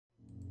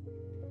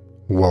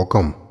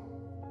Welcome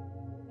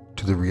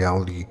to the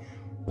Reality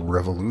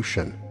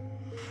Revolution.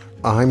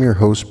 I'm your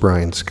host,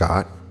 Brian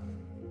Scott,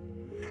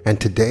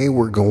 and today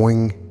we're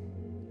going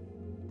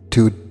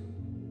to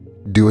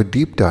do a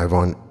deep dive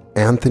on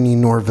Anthony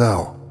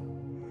Norvell.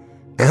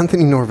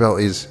 Anthony Norvell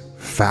is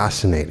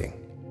fascinating,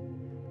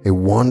 a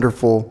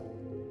wonderful,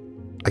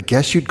 I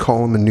guess you'd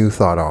call him a New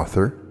Thought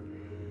author,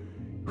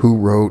 who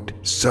wrote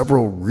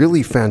several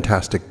really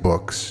fantastic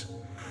books.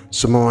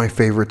 Some of my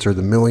favorites are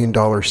The $1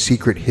 Million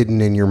Secret Hidden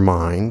in Your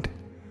Mind.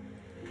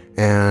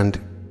 And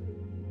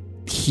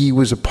he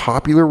was a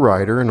popular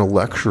writer and a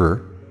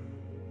lecturer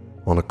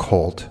on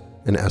occult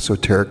and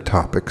esoteric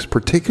topics,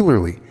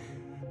 particularly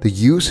the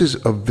uses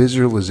of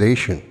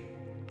visualization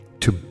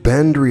to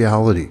bend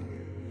reality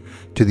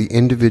to the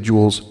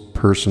individual's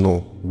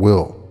personal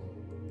will.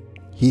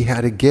 He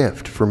had a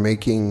gift for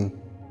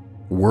making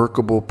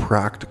workable,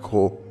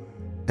 practical,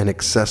 and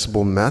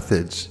accessible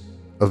methods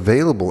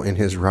available in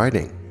his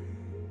writing.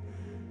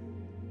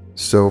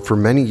 So for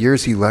many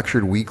years, he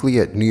lectured weekly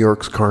at New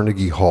York's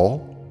Carnegie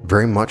Hall,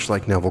 very much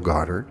like Neville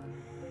Goddard.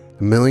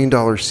 The $1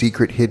 Million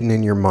Secret Hidden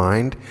in Your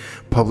Mind,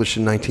 published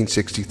in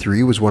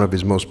 1963, was one of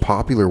his most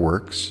popular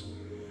works.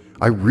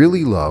 I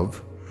really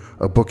love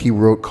a book he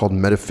wrote called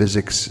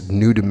Metaphysics,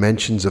 New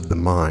Dimensions of the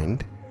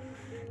Mind.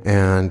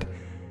 And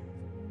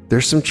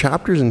there's some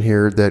chapters in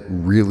here that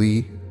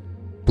really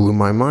blew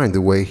my mind,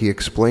 the way he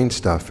explained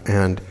stuff,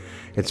 and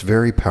it's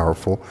very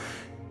powerful.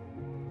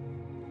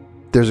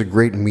 There's a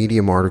great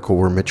Medium article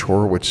where Mitch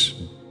Horowitz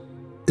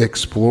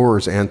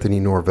explores Anthony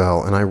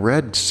Norvell, and I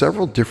read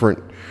several different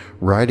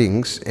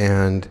writings,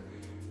 and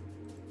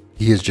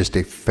he is just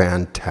a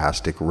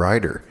fantastic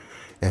writer.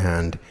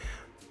 And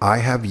I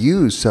have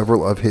used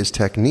several of his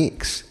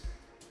techniques.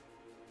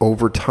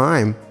 Over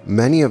time,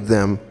 many of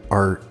them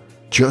are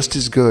just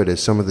as good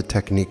as some of the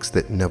techniques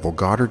that Neville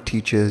Goddard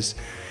teaches,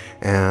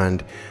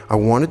 and I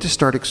wanted to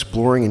start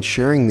exploring and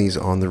sharing these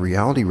on the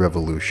Reality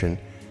Revolution.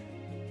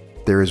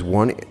 There is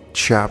one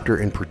chapter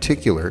in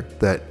particular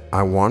that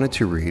I wanted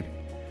to read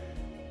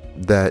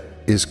that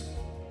is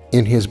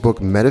in his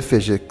book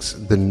Metaphysics,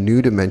 The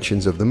New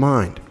Dimensions of the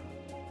Mind.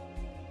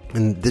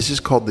 And this is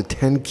called The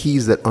 10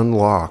 Keys That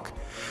Unlock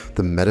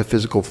the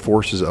Metaphysical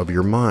Forces of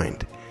Your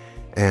Mind.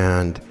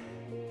 And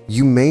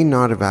you may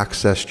not have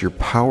accessed your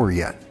power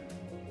yet.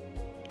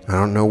 I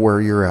don't know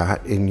where you're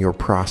at in your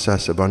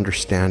process of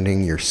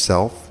understanding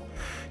yourself,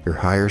 your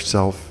higher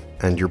self,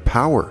 and your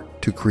power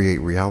to create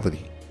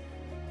reality.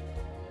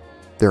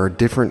 There are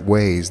different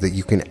ways that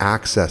you can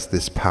access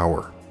this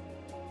power.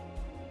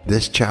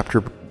 This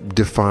chapter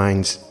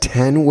defines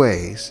 10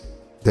 ways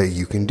that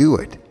you can do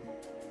it.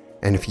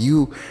 And if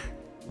you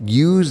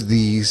use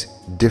these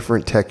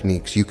different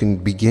techniques, you can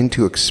begin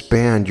to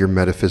expand your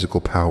metaphysical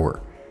power.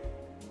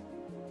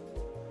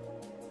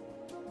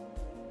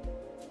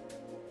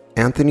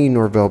 Anthony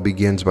Norvell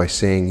begins by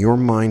saying your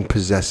mind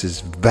possesses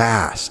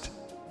vast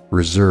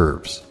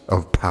reserves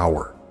of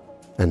power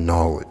and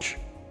knowledge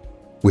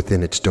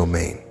within its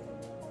domain.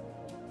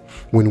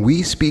 When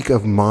we speak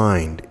of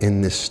mind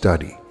in this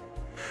study,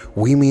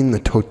 we mean the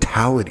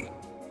totality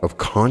of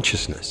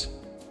consciousness,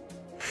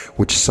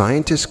 which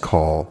scientists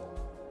call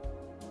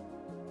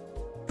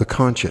the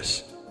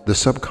conscious, the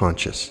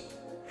subconscious,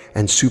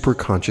 and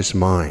superconscious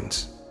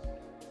minds.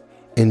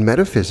 In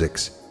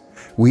metaphysics,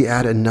 we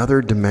add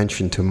another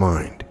dimension to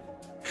mind.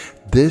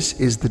 This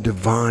is the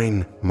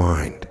divine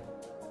mind,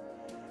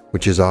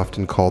 which is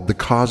often called the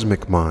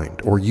cosmic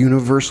mind or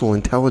universal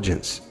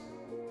intelligence.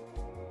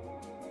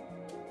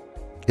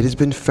 It has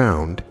been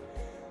found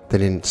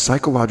that in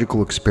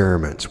psychological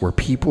experiments where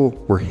people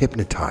were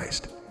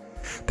hypnotized,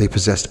 they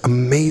possessed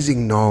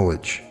amazing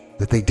knowledge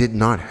that they did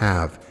not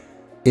have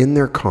in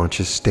their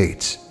conscious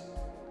states.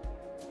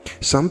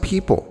 Some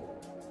people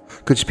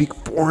could speak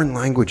foreign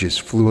languages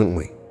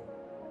fluently,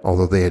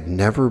 although they had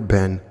never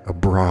been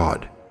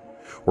abroad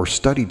or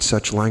studied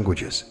such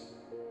languages.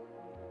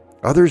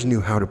 Others knew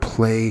how to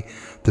play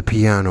the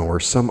piano or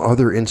some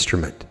other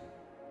instrument.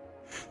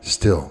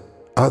 Still,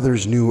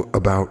 others knew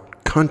about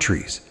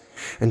countries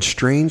and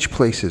strange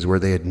places where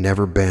they had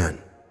never been.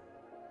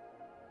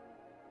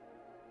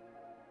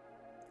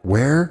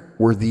 Where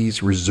were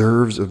these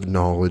reserves of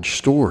knowledge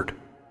stored?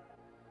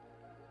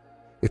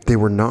 If they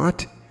were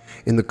not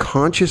in the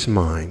conscious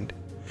mind,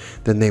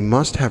 then they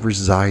must have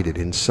resided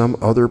in some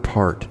other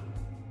part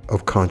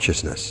of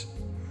consciousness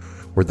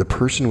where the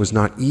person was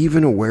not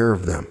even aware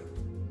of them.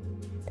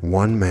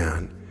 One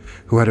man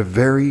who had a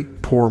very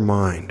poor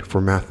mind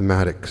for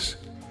mathematics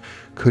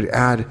could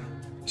add,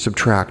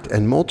 subtract,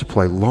 and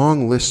multiply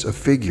long lists of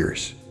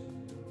figures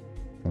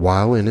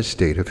while in a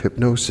state of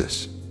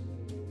hypnosis.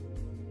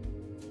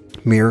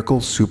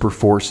 Miracle super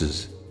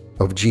forces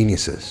of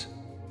geniuses.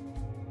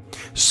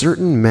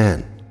 Certain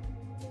men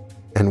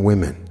and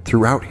women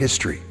throughout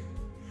history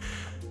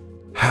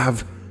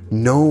have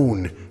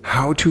known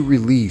how to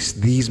release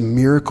these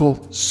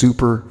miracle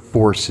super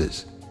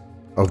forces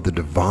of the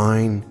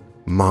divine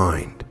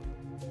mind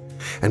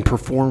and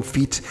perform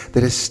feats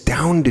that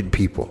astounded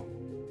people.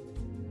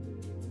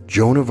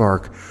 Joan of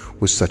Arc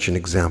was such an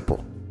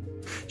example.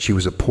 She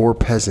was a poor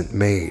peasant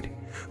maid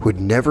who had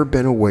never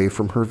been away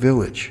from her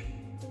village.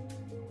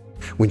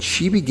 When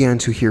she began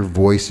to hear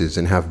voices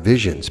and have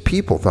visions,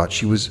 people thought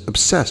she was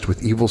obsessed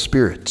with evil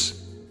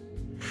spirits.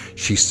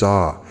 She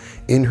saw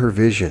in her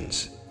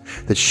visions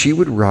that she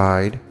would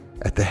ride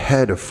at the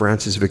head of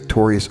France's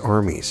victorious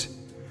armies,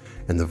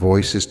 and the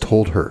voices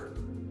told her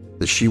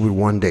that she would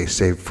one day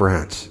save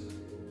France.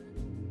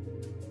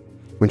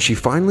 When she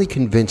finally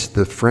convinced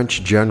the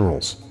French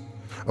generals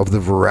of the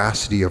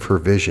veracity of her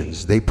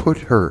visions, they put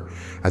her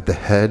at the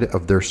head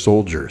of their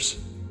soldiers,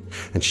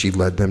 and she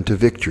led them to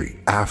victory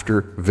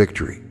after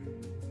victory.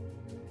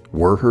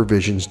 Were her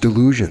visions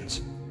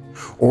delusions?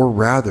 Or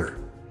rather,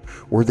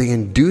 were they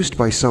induced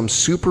by some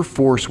super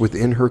force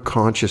within her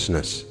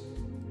consciousness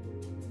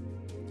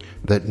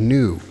that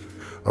knew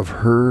of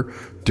her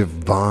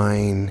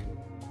divine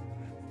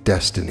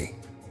destiny?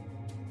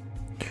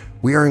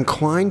 We are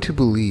inclined to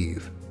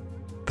believe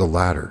the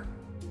latter,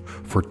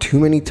 for too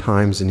many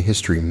times in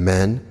history,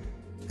 men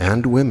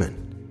and women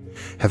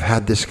have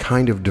had this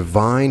kind of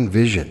divine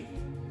vision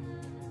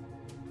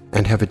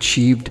and have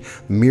achieved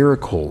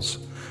miracles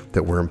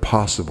that were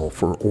impossible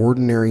for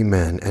ordinary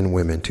men and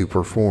women to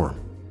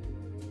perform.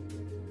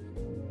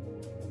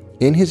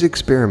 In his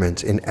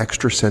experiments in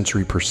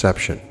extrasensory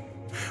perception,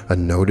 a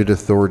noted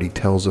authority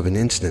tells of an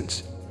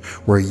instance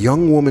where a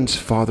young woman's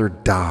father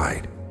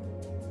died,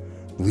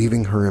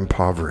 leaving her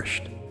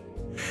impoverished.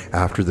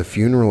 After the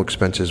funeral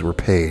expenses were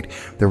paid,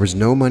 there was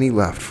no money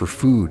left for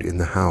food in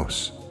the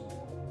house.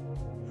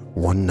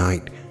 One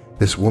night,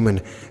 this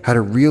woman had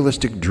a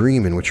realistic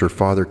dream in which her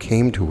father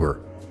came to her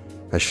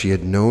as she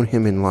had known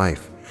him in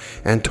life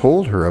and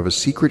told her of a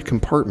secret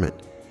compartment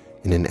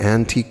in an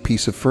antique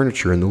piece of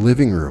furniture in the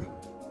living room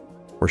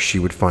where she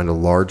would find a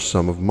large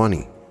sum of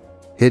money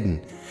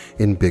hidden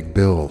in big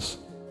bills.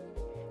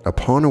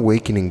 Upon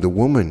awakening, the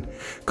woman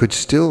could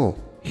still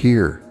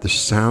hear the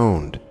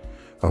sound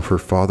of her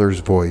father's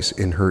voice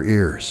in her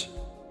ears.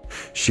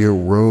 She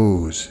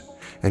arose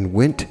and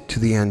went to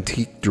the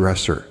antique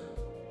dresser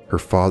her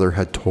father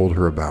had told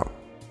her about.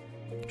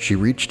 She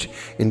reached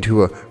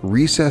into a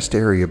recessed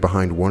area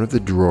behind one of the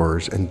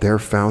drawers and there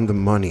found the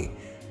money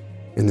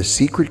in the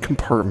secret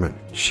compartment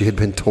she had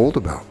been told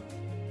about.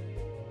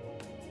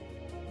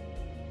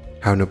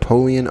 How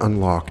Napoleon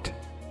unlocked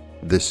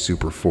this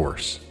super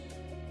force.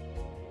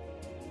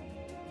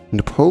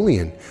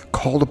 Napoleon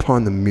called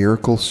upon the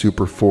miracle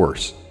super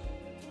force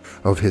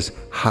of his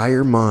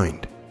higher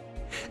mind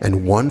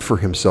and won for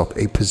himself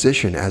a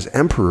position as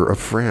Emperor of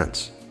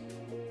France,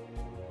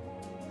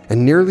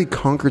 and nearly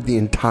conquered the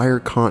entire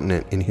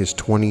continent in his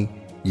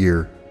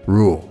 20-year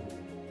rule.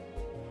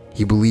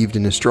 He believed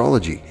in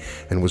astrology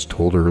and was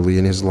told early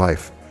in his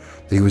life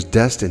that he was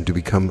destined to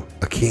become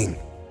a king.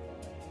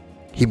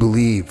 He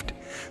believed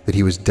that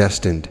he was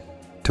destined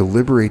to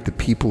liberate the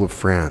people of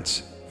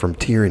France from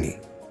tyranny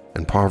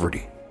and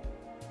poverty,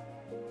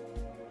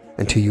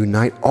 and to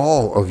unite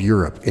all of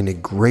Europe in a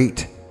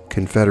great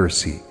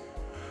confederacy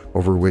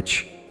over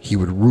which he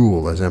would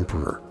rule as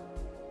emperor.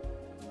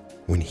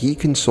 When he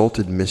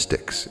consulted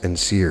mystics and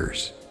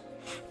seers,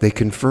 they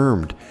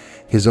confirmed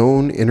his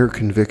own inner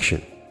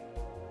conviction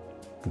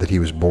that he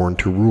was born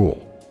to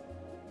rule.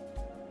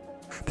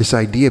 This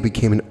idea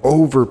became an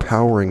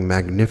overpowering,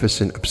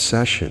 magnificent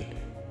obsession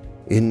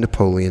in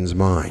Napoleon's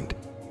mind.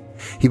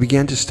 He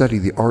began to study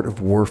the art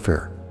of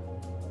warfare,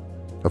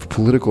 of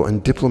political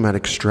and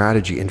diplomatic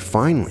strategy, and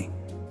finally,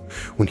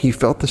 when he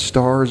felt the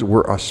stars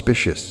were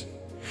auspicious,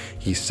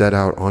 he set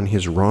out on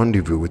his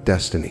rendezvous with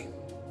destiny.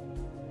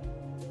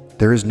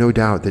 There is no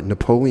doubt that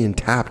Napoleon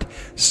tapped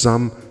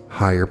some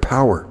higher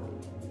power,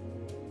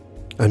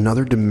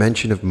 another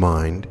dimension of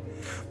mind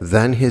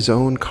than his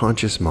own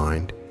conscious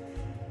mind,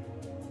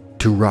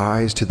 to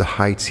rise to the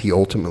heights he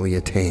ultimately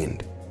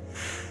attained.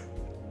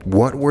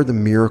 What were the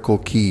miracle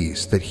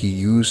keys that he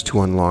used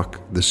to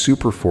unlock the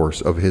super force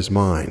of his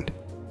mind?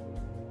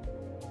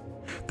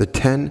 The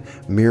 10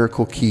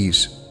 miracle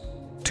keys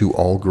to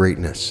all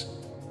greatness.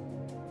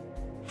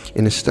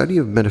 In a study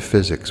of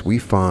metaphysics, we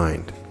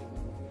find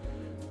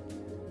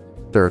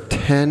there are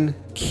 10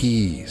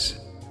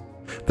 keys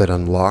that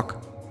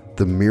unlock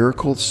the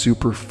miracle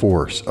super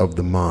force of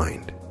the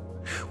mind.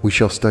 We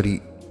shall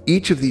study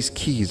each of these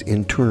keys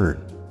in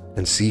turn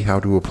and see how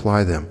to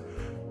apply them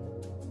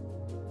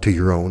to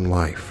your own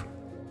life.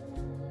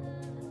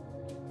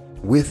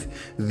 With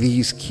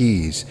these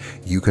keys,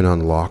 you can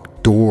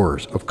unlock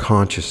doors of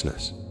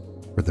consciousness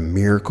where the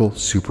miracle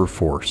super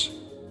force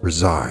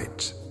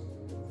resides.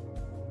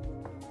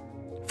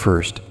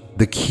 First,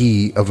 the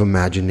key of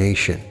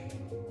imagination.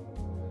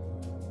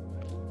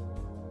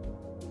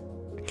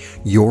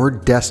 Your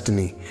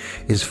destiny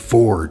is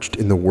forged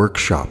in the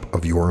workshop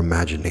of your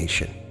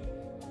imagination.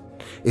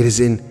 It is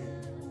in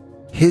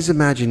his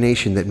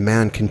imagination that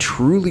man can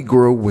truly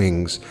grow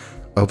wings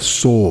of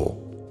soul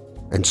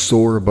and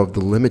soar above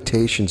the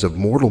limitations of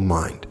mortal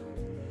mind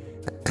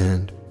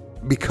and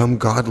become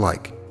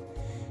godlike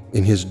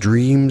in his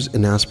dreams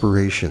and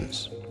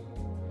aspirations.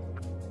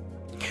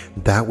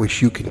 That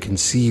which you can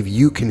conceive,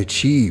 you can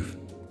achieve.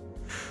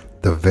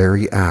 The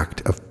very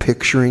act of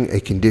picturing a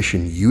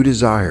condition you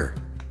desire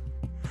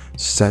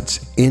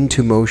sets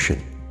into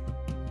motion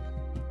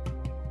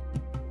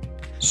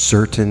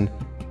certain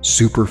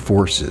super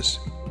forces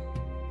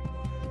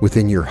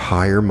within your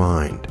higher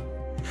mind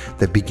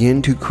that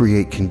begin to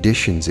create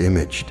conditions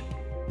imaged.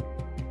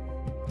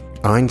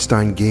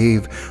 Einstein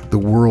gave the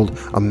world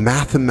a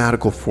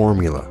mathematical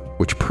formula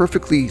which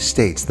perfectly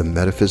states the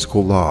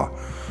metaphysical law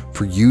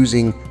for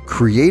using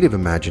creative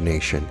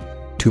imagination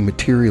to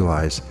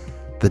materialize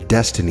the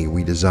destiny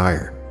we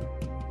desire.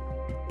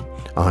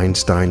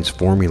 Einstein's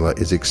formula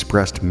is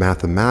expressed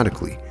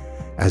mathematically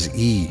as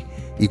E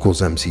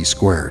equals mc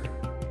squared.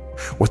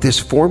 What this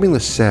formula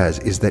says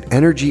is that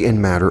energy and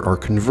matter are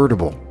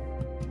convertible.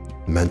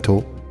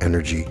 Mental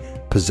energy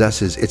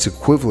possesses its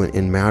equivalent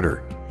in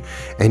matter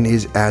and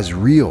is as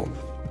real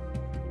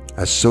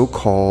as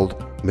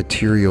so-called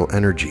material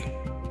energy.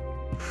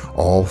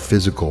 All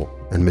physical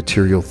and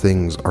material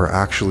things are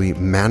actually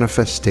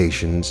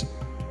manifestations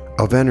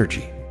of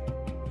energy.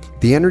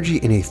 The energy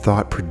in a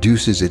thought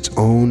produces its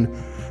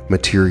own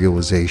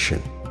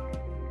materialization.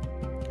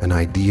 An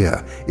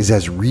idea is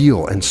as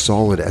real and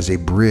solid as a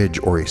bridge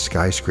or a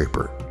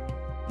skyscraper.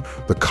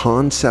 The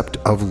concept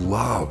of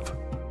love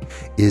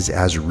is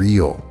as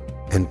real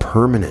and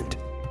permanent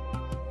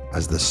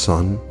as the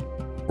sun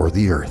or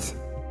the earth.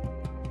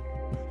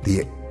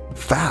 The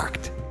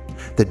fact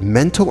that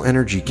mental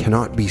energy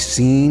cannot be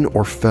seen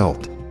or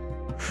felt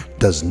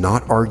does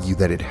not argue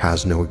that it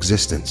has no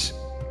existence.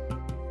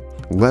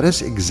 Let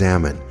us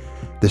examine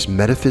this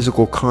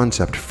metaphysical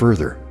concept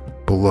further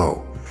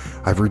below.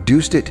 I've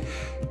reduced it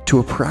to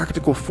a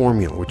practical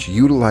formula which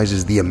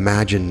utilizes the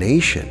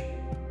imagination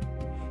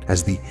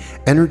as the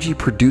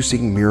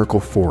energy-producing miracle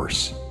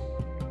force.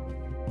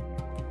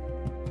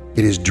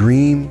 It is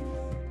dream,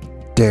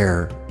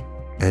 dare,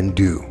 and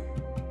do.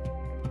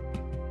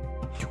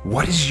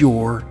 What is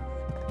your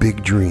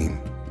big dream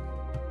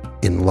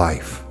in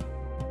life?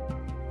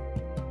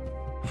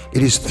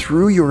 It is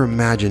through your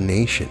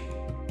imagination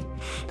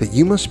that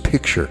you must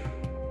picture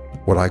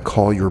what I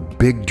call your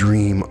big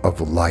dream of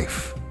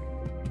life.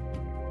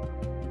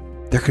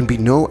 There can be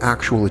no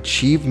actual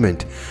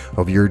achievement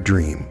of your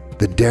dream,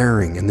 the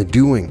daring and the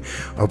doing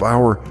of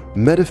our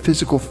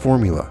metaphysical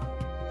formula,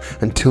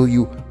 until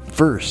you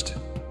first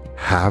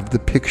have the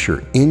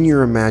picture in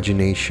your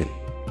imagination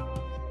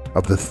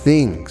of the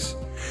things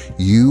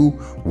you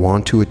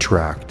want to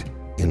attract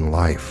in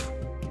life.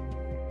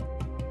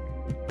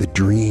 The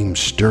dream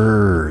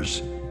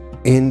stirs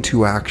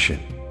into action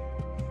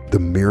the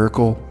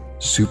miracle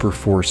super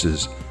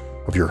forces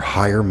of your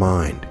higher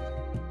mind,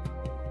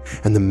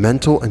 and the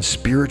mental and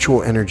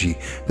spiritual energy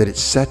that it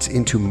sets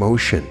into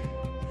motion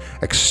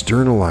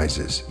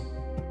externalizes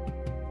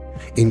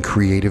in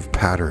creative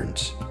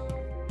patterns.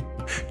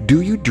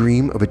 Do you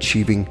dream of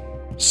achieving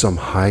some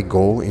high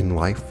goal in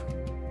life?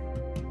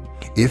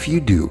 If you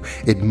do,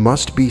 it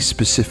must be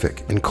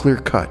specific and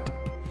clear-cut.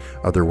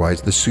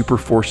 Otherwise, the super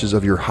forces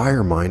of your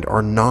higher mind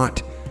are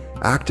not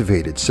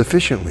activated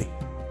sufficiently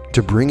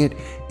to bring it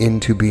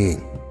into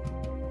being.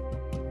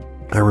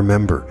 I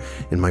remember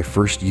in my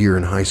first year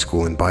in high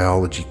school in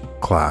biology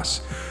class,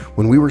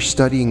 when we were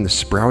studying the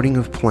sprouting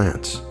of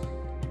plants,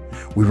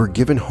 we were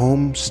given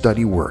home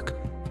study work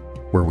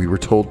where we were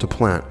told to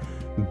plant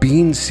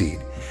bean seed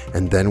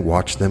and then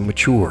watch them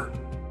mature.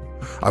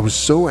 I was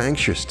so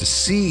anxious to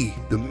see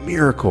the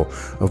miracle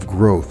of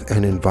growth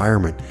and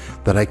environment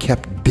that I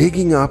kept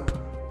digging up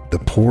the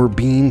poor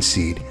bean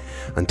seed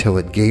until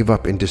it gave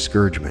up in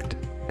discouragement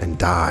and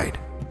died.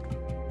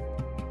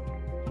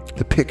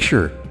 The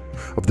picture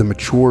of the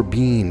mature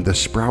bean, the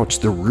sprouts,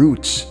 the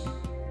roots,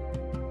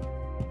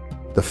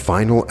 the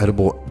final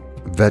edible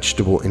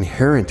vegetable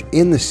inherent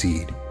in the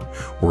seed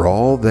were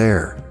all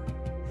there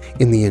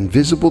in the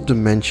invisible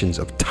dimensions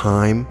of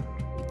time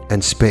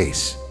and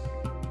space,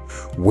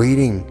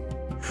 waiting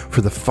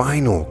for the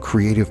final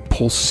creative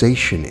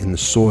pulsation in the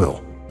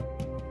soil.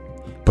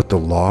 But the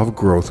law of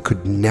growth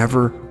could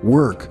never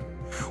work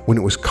when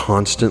it was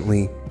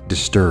constantly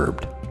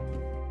disturbed.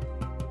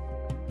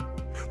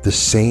 The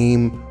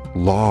same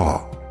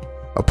law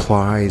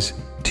applies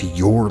to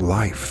your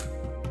life.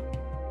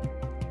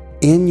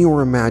 In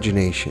your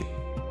imagination,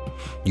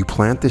 you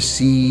plant the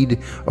seed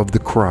of the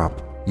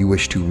crop you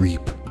wish to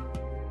reap.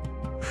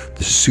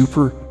 The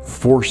super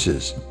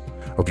forces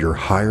of your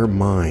higher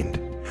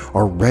mind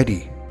are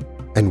ready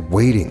and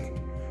waiting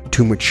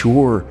to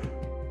mature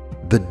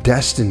the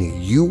destiny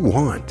you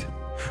want,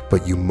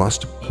 but you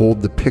must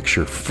hold the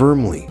picture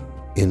firmly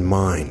in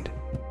mind.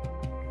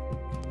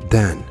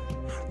 Then,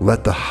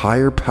 let the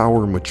higher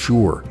power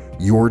mature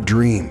your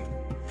dream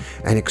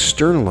and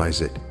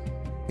externalize it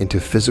into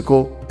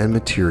physical and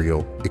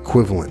material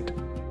equivalent.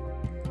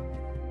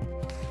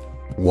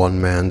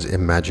 One man's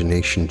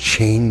imagination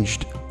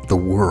changed the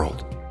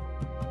world.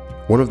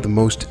 One of the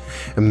most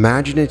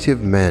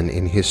imaginative men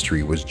in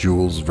history was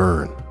Jules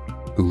Verne,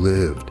 who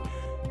lived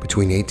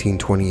between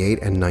 1828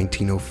 and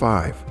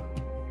 1905.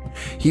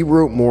 He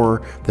wrote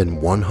more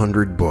than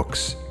 100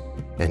 books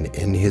and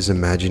in his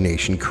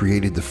imagination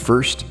created the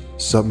first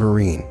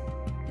submarine.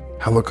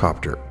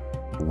 helicopter,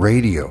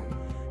 radio,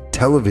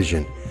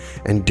 television,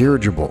 and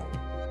dirigible.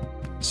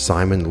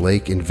 Simon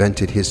Lake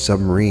invented his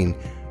submarine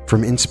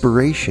from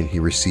inspiration he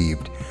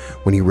received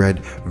when he read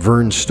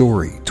Verne's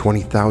story,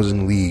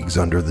 20,000 Leagues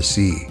Under the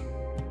Sea.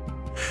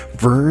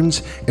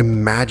 Verne's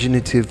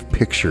imaginative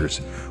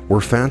pictures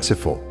were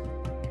fanciful,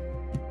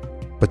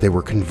 but they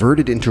were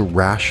converted into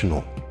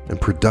rational and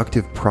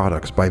productive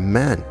products by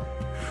men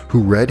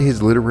who read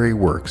his literary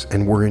works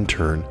and were in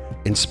turn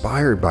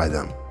inspired by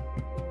them.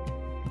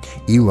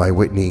 Eli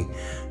Whitney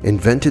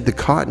invented the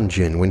cotton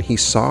gin when he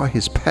saw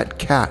his pet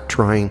cat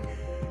trying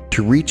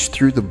to reach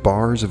through the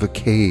bars of a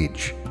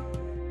cage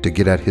to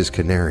get at his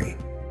canary.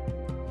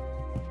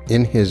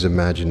 In his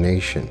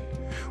imagination,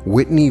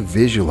 Whitney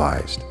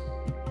visualized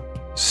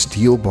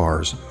steel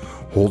bars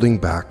holding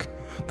back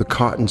the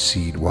cotton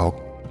seed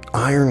while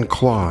iron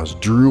claws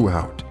drew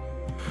out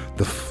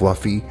the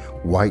fluffy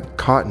white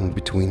cotton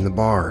between the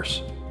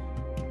bars.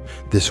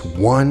 This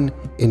one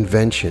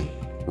invention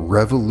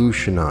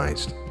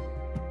revolutionized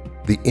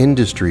the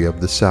industry of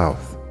the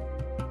South.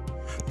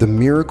 The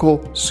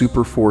miracle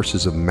super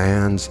forces of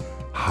man's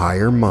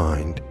higher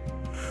mind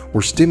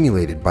were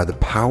stimulated by the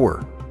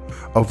power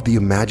of the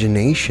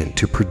imagination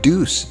to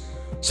produce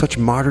such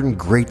modern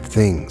great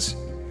things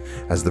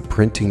as the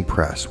printing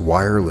press,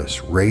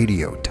 wireless,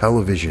 radio,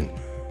 television,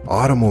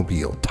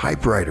 automobile,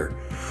 typewriter,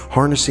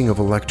 harnessing of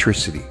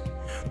electricity,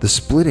 the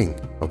splitting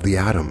of the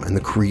atom, and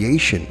the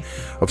creation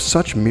of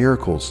such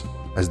miracles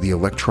as the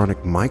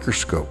electronic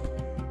microscope,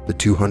 the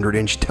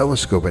 200-inch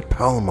telescope at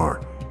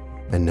Palomar,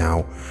 and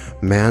now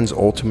man's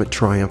ultimate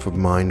triumph of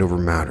mind over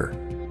matter,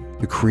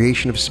 the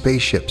creation of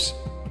spaceships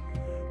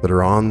that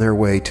are on their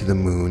way to the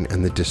moon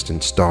and the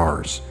distant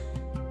stars.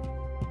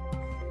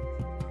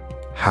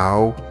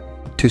 How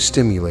to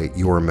stimulate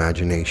your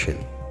imagination.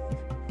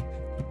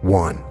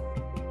 1.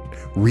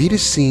 Read a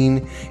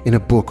scene in a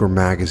book or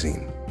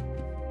magazine,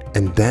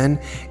 and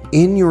then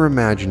in your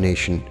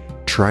imagination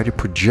try to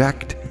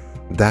project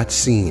that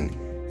scene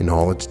in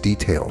all its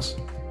details.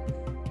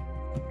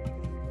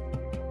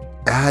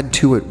 Add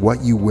to it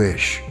what you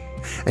wish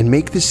and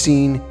make the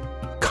scene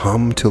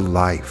come to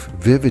life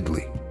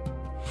vividly,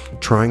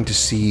 trying to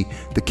see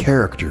the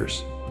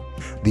characters,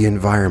 the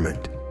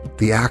environment,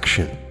 the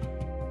action,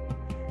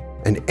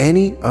 and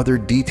any other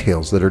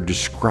details that are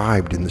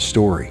described in the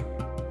story.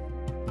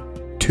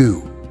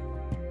 2.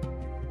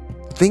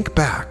 Think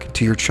back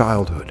to your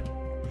childhood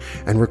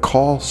and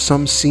recall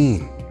some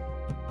scene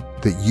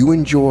that you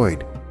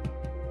enjoyed,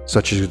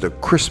 such as a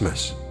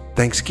Christmas,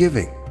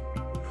 Thanksgiving,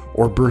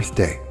 or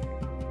birthday.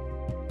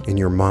 In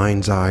your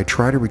mind's eye,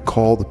 try to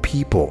recall the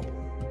people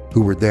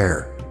who were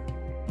there,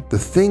 the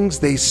things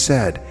they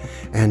said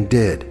and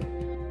did,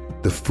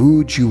 the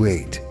food you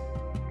ate,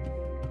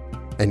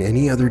 and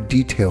any other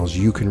details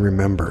you can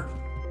remember.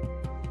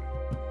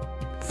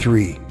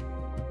 3.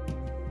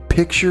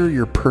 Picture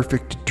your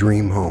perfect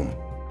dream home.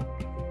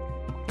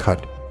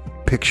 Cut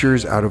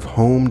pictures out of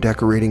home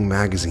decorating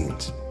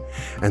magazines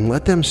and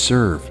let them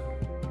serve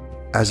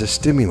as a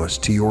stimulus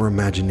to your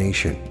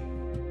imagination.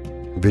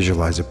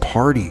 Visualize a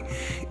party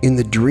in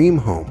the dream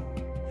home.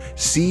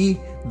 See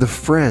the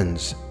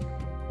friends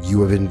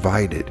you have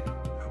invited,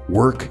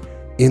 work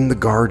in the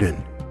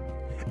garden,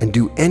 and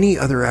do any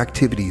other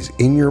activities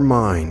in your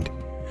mind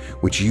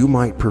which you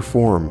might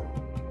perform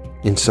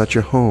in such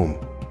a home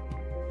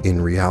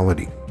in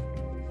reality.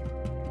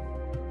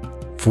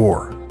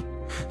 4.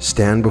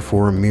 Stand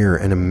before a mirror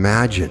and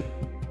imagine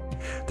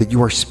that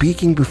you are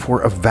speaking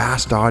before a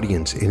vast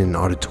audience in an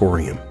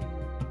auditorium.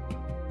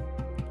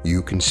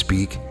 You can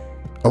speak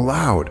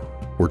aloud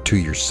or to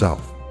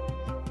yourself.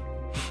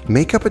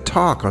 Make up a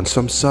talk on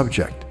some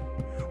subject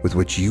with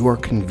which you are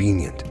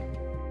convenient.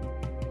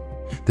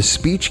 The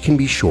speech can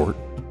be short,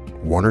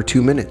 1 or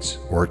 2 minutes,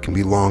 or it can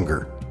be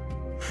longer.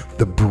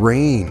 The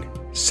brain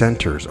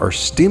centers are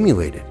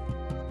stimulated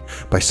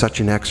by such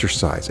an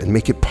exercise and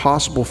make it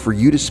possible for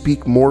you to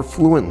speak more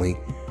fluently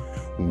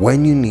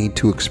when you need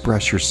to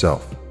express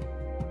yourself.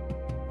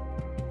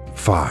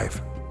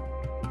 5.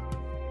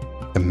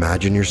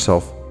 Imagine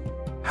yourself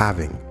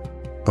having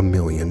 $1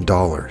 million.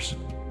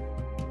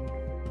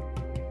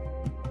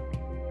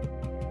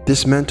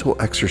 This mental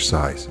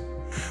exercise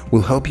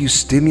will help you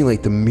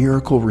stimulate the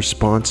miracle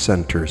response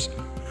centers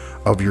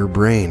of your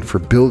brain for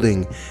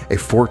building a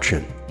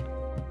fortune.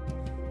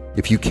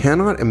 If you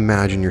cannot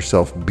imagine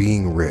yourself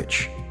being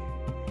rich,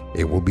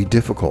 it will be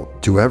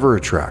difficult to ever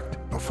attract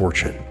a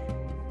fortune.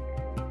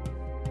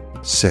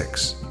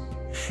 6.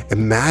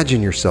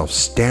 Imagine yourself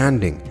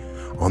standing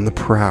on the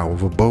prow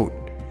of a boat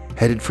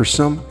headed for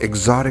some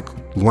exotic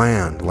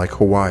land like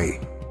Hawaii.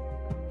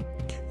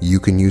 You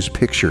can use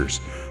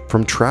pictures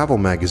from travel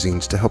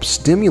magazines to help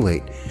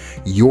stimulate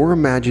your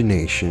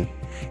imagination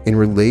in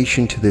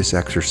relation to this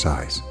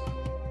exercise.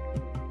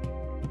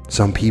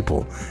 Some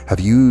people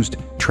have used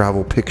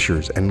travel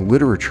pictures and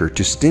literature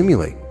to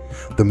stimulate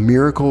the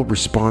miracle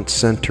response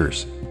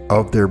centers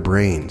of their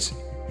brains,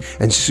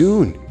 and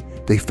soon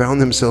they found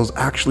themselves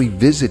actually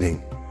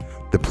visiting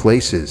the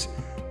places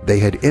they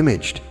had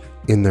imaged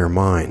in their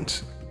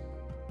minds.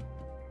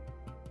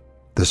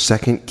 The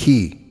second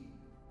key,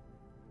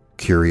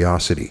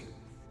 curiosity.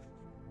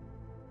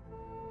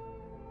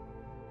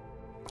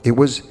 It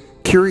was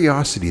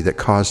curiosity that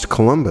caused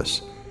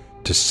Columbus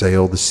to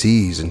sail the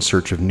seas in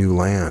search of new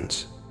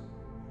lands.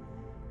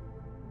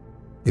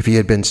 If he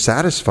had been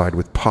satisfied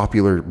with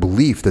popular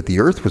belief that the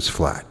earth was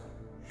flat,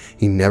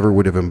 he never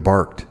would have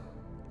embarked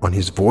on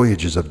his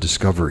voyages of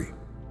discovery.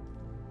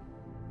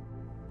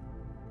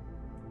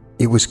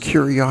 It was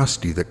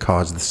curiosity that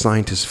caused the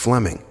scientist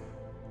Fleming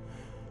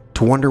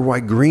to wonder why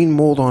green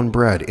mold on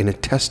bread in a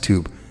test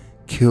tube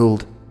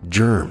killed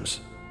germs.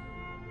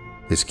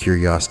 His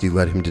curiosity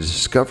led him to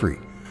discovery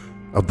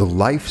of the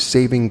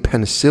life-saving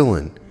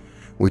penicillin,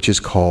 which is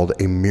called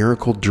a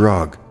miracle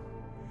drug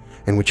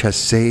and which has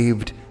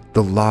saved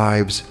the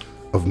lives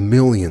of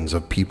millions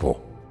of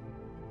people.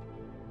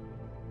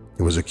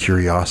 It was a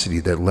curiosity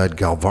that led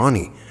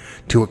Galvani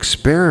to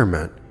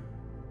experiment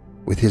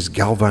with his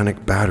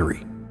galvanic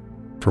battery,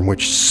 from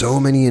which so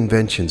many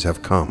inventions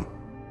have come.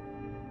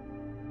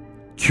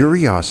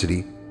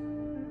 Curiosity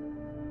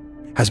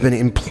has been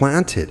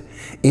implanted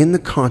in the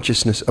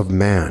consciousness of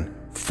man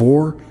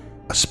for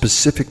a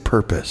specific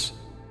purpose.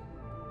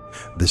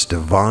 This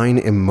divine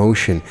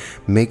emotion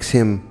makes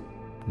him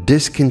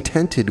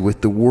discontented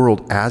with the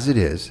world as it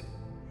is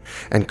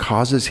and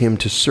causes him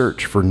to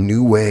search for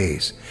new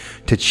ways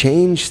to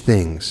change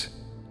things,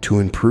 to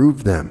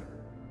improve them,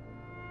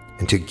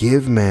 and to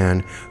give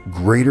man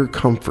greater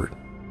comfort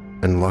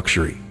and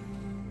luxury.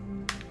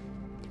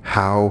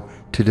 How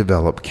to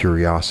develop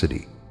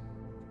curiosity.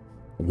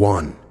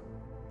 1.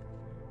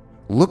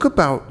 Look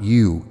about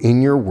you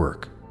in your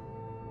work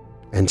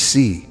and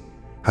see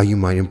how you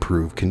might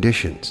improve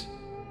conditions.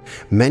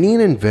 Many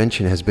an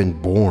invention has been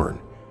born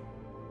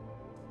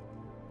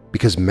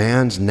because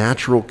man's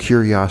natural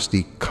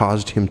curiosity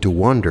caused him to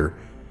wonder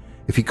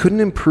if he couldn't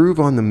improve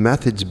on the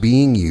methods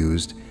being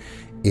used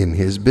in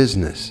his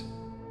business.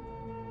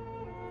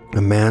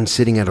 A man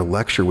sitting at a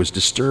lecture was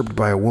disturbed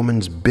by a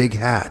woman's big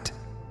hat.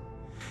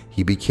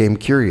 He became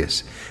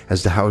curious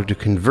as to how to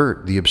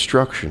convert the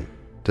obstruction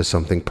to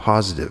something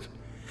positive,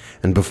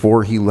 and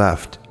before he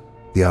left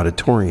the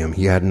auditorium,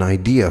 he had an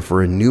idea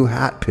for a new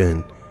hat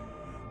pin,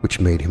 which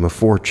made him a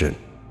fortune.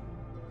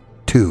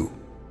 2.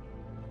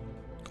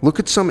 Look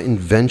at some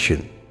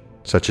invention,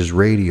 such as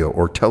radio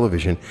or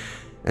television,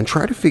 and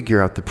try to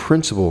figure out the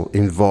principle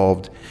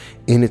involved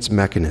in its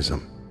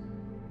mechanism.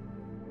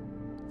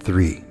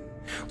 3.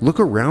 Look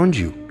around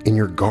you in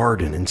your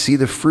garden and see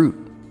the fruit,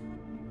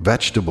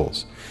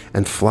 vegetables,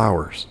 and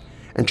flowers,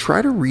 and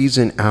try to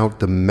reason out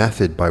the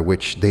method by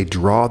which they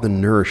draw the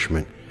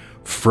nourishment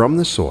from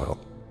the soil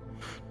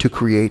to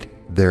create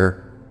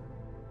their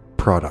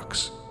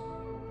products.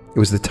 It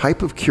was the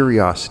type of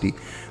curiosity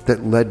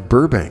that led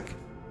Burbank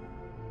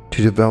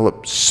to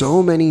develop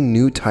so many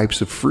new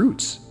types of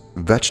fruits,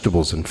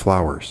 vegetables, and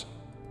flowers.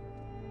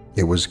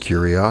 It was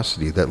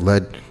curiosity that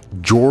led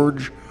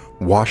George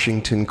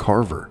Washington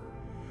Carver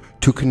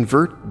to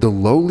convert the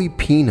lowly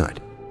peanut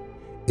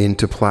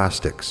into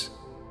plastics,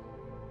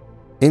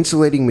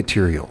 insulating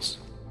materials,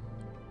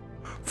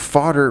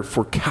 fodder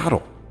for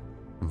cattle,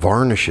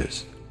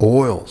 varnishes,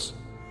 oils,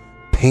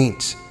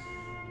 paints,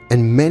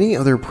 and many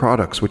other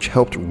products which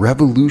helped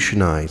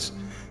revolutionize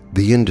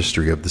the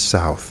industry of the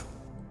South.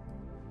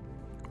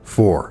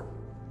 4.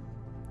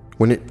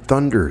 When it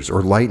thunders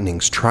or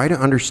lightnings, try to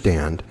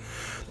understand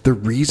the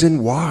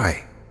reason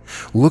why.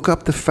 Look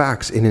up the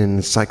facts in an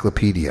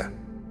encyclopedia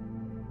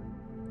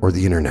or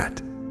the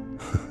internet.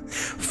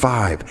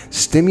 5.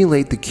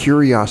 Stimulate the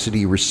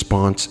curiosity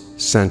response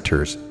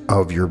centers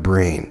of your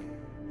brain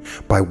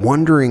by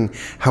wondering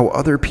how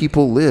other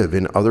people live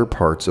in other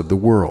parts of the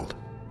world.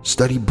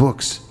 Study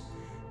books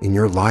in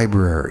your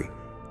library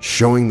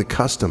showing the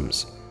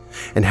customs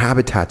and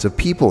habitats of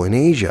people in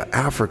Asia,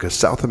 Africa,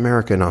 South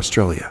America, and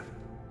Australia.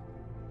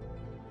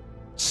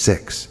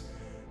 6.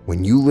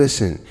 When you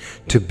listen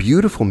to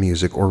beautiful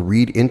music or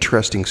read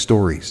interesting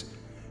stories,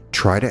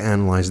 try to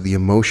analyze the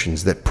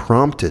emotions that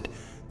prompted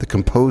the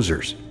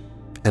composers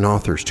and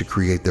authors to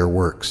create their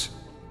works.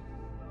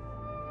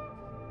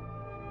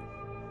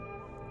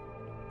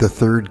 The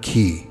third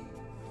key,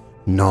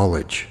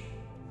 knowledge.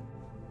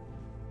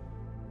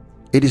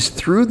 It is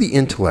through the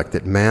intellect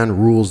that man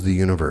rules the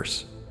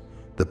universe.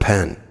 The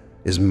pen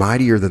is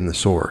mightier than the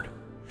sword.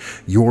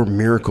 Your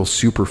miracle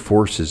super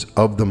forces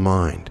of the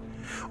mind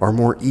are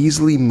more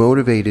easily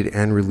motivated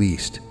and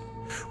released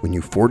when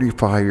you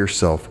fortify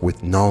yourself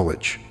with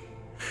knowledge.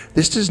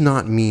 This does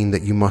not mean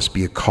that you must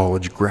be a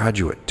college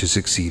graduate to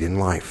succeed in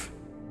life.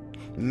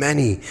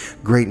 Many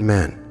great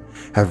men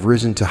have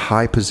risen to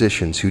high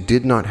positions who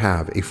did not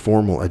have a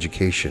formal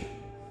education.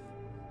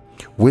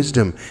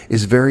 Wisdom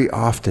is very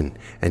often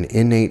an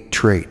innate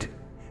trait,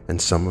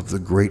 and some of the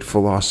great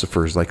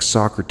philosophers like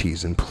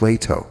Socrates and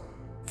Plato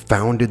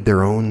founded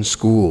their own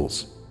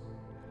schools.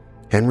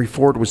 Henry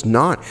Ford was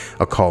not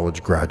a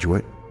college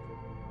graduate,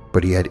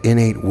 but he had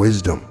innate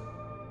wisdom.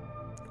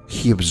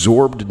 He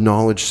absorbed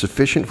knowledge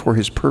sufficient for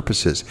his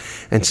purposes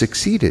and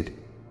succeeded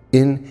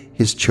in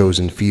his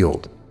chosen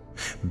field.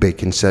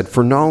 Bacon said,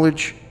 "For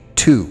knowledge,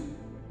 too,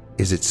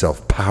 is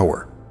itself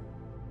power.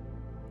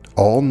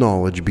 All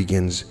knowledge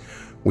begins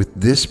with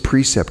this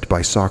precept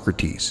by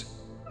Socrates: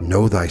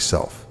 know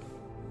thyself.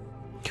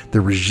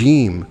 The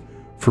regime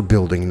for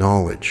building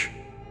knowledge.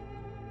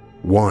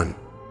 1.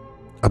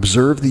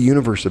 Observe the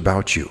universe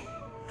about you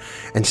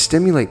and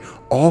stimulate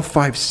all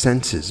 5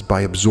 senses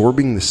by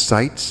absorbing the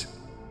sights,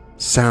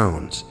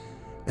 sounds,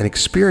 and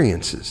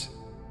experiences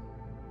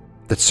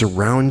that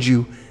surround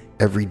you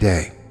every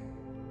day.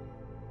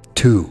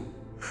 2.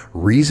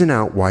 Reason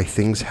out why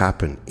things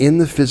happen in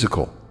the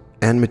physical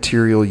and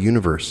material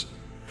universe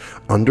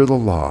under the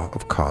law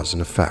of cause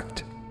and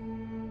effect.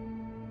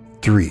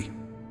 3.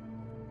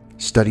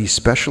 Study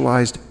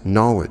specialized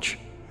knowledge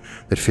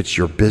that fits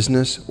your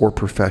business or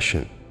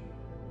profession,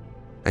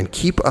 and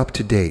keep up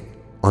to date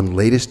on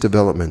latest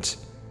developments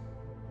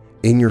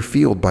in your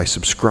field by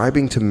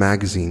subscribing to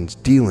magazines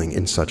dealing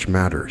in such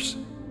matters.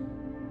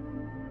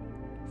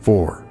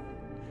 4.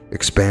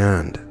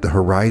 Expand the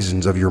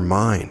horizons of your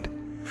mind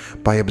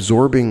by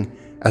absorbing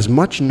as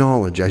much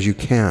knowledge as you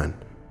can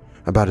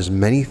about as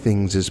many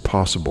things as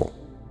possible.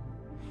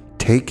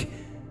 Take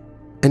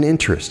an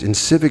interest in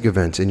civic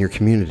events in your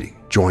community.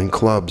 Join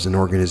clubs and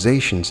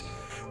organizations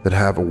that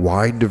have a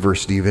wide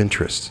diversity of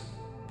interests.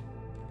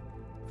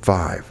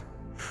 5.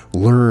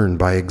 Learn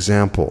by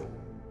example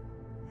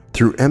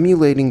through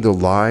emulating the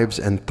lives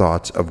and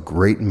thoughts of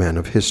great men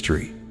of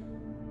history.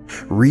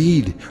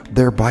 Read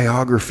their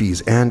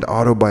biographies and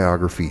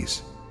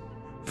autobiographies.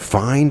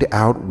 Find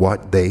out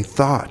what they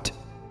thought,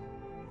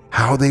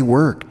 how they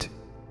worked,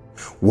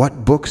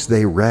 what books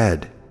they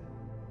read.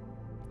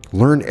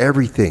 Learn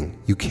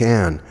everything you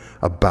can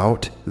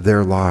about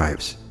their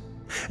lives,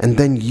 and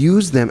then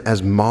use them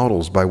as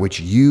models by which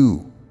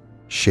you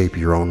shape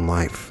your own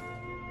life.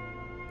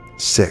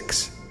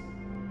 6.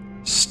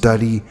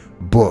 Study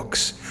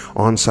books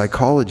on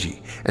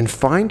psychology and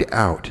find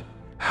out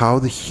how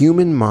the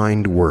human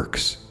mind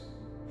works.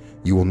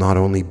 You will not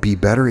only be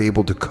better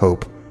able to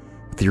cope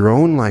with your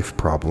own life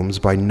problems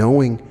by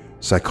knowing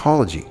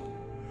psychology,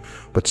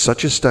 but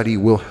such a study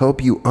will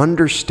help you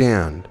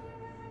understand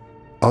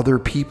other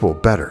people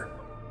better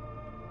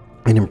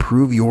and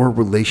improve your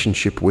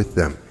relationship with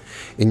them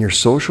in your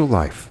social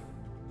life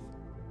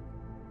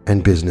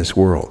and business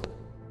world.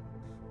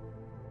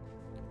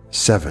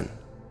 7.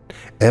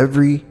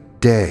 Every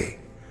day,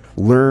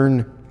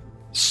 learn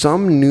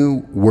some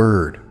new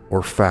word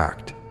or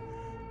fact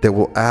that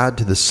will add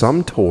to the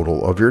sum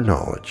total of your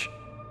knowledge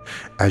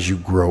as you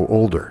grow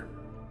older.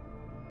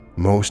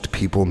 Most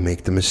people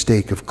make the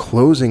mistake of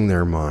closing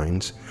their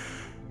minds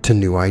to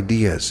new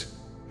ideas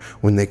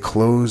when they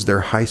close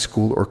their high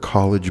school or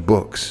college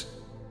books.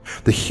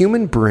 The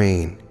human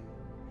brain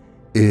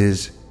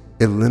is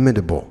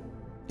illimitable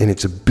in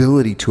its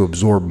ability to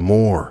absorb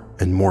more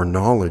and more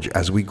knowledge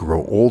as we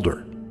grow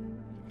older.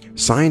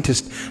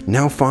 Scientists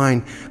now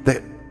find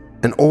that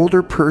an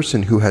older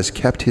person who has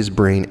kept his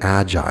brain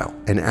agile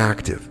and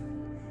active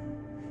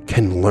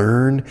can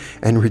learn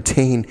and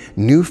retain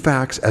new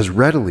facts as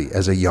readily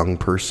as a young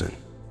person.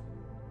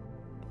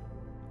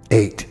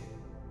 8.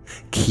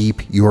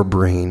 Keep your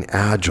brain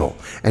agile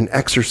and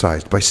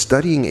exercised by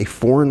studying a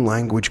foreign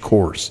language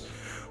course,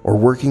 or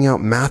working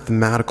out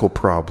mathematical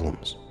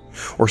problems,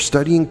 or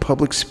studying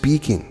public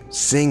speaking,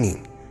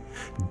 singing,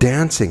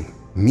 dancing,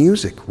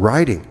 music,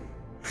 writing.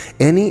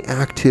 Any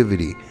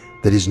activity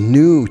that is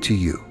new to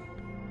you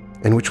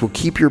and which will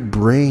keep your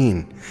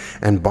brain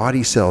and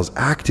body cells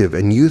active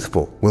and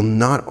youthful will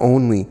not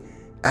only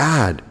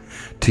add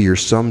to your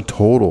sum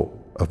total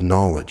of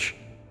knowledge,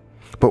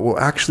 but will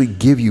actually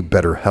give you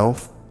better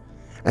health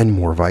and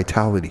more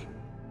vitality.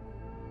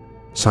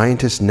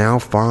 Scientists now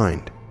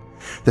find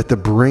that the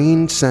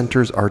brain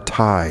centers are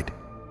tied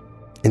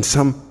in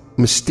some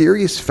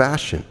mysterious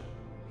fashion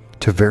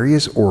to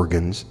various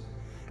organs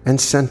and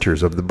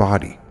centers of the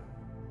body.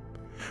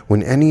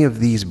 When any of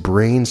these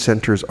brain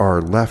centers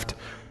are left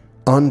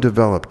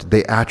undeveloped,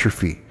 they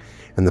atrophy,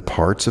 and the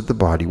parts of the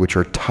body which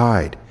are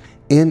tied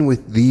in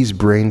with these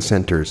brain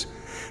centers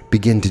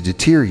begin to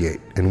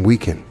deteriorate and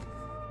weaken.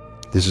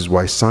 This is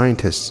why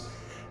scientists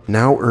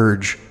now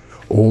urge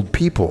old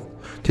people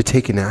to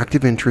take an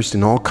active interest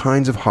in all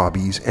kinds of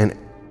hobbies and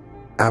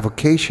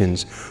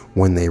avocations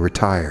when they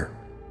retire.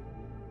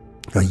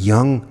 A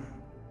young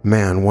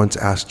man once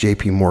asked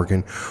J.P.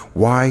 Morgan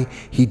why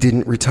he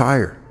didn't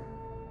retire.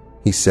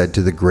 He said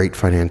to the great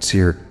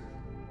financier,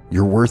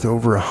 "You're worth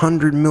over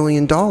 $100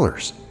 million.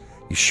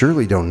 You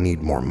surely don't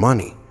need more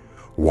money.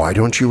 Why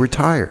don't you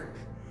retire?"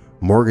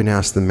 Morgan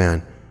asked the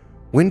man,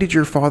 "When did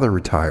your father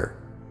retire?"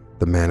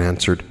 The man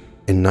answered,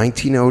 "In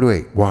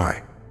 1908.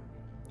 Why?"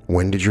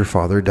 "When did your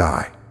father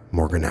die?"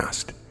 Morgan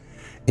asked.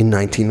 "In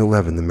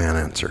 1911, the man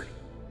answered.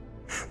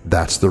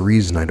 "That's the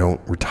reason I don't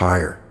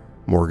retire,"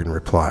 Morgan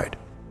replied.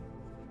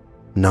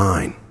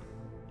 9.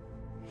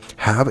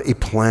 Have a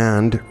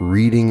planned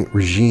reading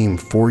regime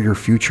for your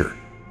future.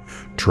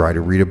 Try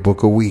to read a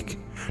book a week,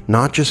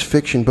 not just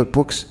fiction, but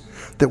books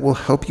that will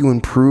help you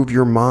improve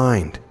your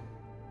mind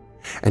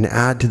and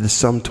add to the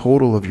sum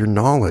total of your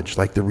knowledge,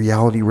 like The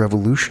Reality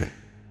Revolution.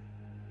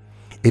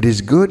 It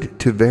is good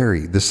to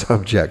vary the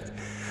subject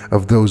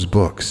of those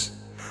books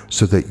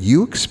so that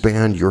you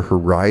expand your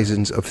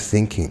horizons of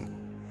thinking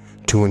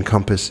to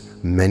encompass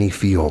many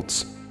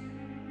fields.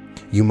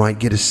 You might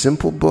get a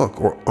simple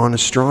book on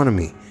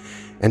astronomy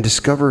and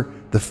discover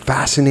the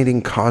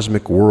fascinating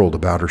cosmic world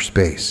of outer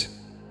space.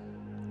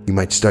 You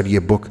might study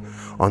a book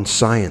on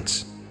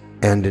science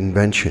and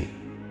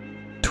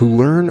invention to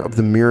learn of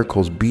the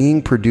miracles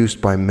being produced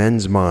by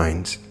men's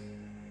minds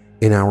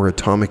in our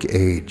atomic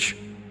age.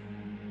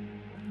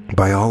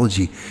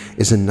 Biology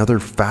is another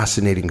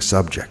fascinating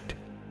subject,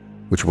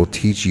 which will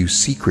teach you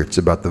secrets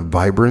about the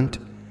vibrant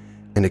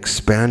and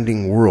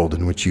expanding world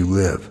in which you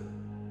live.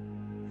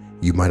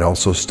 You might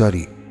also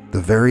study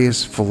the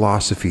various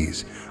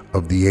philosophies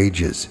of the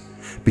ages,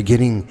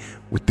 beginning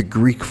with the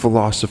Greek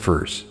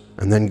philosophers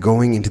and then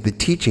going into the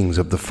teachings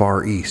of the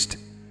Far East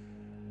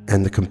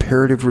and the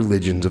comparative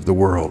religions of the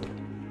world.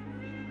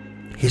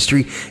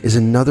 History is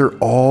another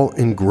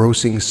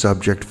all-engrossing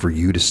subject for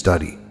you to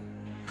study,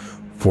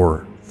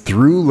 for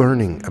through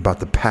learning about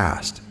the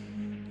past,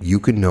 you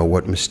can know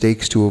what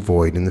mistakes to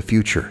avoid in the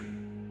future.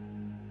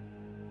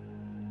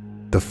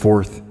 The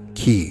fourth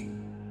key,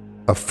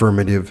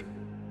 affirmative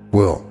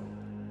will.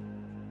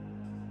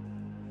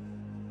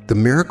 The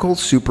miracle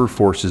super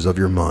forces of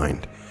your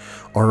mind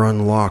are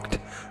unlocked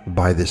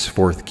by this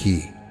fourth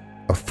key,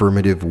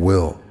 affirmative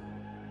will.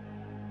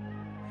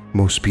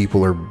 Most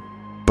people are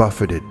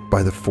buffeted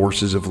by the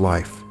forces of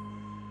life.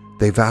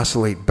 They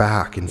vacillate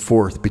back and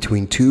forth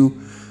between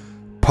two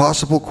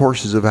possible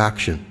courses of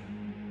action,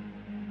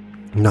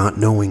 not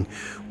knowing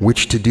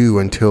which to do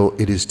until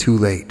it is too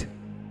late.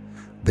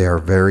 They are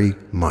very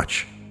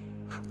much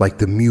like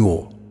the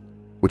mule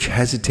which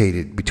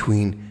hesitated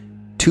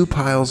between two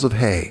piles of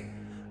hay,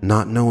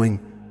 not knowing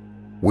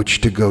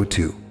which to go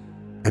to,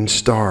 and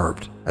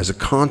starved as a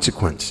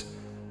consequence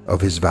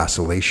of his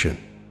vacillation.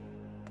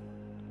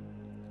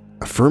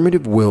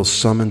 Affirmative will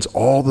summons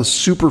all the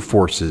super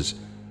forces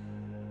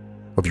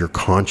of your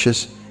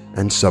conscious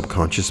and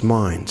subconscious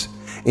minds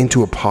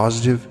into a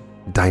positive,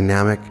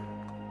 dynamic,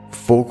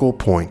 focal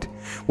point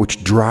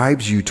which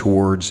drives you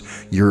towards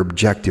your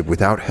objective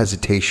without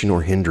hesitation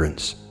or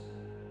hindrance.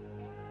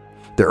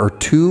 There are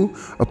two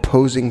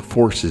opposing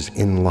forces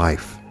in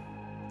life,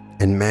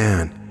 and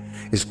man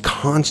is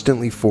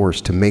constantly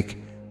forced to make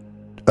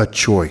a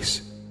choice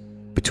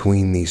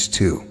between these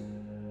two.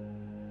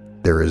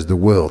 There is the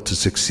will to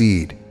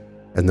succeed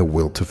and the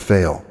will to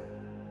fail,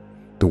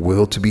 the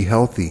will to be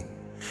healthy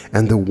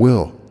and the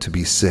will to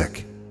be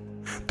sick,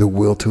 the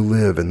will to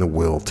live and the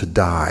will to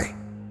die,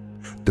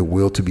 the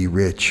will to be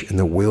rich and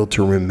the will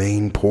to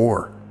remain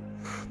poor,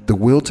 the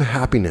will to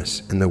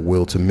happiness and the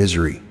will to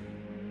misery,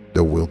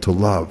 the will to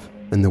love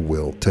and the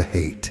will to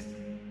hate,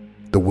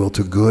 the will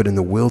to good and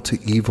the will to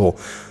evil,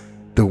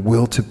 the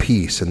will to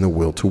peace and the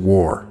will to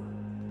war.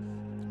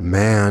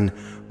 Man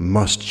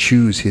must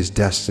choose his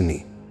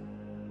destiny.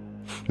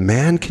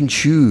 Man can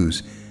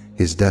choose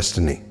his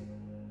destiny.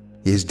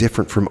 He is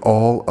different from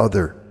all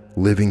other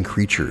living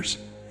creatures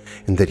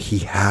in that he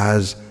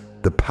has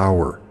the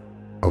power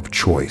of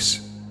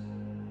choice.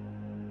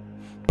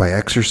 By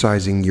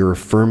exercising your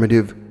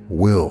affirmative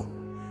will,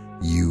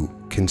 you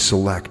can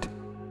select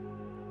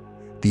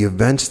the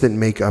events that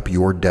make up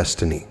your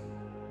destiny,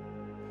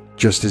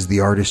 just as the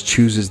artist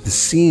chooses the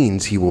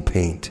scenes he will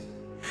paint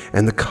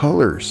and the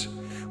colors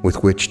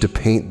with which to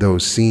paint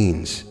those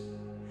scenes.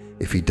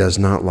 If he does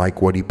not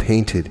like what he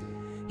painted,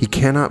 he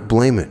cannot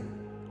blame it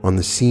on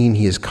the scene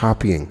he is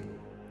copying,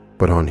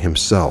 but on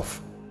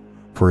himself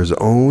for his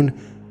own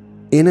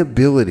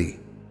inability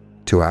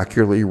to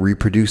accurately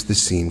reproduce the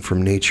scene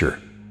from nature.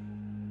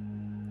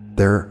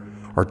 There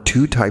are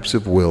two types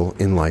of will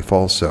in life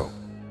also.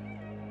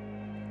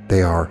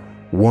 They are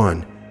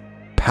 1,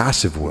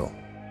 passive will,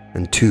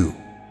 and 2,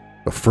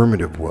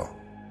 affirmative will.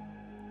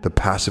 The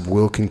passive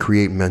will can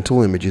create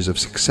mental images of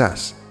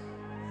success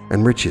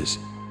and riches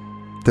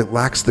that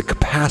lacks the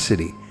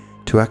capacity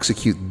to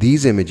execute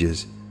these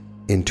images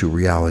into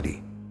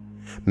reality.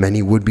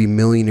 Many would-be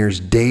millionaires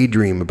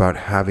daydream about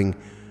having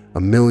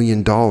 $1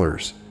 million,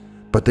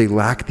 but they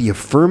lack the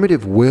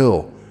affirmative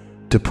will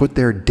to put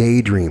their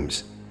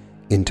daydreams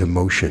into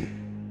motion.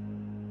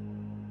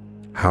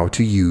 How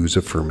to use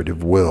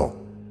affirmative will.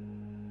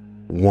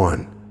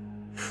 1.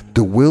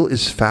 The will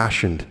is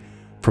fashioned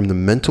from the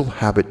mental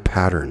habit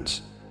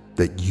patterns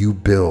that you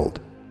build.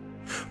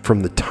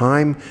 From the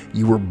time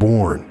you were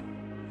born,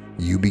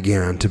 you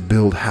began to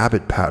build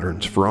habit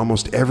patterns for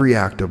almost every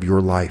act of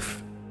your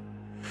life.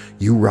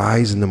 You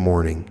rise in the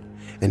morning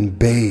and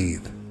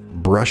bathe,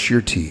 brush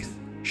your teeth,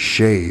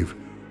 shave,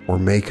 or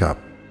make up.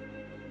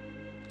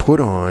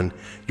 Put on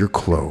your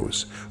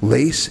clothes,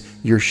 lace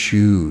your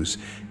shoes,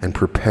 and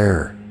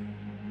prepare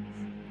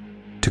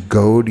to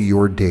go to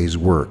your day's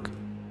work.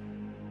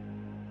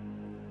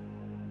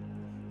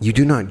 You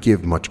do not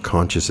give much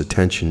conscious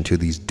attention to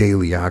these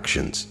daily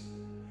actions,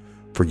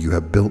 for you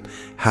have built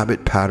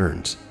habit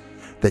patterns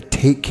that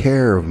take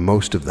care of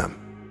most of them.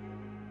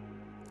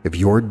 If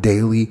your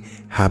daily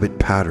habit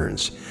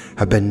patterns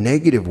have been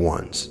negative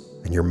ones,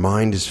 and your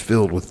mind is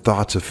filled with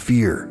thoughts of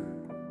fear,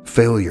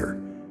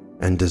 failure,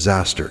 and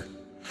disaster,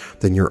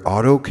 then your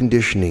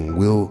auto-conditioning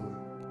will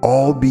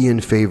all be in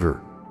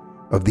favor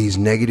of these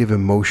negative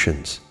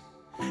emotions,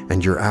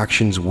 and your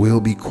actions will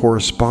be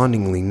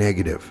correspondingly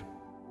negative.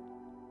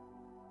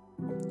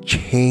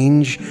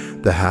 Change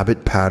the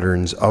habit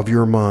patterns of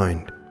your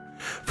mind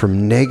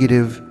from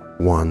negative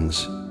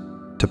ones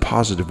to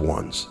positive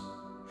ones.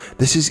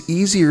 This is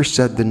easier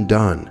said than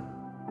done,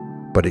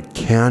 but it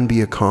can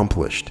be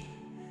accomplished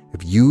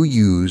if you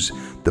use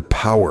the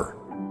power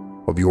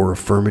of your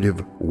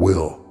affirmative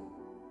will.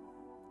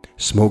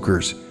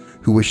 Smokers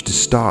who wish to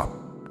stop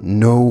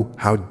know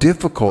how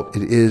difficult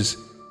it is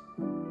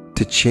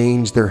to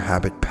change their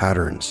habit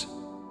patterns.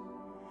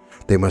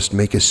 They must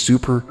make a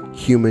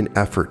superhuman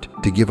effort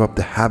to give up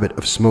the habit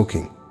of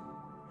smoking.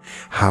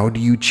 How do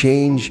you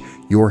change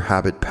your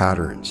habit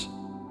patterns?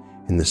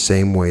 In the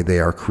same way they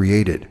are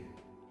created,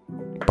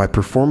 by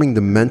performing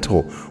the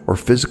mental or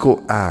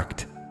physical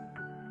act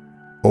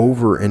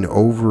over and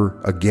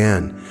over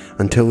again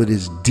until it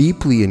is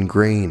deeply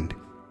ingrained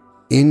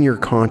in your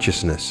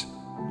consciousness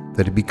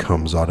that it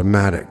becomes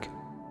automatic.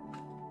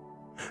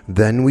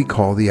 Then we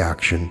call the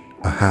action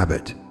a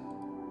habit.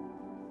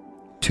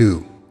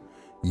 2.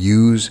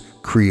 Use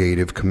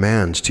creative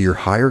commands to your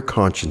higher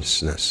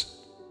consciousness.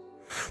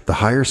 The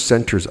higher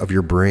centers of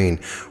your brain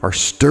are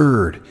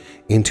stirred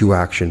into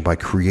action by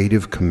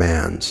creative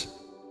commands.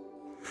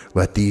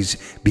 Let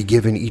these be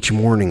given each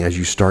morning as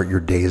you start your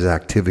day's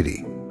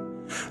activity.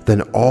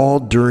 Then all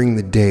during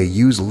the day,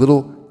 use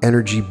little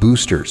energy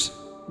boosters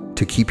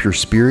to keep your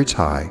spirits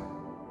high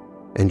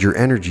and your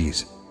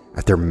energies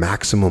at their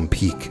maximum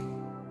peak.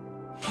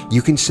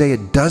 You can say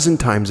 12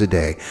 times a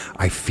day,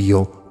 I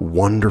feel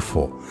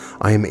wonderful.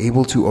 I am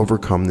able to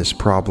overcome this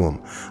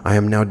problem. I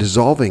am now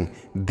dissolving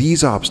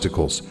these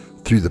obstacles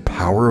through the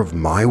power of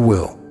my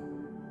will.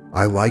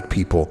 I like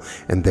people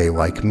and they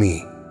like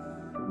me.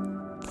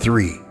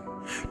 3.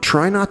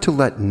 Try not to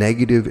let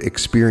negative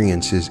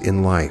experiences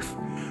in life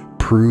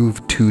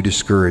prove too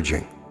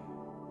discouraging.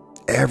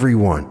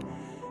 Everyone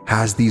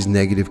has these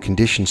negative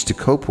conditions to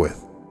cope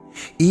with.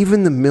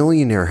 Even the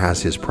millionaire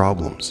has his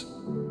problems.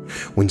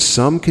 When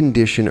some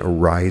condition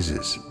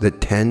arises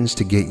that tends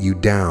to get you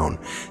down,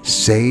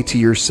 say to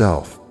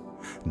yourself,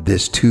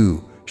 this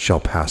too shall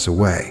pass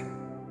away.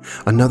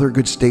 Another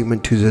good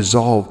statement to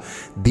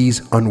dissolve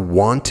these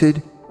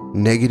unwanted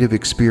negative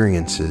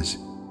experiences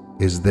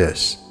is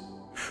this: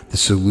 the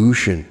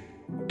solution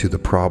to the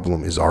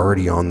problem is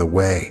already on the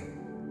way.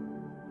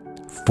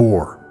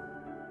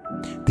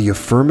 4. The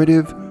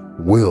affirmative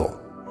will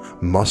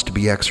must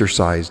be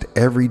exercised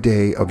every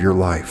day of your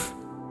life.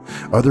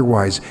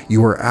 Otherwise,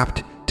 you are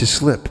apt to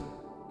slip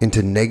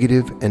into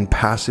negative and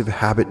passive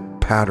habit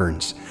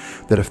patterns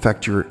that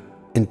affect your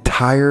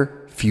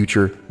entire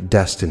future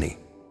destiny.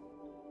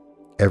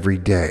 Every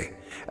day,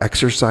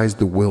 exercise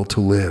the will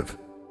to live.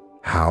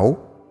 How?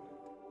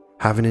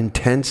 Have an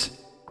intense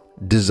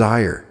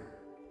desire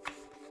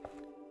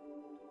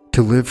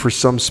to live for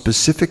some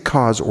specific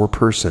cause or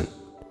person.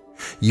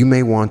 You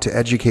may want to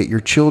educate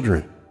your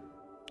children.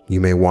 You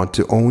may want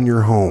to own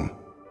your home.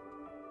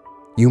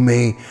 You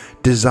may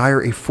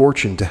desire a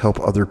fortune to help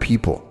other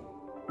people.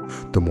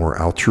 The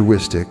more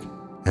altruistic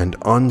and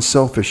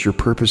unselfish your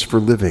purpose for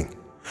living,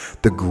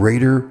 the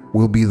greater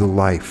will be the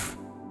life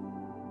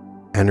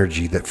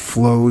energy that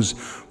flows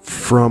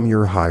from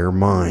your higher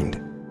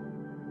mind.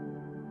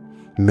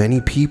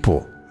 Many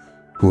people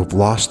who have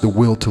lost the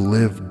will to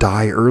live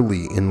die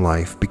early in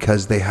life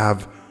because they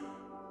have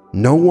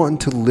no one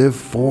to live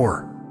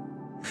for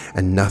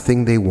and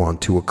nothing they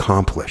want to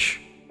accomplish.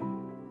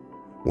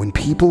 When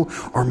people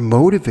are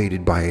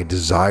motivated by a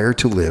desire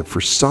to live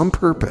for some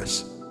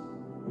purpose,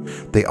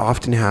 they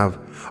often have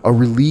a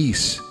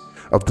release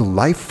of the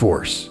life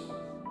force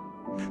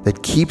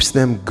that keeps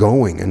them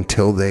going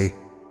until they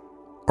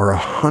are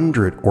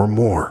 100 or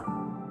more.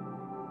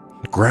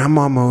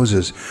 Grandma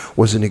Moses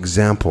was an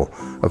example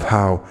of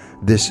how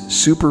this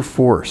super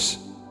force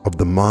of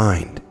the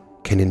mind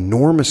can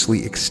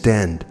enormously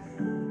extend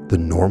the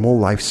normal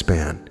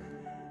lifespan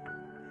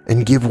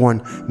and give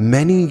one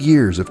many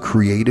years of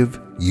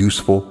creative,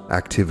 useful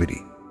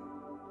activity.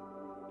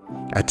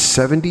 At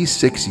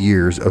 76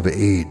 years of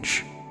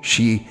age,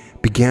 she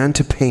began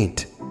to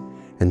paint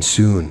and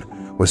soon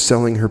was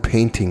selling her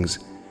paintings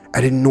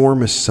at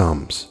enormous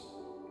sums.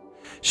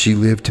 She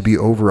lived to be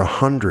over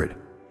 100,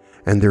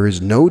 and there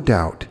is no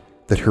doubt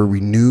that her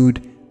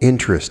renewed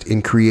interest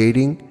in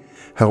creating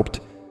helped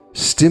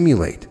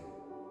stimulate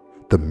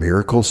the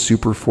miracle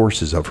super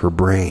forces of her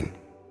brain,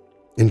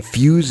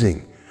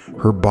 infusing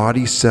her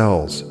body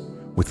cells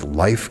with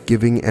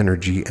life-giving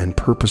energy and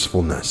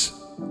purposefulness.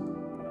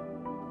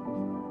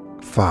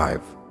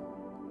 5.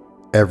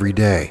 Every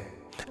day,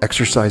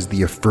 exercise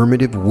the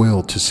affirmative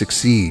will to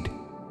succeed.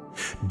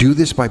 Do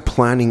this by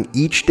planning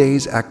each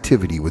day's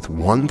activity with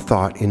one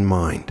thought in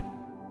mind,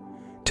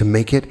 to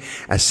make it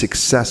as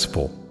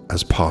successful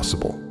as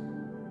possible.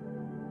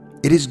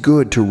 It is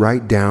good to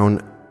write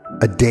down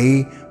a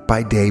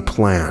day-by-day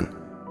plan.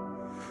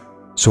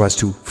 so as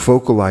to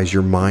focalize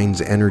your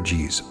mind's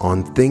energies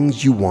on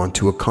things you want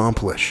to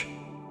accomplish.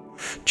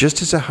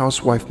 Just as a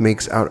housewife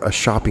makes out a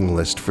shopping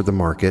list for the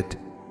market,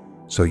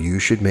 so you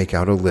should make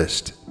out a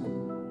list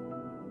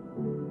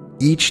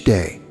each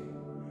day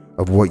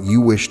of what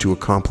you wish to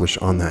accomplish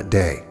on that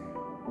day.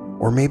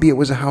 Or maybe it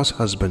was a house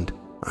husband.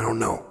 I don't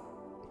know.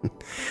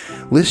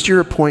 List your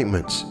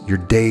appointments, your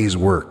day's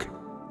work,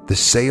 the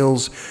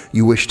sales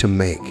you wish to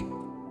make,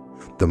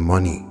 the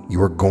money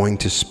you are going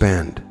to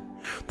spend,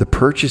 the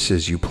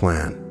purchases you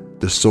plan,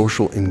 the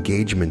social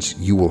engagements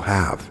you will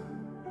have.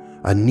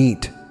 A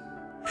neat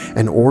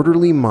and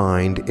orderly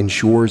mind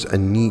ensures a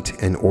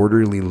neat and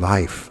orderly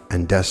life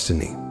and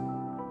destiny.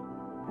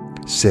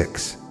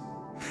 6.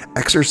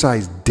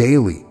 Exercise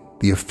daily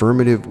the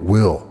affirmative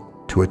will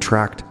to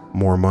attract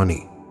more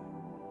money.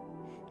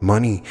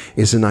 Money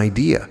is an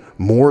idea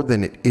more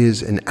than it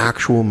is an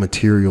actual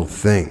material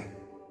thing.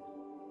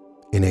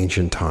 In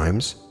ancient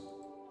times,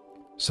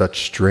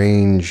 such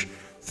strange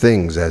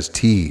things as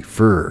tea,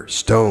 fur,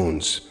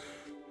 stones,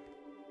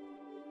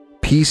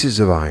 pieces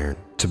of iron,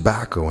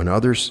 tobacco, and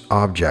other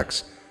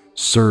objects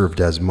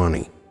served as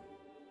money.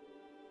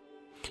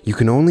 You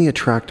can only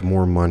attract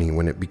more money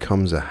when it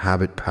becomes a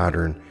habit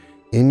pattern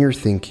in your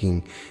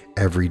thinking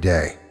every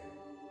day.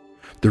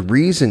 The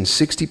reason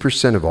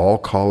 60% of all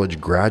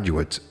college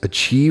graduates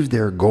achieve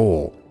their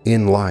goal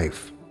in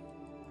life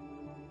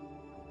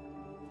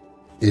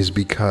is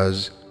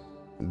because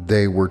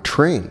they were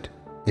trained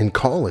in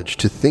college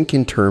to think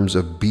in terms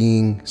of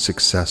being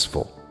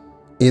successful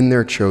in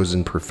their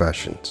chosen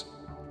professions.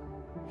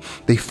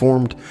 They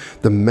formed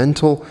the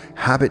mental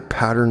habit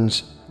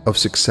patterns of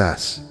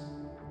success.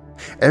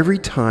 Every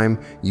time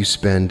you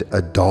spend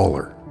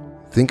 $1,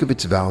 think of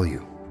its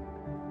value.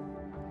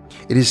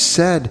 It is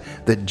said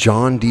that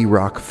John D.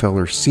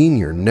 Rockefeller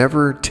Sr.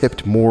 never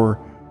tipped more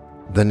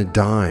than a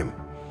dime.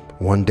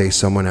 One day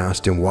someone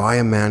asked him why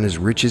a man as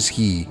rich as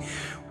he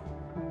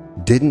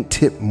didn't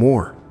tip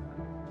more.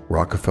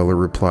 Rockefeller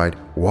replied,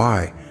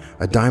 "Why?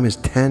 A dime is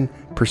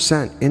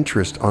 10%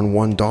 interest on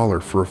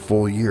 $1 for a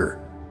full year."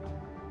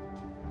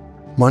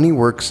 Money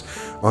works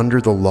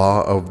under the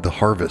law of the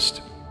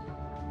harvest.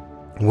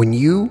 When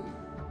you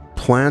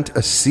plant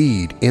a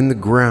seed in the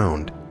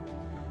ground,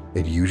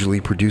 it usually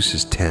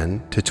produces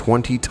 10 to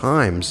 20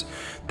 times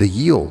the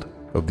yield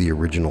of the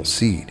original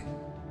seed.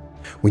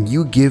 When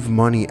you give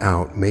money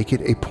out, make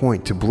it a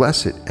point to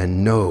bless it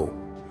and know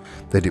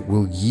that it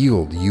will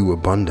yield you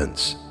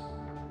abundance.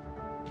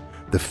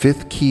 The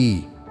 5th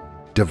key,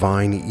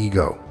 divine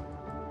ego.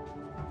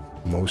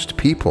 Most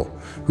people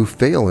who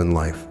fail in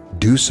life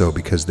do so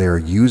because they are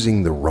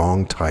using the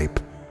wrong type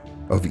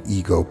of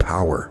ego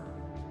power.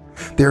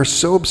 They are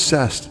so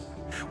obsessed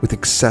with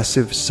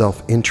excessive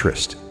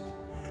self-interest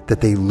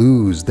that they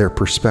lose their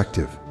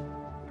perspective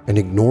and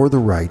ignore the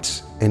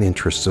rights and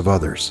interests of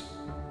others.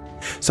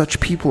 Such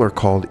people are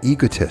called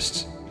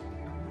egotists.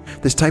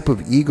 This type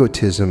of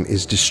egotism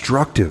is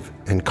destructive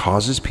and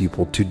causes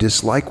people to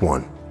dislike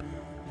one.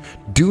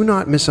 Do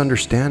not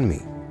misunderstand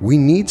me. We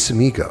need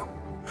some ego,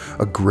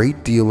 a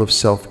great deal of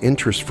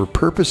self-interest for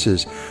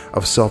purposes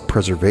of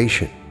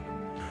self-preservation.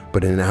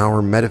 But in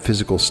our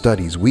metaphysical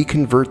studies, we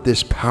convert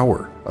this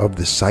power of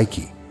the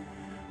psyche,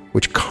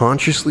 which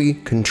consciously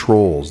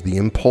controls the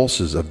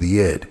impulses of the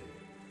id,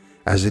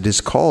 as it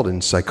is called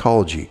in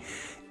psychology,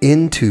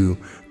 into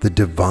the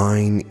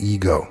divine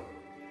ego.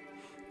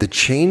 The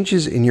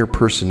changes in your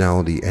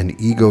personality and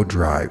ego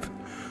drive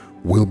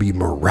will be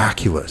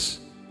miraculous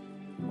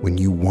when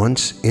you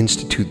once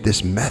institute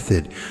this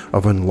method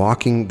of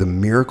unlocking the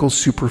miracle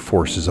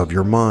superforces of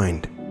your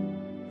mind.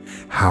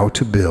 How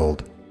to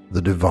build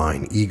the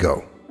divine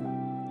ego.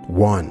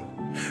 1.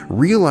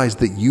 Realize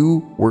that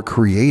you were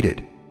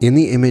created in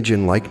the image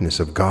and likeness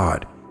of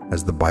God,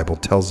 as the Bible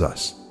tells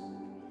us.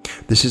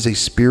 This is a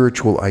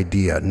spiritual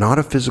idea, not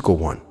a physical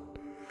one.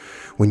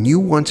 When you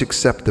once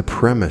accept the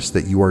premise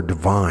that you are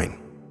divine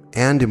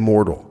and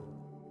immortal,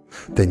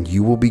 then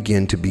you will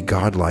begin to be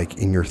godlike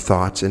in your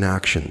thoughts and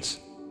actions.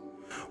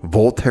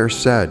 Voltaire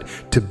said,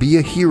 "To be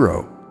a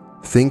hero,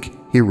 think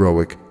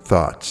heroic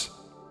thoughts."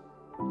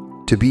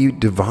 To be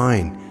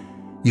divine,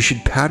 you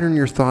should pattern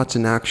your thoughts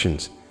and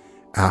actions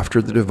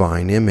after the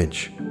divine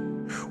image.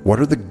 What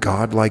are the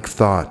godlike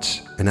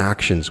thoughts and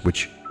actions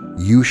which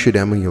you should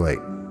emulate?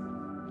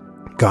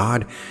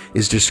 God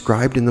is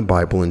described in the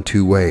Bible in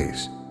 2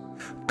 ways.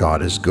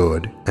 God is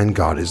good and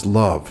God is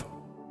love.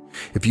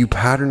 If you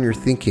pattern your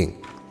thinking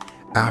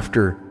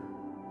after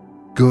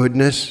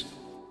goodness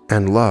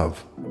and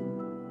love,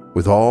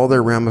 with all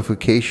their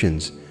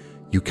ramifications,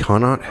 you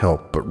cannot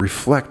help but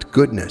reflect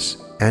goodness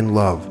and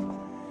love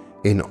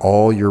in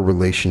all your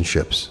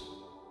relationships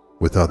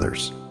with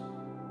others.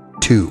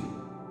 2.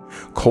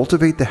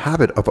 Cultivate the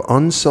habit of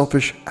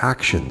unselfish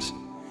actions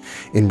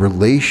in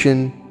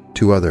relation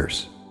to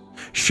others.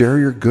 Share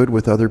your good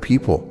with other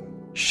people.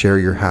 Share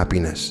your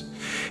happiness.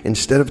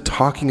 Instead of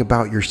talking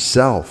about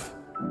yourself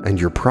and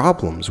your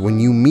problems when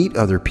you meet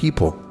other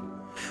people,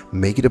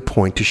 make it a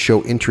point to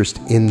show interest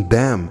in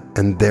them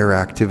and their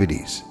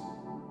activities.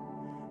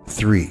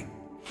 3.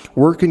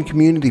 Work in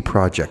community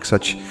projects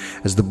such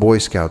as the Boy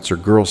Scouts or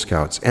Girl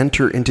Scouts.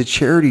 Enter into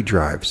charity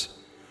drives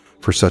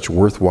for such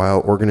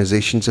worthwhile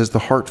organizations as the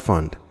Heart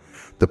Fund,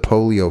 the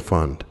Polio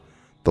Fund,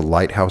 the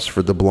Lighthouse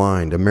for the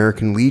Blind,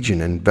 American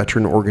Legion, and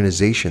veteran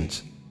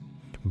organizations.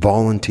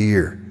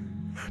 Volunteer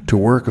to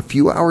work a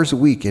few hours a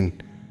week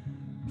in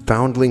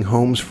foundling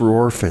homes for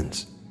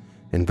orphans,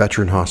 in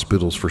veteran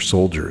hospitals for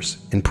soldiers,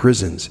 in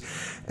prisons,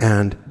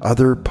 and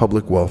other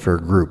public welfare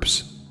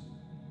groups.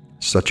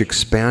 Such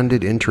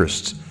expanded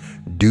interests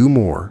do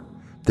more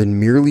than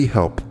merely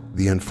help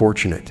the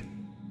unfortunate.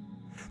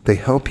 They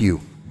help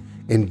you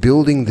in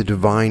building the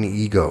divine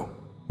ego,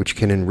 which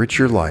can enrich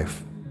your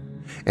life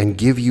and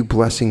give you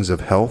blessings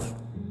of health,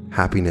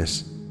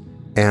 happiness,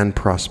 and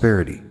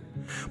prosperity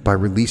by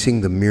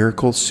releasing the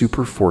miracle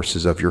super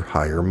forces of your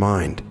higher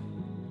mind.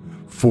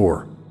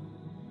 4.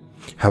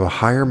 Have a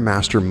higher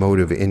master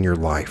motive in your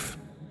life.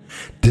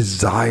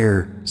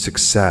 Desire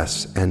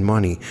success and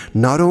money,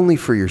 not only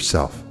for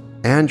yourself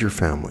and your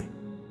family,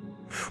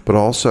 but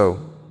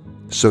also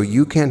so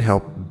you can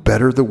help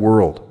better the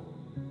world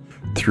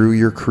through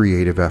your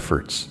creative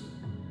efforts.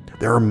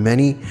 There are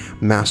many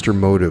master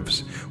motives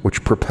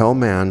which propel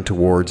man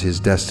towards his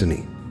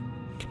destiny.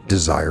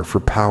 Desire for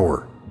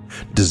power,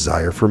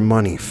 desire for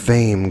money,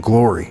 fame,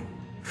 glory,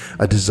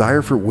 a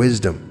desire for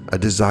wisdom, a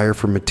desire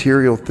for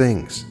material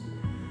things,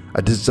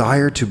 a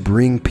desire to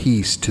bring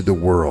peace to the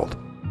world,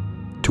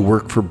 to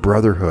work for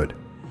brotherhood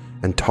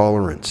and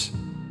tolerance,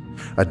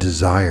 a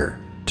desire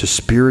to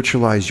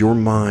spiritualize your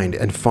mind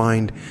and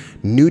find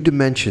new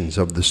dimensions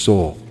of the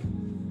soul.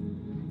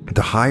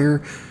 The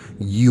higher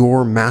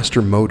your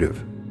master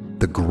motive,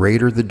 the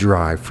greater the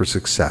drive for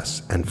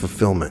success and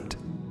fulfillment.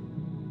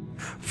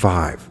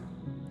 5.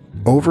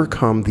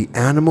 Overcome the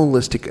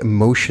animalistic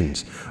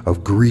emotions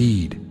of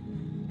greed,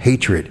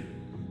 hatred,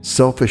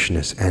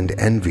 selfishness, and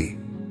envy.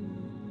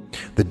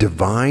 The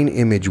divine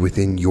image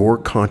within your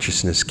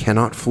consciousness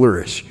cannot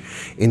flourish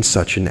in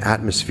such an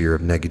atmosphere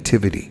of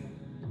negativity.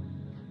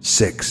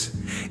 6.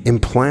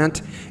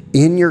 Implant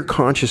in your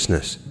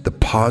consciousness the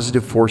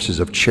positive forces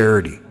of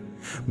charity,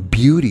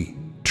 beauty,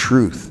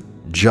 truth,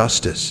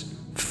 justice,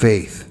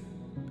 faith,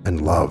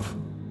 and love.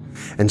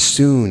 And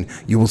soon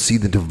you will see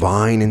the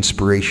divine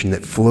inspiration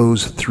that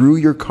flows through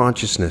your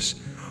consciousness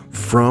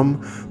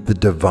from the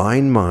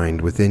divine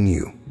mind within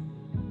you.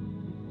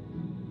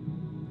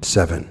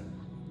 7.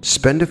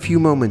 Spend a few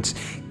moments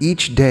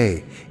each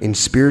day in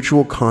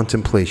spiritual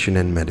contemplation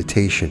and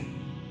meditation.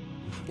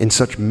 In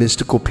such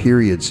mystical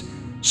periods,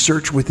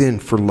 search within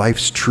for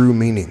life's true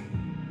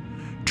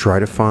meaning. Try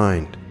to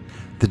find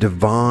the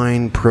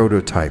divine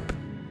prototype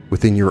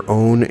within your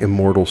own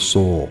immortal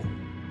soul.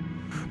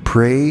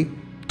 Pray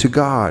to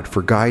God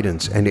for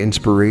guidance and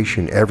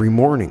inspiration every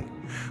morning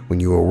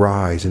when you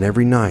arise and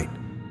every night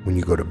when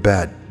you go to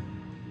bed.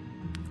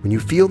 When you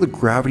feel the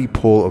gravity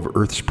pull of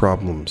Earth's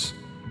problems,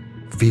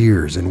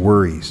 fears, and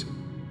worries,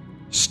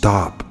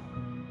 stop.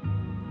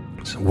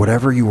 So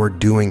whatever you are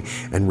doing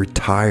and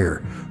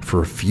retire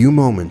for a few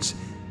moments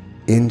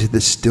into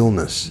the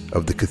stillness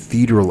of the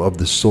cathedral of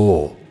the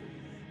soul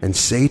and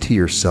say to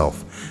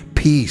yourself,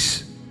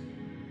 peace,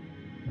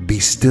 be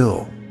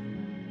still,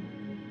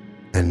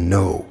 and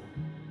know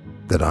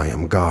that I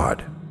am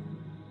God.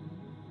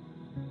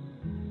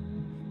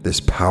 This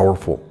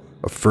powerful,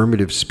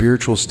 affirmative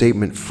spiritual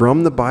statement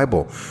from the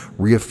Bible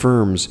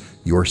reaffirms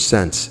your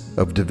sense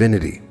of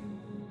divinity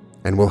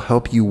and will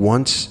help you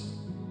once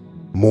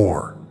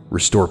more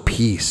restore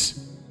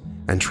peace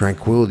and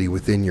tranquility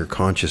within your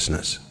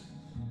consciousness.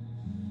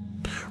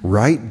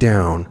 Write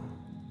down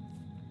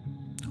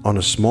on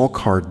a small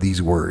card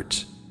these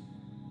words.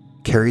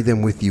 Carry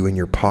them with you in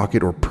your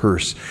pocket or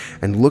purse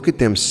and look at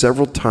them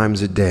several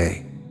times a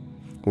day.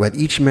 Let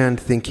each man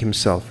think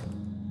himself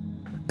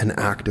an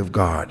act of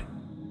God,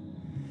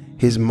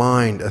 his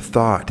mind a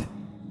thought,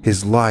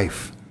 his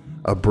life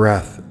a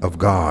breath of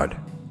God.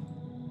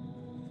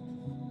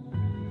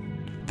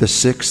 The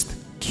 6th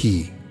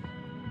key,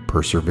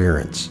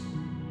 perseverance.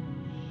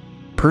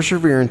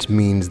 Perseverance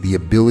means the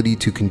ability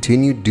to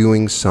continue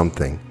doing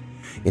something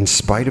in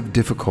spite of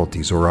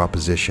difficulties or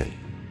opposition.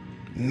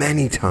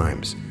 Many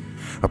times,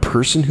 a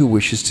person who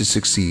wishes to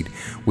succeed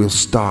will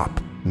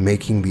stop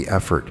making the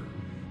effort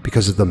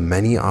because of the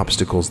many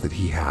obstacles that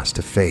he has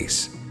to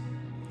face.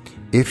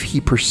 If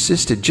he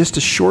persisted just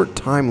a short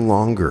time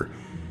longer,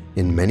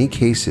 in many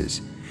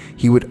cases,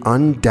 he would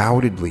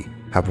undoubtedly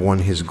have won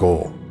his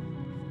goal.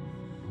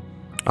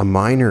 A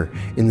miner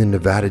in the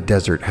Nevada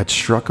desert had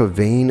struck a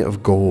vein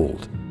of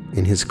gold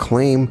in his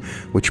claim,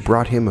 which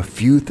brought him a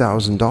few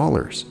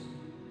 $1,000s,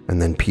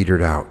 and then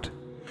petered out.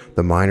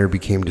 The miner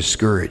became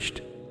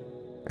discouraged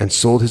and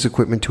sold his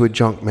equipment to a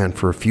junk man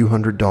for a few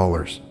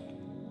 $100s.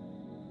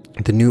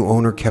 The new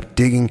owner kept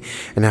digging,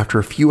 and after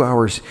a few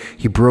hours,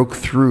 he broke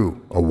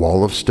through a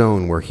wall of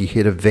stone where he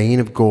hit a vein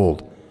of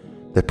gold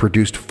that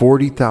produced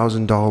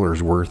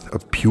 $40,000 worth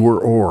of pure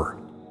ore.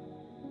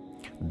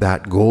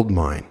 That gold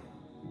mine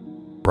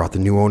brought the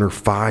new owner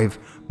 $5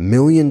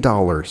 million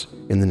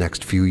in the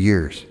next few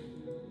years.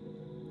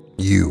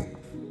 You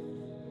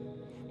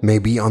may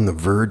be on the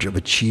verge of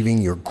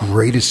achieving your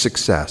greatest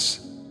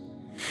success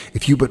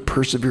if you but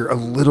persevere a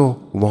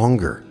little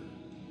longer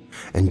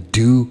and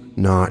do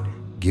not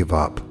give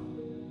up.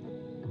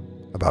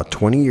 About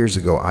 20 years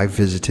ago, I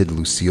visited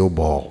Lucille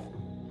Ball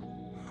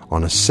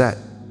on a set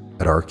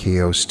at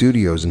RKO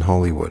Studios in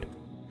Hollywood.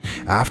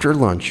 After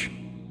lunch,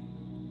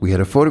 we had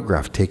a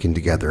photograph taken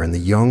together, and the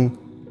young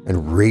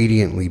and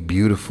radiantly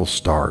beautiful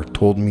star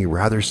told me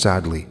rather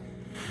sadly,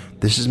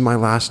 "This is my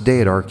last day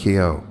at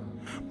RKO.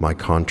 My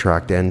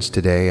contract ends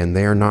today and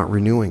they are not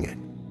renewing it."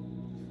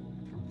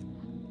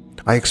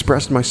 I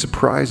expressed my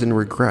surprise and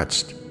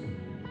regrets,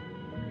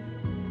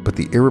 but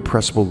the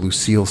irrepressible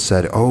Lucille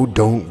said, "Oh,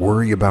 don't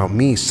worry about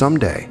me.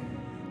 Someday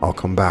I'll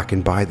come back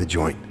and buy the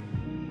joint."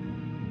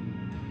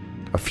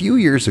 A few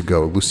years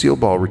ago, Lucille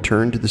Ball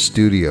returned to the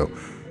studio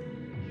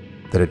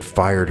that had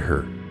fired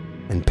her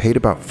and paid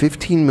about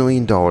 $15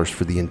 million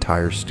for the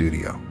entire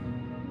studio.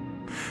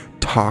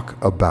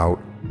 Talk about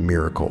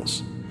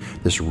miracles.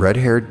 This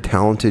red-haired,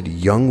 talented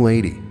young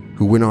lady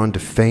who went on to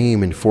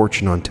fame and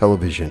fortune on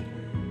television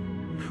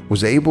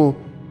was able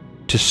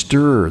to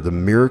stir the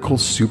miracle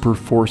super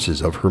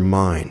forces of her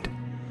mind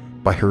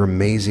by her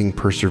amazing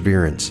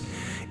perseverance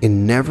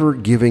in never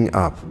giving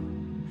up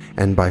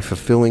and by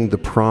fulfilling the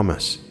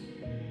promise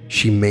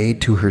she made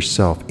to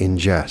herself in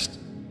jest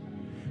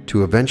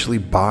to eventually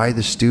buy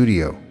the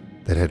studio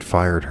that had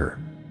fired her.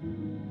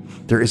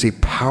 There is a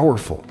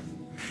powerful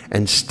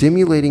and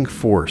stimulating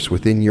force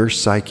within your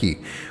psyche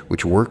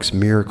which works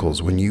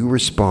miracles when you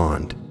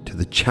respond to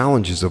the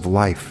challenges of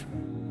life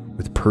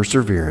with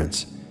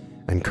perseverance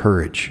and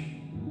courage.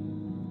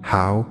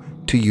 How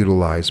to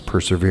utilize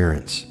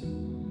perseverance.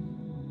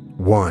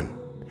 1.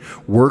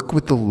 Work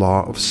with the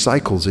law of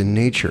cycles in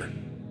nature.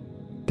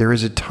 There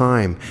is a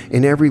time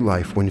in every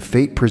life when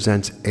fate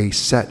presents a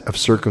set of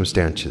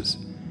circumstances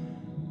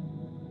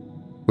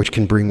which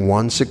can bring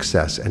one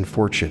success and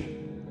fortune.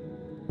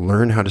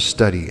 Learn how to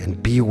study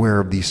and be aware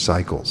of these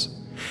cycles,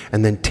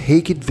 and then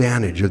take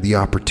advantage of the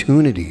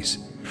opportunities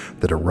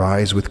that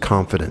arise with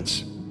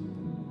confidence.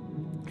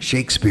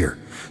 Shakespeare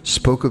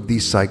spoke of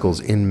these cycles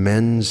in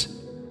men's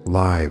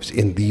lives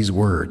in these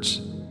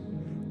words: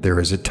 "There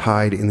is a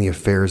tide in the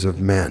affairs of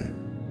men,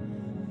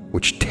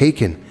 which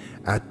taken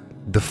at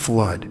the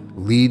flood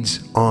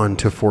leads on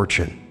to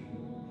fortune.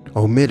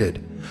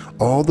 Omitted,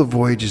 all the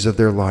voyages of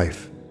their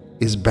life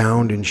is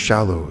bound in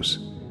shallows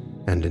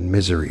and in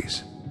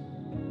miseries."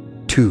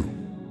 2.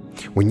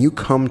 When you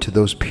come to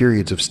those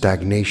periods of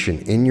stagnation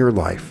in your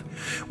life,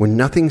 when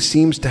nothing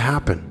seems to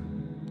happen,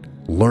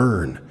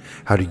 learn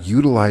how to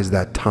utilize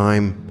that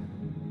time,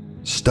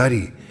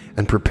 study,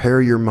 and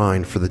prepare your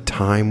mind for the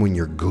time when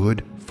your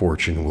good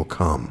fortune will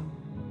come.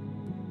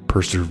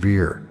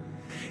 Persevere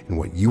in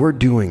what you are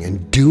doing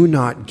and do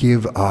not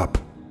give up.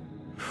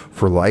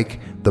 For like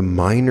the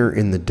miner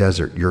in the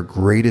desert, your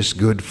greatest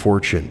good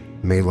fortune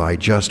may lie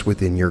just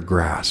within your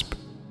grasp.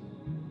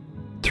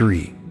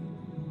 3.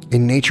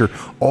 In nature,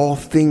 all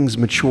things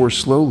mature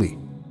slowly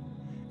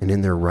and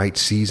in their right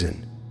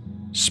season.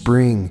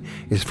 Spring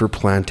is for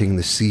planting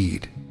the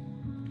seed.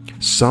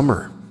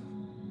 Summer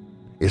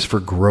is for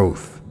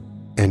growth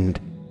and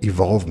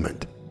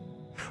evolvement.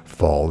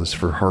 Fall is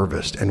for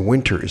harvest, and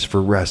winter is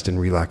for rest and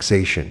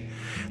relaxation.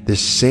 This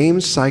same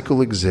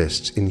cycle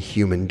exists in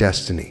human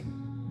destiny.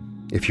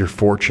 If your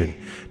fortune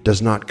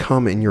does not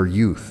come in your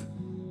youth,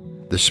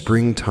 the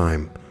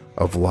springtime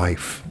of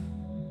life,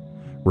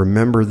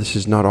 remember this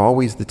is not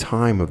always the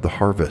time of the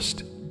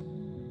harvest.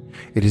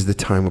 It is the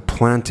time of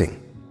planting.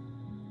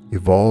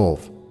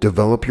 Evolve,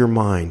 develop your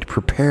mind,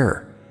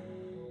 prepare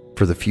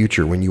for the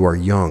future when you are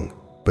young,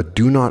 but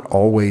do not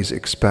always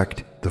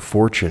expect the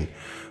fortune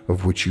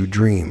of which you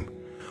dream,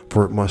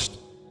 for it must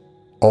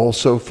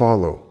also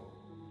follow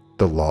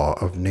the law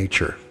of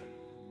nature.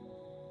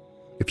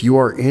 If you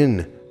are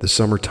in the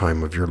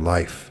summertime of your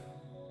life,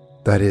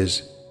 that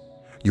is,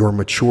 your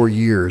mature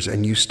years,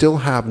 and you still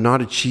have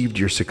not achieved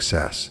your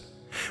success,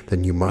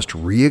 then you must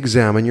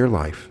re-examine your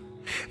life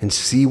and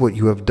see what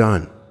you have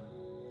done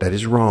that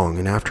is wrong,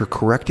 and after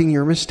correcting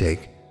your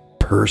mistake,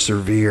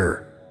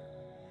 persevere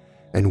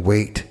and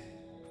wait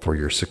for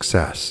your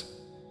success.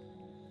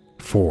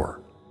 4.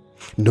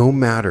 No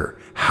matter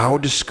how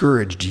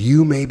discouraged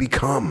you may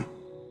become,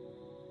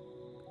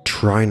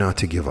 try not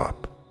to give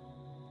up.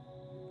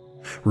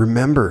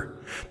 Remember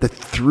that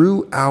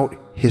throughout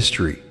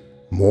history,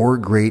 more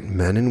great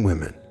men and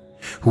women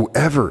who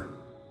ever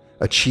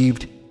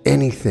achieved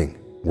anything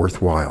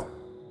worthwhile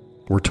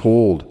were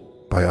told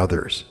by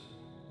others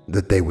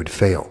that they would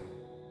fail.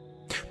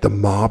 The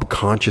mob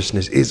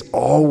consciousness is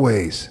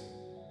always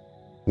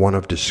one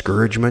of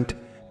discouragement,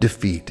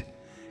 defeat,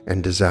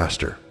 and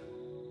disaster.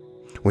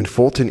 When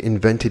Fulton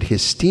invented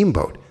his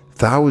steamboat,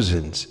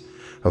 thousands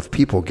of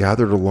people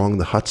gathered along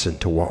the Hudson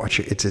to watch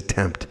its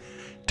attempt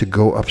to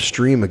go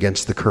upstream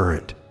against the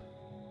current.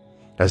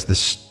 As the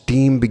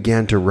steam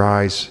began to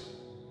rise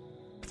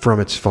from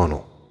its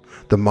funnel,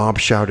 the mob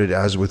shouted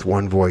as with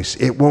one voice,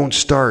 "It won't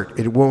start!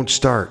 It won't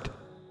start!"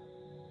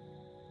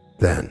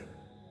 Then,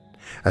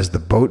 as the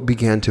boat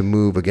began to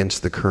move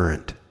against the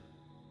current,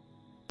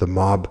 The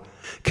mob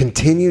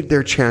continued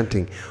their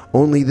chanting,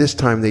 only this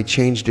time they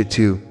changed it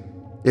to,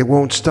 "It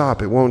won't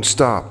stop, it won't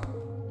stop."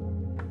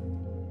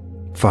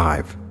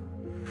 5.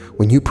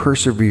 When you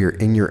persevere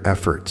in your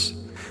efforts,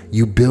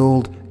 you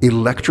build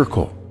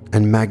electrical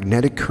and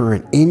magnetic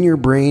current in your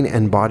brain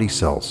and body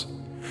cells,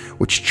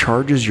 which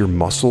charges your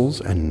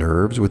muscles and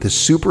nerves with a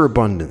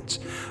superabundance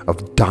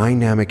of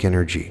dynamic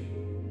energy.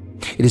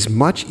 It is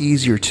much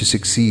easier to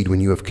succeed when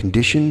you have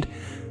conditioned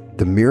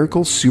the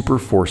miracle super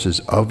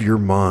forces of your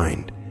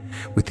mind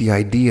with the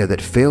idea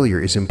that failure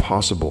is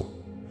impossible.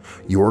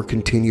 Your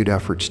continued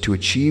efforts to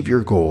achieve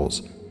your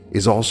goals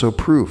is also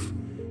proof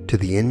to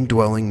the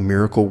indwelling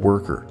miracle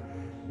worker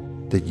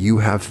that you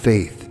have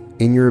faith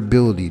in your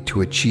ability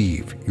to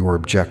achieve your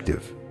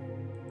objective.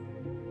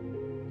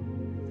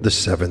 The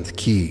 7th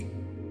key,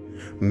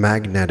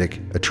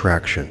 magnetic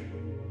attraction.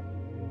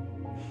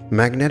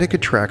 Magnetic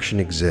attraction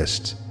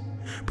exists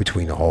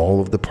between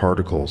all of the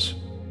particles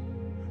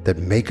that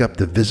make up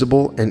the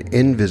visible and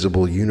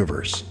invisible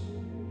universe.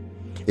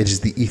 It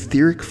is the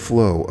etheric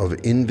flow of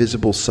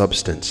invisible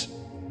substance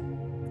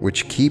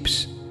which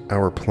keeps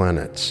our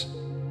planets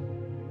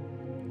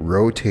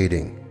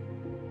rotating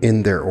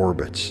in their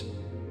orbits,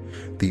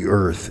 the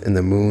Earth and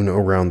the Moon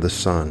around the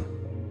Sun,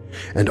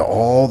 and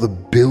all the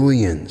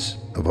billions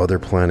of other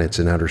planets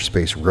in outer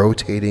space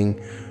rotating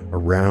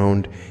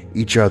around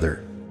each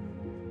other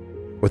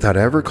without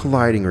ever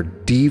colliding or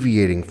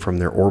deviating from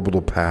their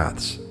orbital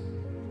paths.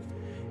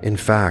 In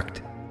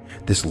fact,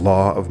 this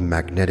law of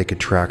magnetic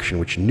attraction,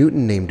 which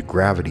Newton named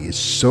gravity, is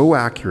so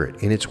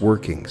accurate in its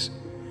workings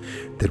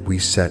that we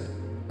set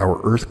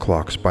our Earth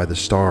clocks by the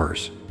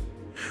stars.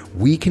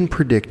 We can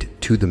predict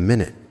to the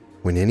minute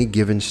when any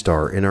given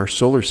star in our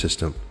solar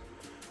system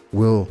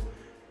will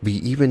be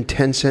even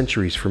 10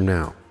 centuries from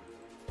now.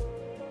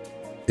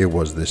 It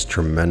was this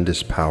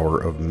tremendous power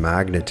of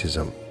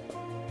magnetism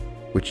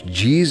which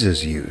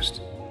Jesus used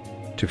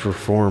to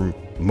perform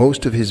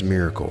most of his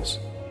miracles.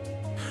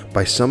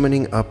 By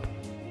summoning up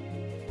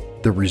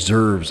the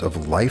reserves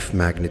of life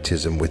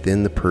magnetism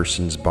within the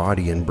person's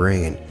body and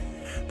brain,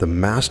 the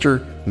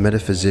master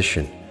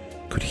metaphysician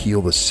could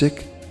heal the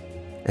sick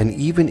and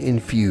even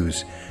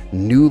infuse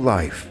new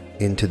life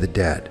into the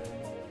dead.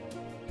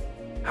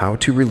 How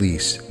to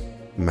release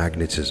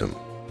magnetism.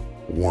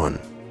 1.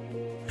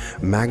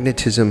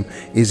 Magnetism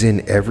is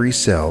in every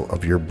cell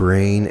of your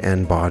brain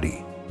and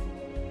body,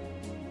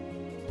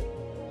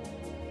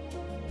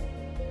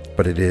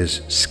 but it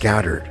is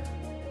scattered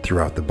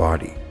throughout the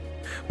body.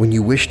 When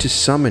you wish to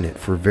summon it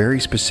for a very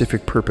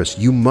specific purpose,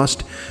 you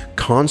must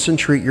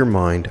concentrate your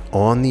mind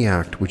on the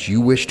act which you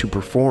wish to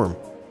perform.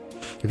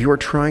 If you are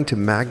trying to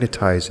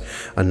magnetize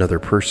another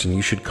person,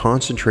 you should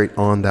concentrate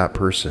on that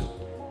person.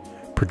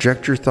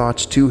 Project your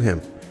thoughts to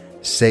him,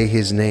 say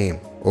his name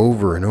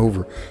over and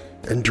over,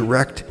 and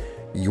direct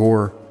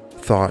your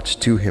thoughts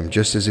to him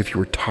just as if you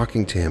were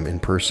talking to him in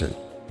person.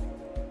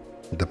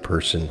 The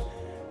person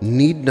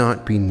need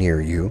not be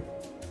near you,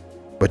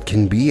 but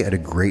can be at a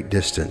great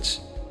distance.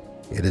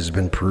 It has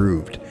been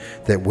proved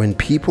that when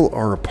people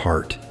are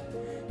apart,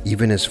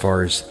 even as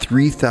far as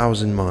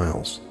 3,000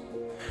 miles,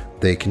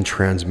 they can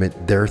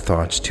transmit their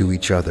thoughts to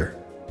each other.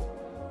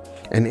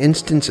 An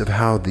instance of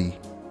how the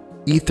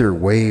ether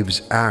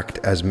waves act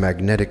as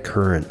magnetic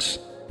currents,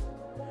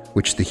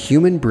 which the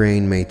human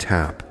brain may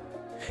tap,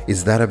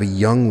 is that of a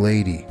young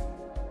lady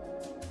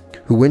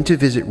who went to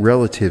visit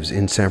relatives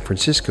in San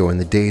Francisco in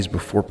the days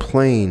before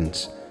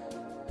planes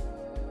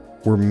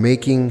were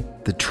making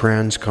the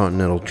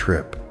transcontinental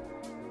trip.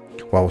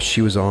 While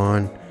she was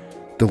on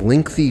the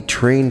lengthy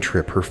train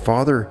trip, her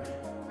father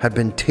had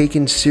been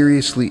taken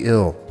seriously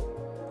ill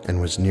and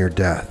was near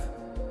death.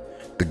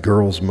 The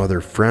girl's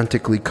mother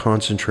frantically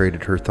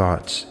concentrated her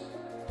thoughts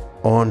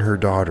on her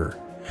daughter,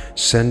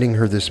 sending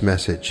her this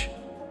message: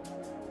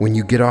 "When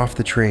you get off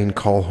the train,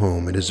 call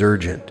home. It is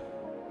urgent."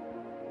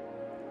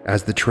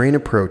 As the train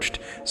approached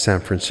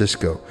San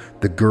Francisco,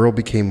 the girl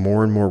became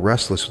more and more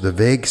restless with a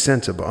vague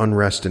sense of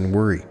unrest and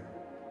worry.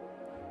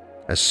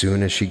 As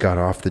soon as she got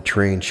off the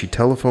train, she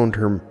telephoned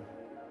her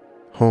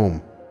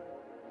home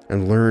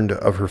and learned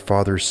of her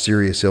father's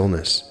serious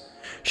illness.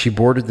 She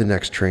boarded the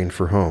next train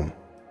for home.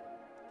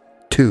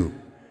 2.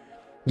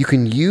 You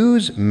can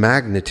use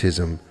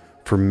magnetism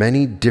for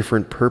many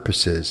different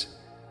purposes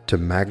to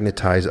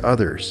magnetize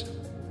others,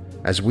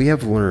 as we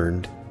have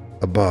learned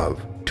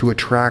above, to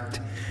attract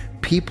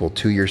people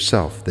to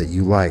yourself that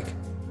you like,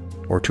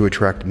 or to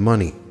attract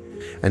money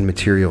and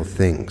material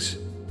things.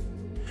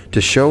 To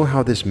show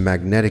how this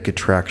magnetic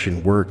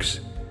attraction works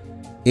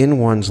in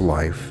one's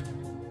life,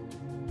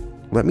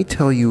 let me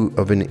tell you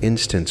of an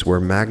instance where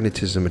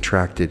magnetism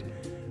attracted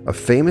a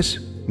famous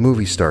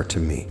movie star to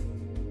me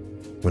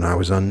when I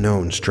was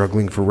unknown,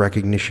 struggling for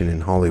recognition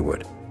in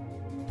Hollywood.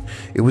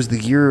 It was the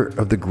year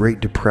of the Great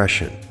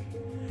Depression,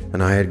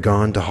 and I had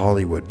gone to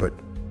Hollywood but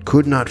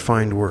could not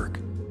find work.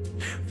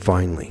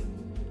 Finally,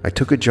 I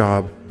took a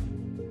job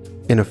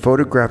in a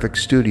photographic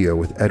studio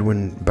with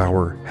Edwin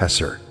Bauer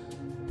Hesser,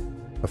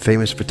 a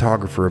famous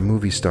photographer of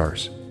movie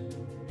stars.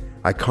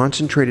 I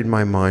concentrated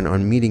my mind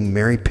on meeting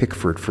Mary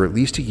Pickford for at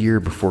least a year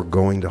before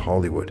going to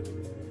Hollywood.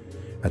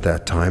 At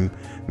that time,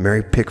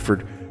 Mary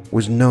Pickford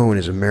was known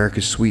as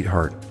America's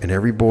sweetheart, and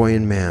every boy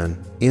and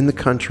man in the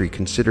country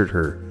considered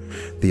her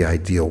the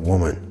ideal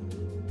woman.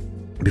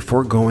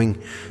 Before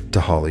going to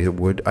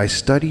Hollywood, I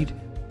studied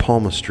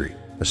palmistry,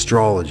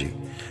 astrology,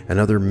 and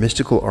other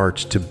mystical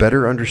arts to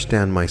better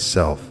understand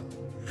myself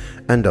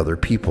and other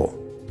people.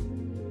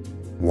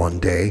 One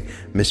day,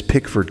 Miss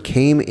Pickford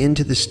came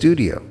into the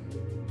studio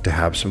to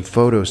have some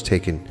photos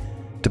taken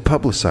to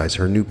publicize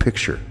her new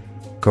picture,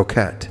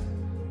 Coquette,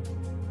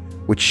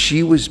 which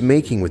she was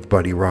making with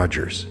Buddy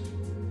Rogers.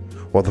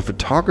 While the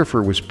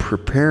photographer was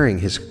preparing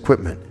his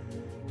equipment,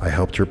 I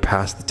helped her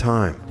pass the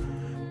time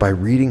by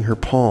reading her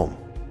palm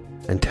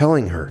and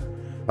telling her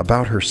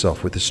about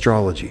herself with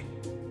astrology.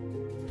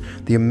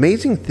 The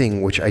amazing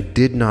thing, which I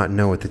did not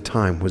know at the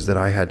time, was that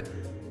I had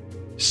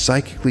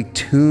psychically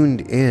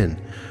tuned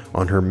in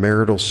on her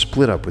marital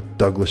split up with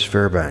Douglas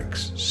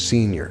Fairbanks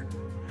Sr.,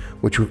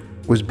 which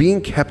was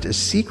being kept a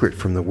secret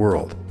from the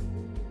world.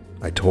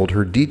 I told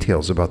her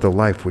details about the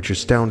life which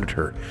astounded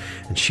her,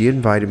 and she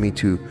invited me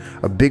to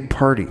a big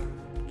party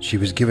she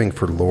was giving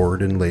for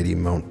Lord and Lady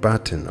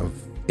Mountbatten of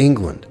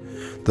England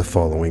the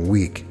following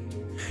week.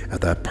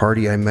 At that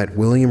party, I met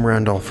William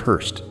Randolph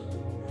Hearst,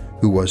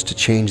 who was to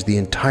change the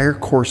entire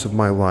course of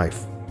my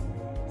life.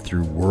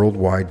 Through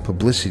worldwide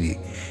publicity,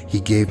 he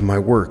gave my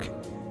work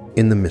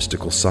in the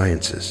mystical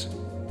sciences.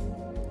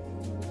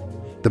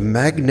 The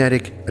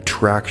magnetic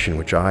attraction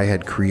which I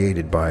had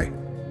created by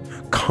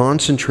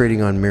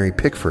concentrating on Mary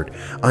Pickford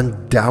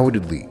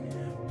undoubtedly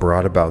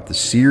brought about the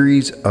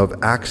series of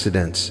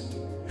accidents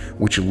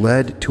which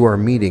led to our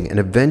meeting and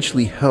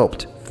eventually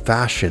helped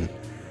fashion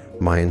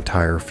my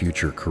entire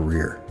future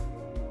career.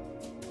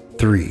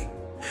 3.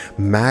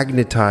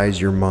 Magnetize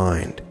your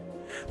mind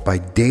by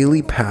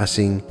daily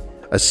passing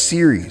a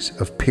series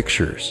of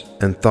pictures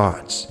and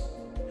thoughts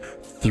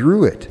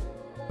through it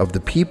of the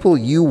people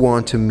you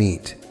want to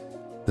meet,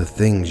 the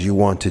things you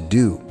want to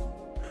do,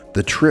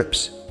 the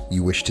trips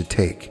you wish to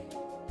take,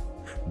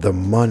 the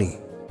money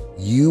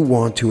you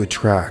want to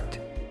attract,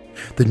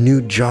 the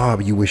new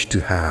job you wish to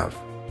have,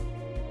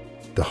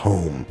 the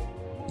home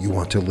you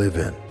want to live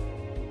in,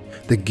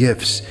 the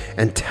gifts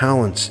and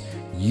talents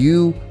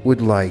you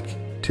would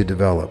like to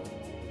develop.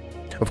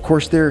 Of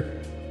course, there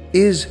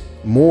is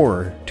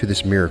more to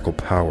this miracle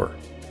power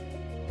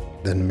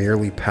than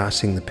merely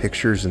passing the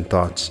pictures and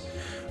thoughts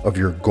of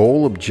your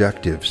goal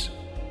objectives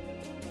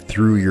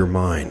through your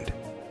mind.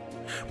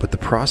 But the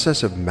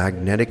process of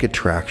magnetic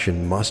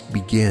attraction must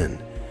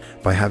begin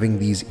by having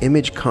these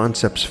image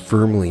concepts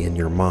firmly in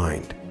your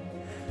mind.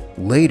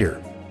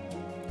 Later,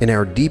 in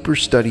our deeper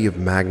study of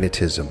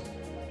magnetism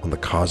on the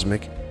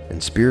cosmic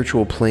and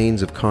spiritual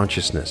planes of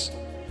consciousness,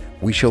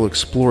 we shall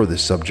explore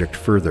this subject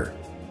further.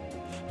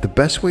 The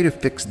best way to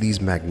fix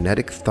these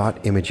magnetic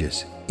thought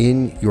images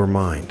in your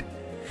mind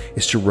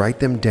is to write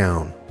them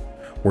down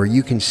where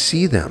you can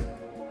see them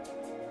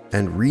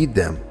and read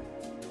them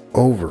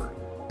over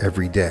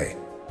every day.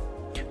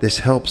 This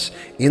helps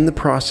in the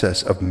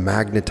process of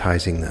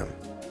magnetizing them.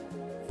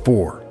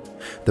 4.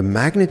 The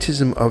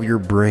magnetism of your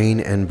brain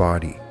and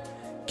body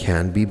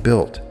can be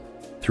built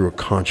through a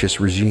conscious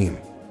regime.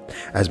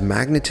 As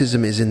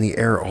magnetism is in the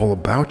air all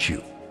about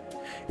you,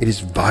 it is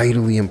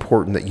vitally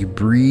important that you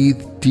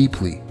breathe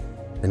deeply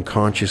and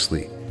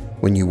consciously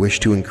when you wish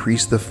to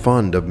increase the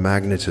fund of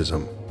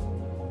magnetism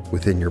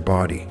within your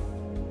body.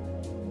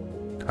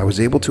 I was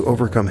able to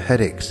overcome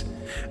headaches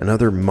and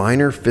other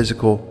minor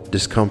physical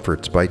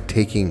discomforts by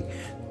taking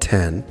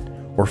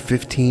 10 or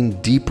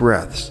 15 deep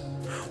breaths,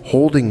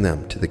 holding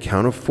them to the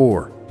count of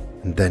 4,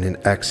 and then in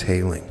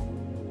exhaling.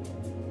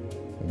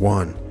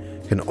 1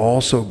 can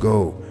also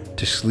go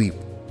to sleep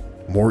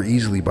more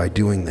easily by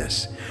doing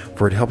this,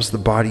 for it helps the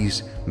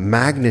body's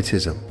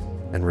magnetism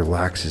and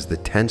relaxes the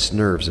tense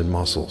nerves and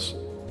muscles.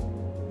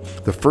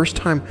 The first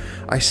time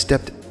I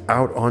stepped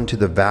out onto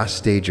the vast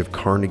stage of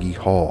Carnegie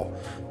Hall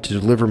to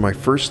deliver my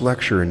first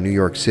lecture in New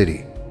York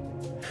City,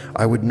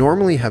 I would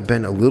normally have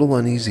been a little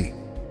uneasy.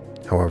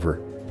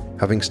 However,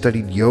 having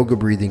studied yoga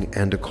breathing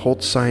and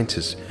occult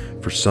sciences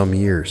for some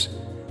years,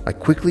 I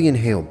quickly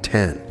inhaled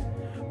 10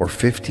 or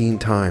 15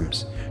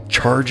 times,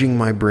 charging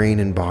my brain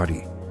and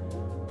body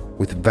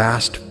with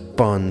vast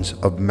funds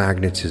of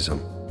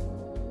magnetism.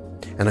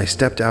 And I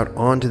stepped out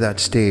onto that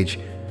stage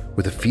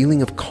with a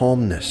feeling of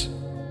calmness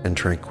and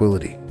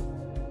tranquility.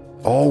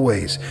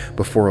 Always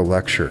before a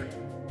lecture,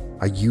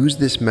 I use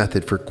this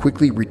method for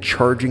quickly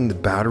recharging the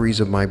batteries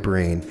of my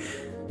brain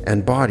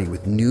and body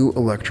with new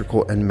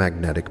electrical and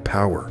magnetic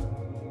power.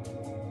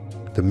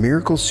 The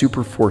miracle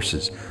super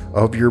forces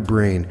of your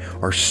brain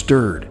are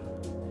stirred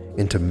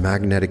into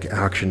magnetic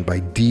action by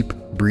deep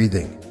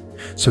breathing.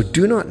 So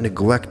do not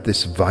neglect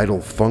this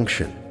vital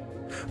function.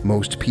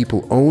 Most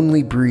people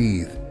only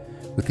breathe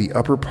with the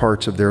upper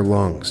parts of their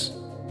lungs,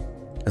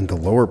 and the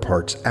lower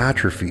parts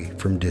atrophy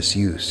from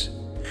disuse.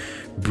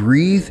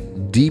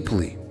 Breathe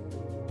deeply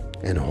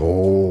and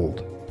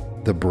hold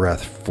the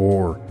breath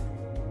 4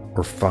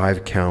 or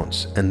 5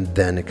 counts and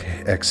then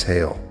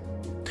exhale.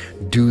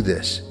 Do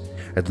this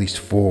at least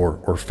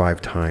 4 or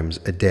 5 times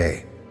a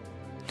day.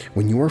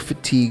 When you are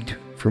fatigued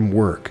from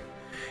work,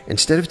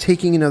 instead of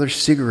taking another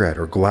cigarette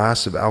or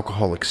glass of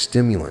alcoholic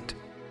stimulant,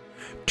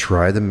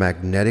 try the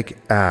magnetic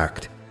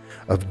act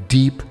of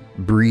deep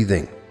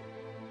breathing.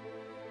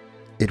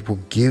 It will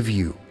give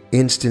you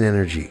instant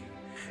energy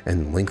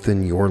and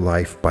lengthen your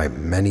life by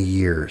many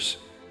years.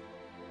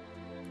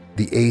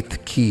 The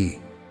 8th key,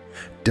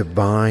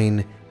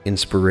 divine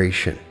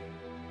inspiration.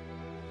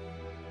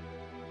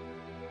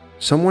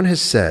 Someone has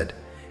said,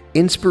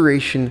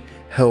 inspiration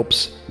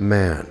helps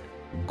man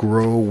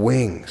grow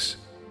wings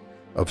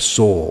of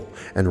soul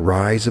and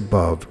rise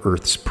above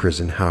Earth's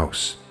prison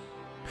house.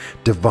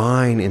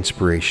 Divine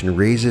inspiration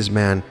raises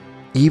man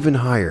even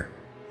higher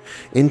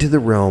into the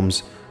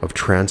realms of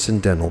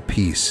transcendental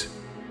peace,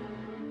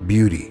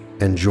 beauty,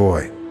 and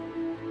joy.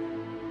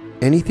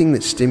 Anything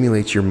that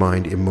stimulates your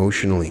mind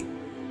emotionally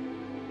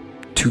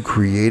to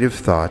creative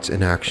thoughts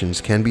and actions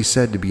can be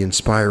said to be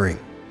inspiring.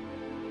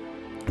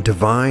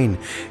 Divine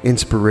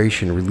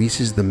inspiration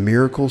releases the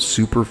miracle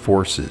super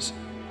forces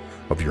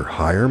of your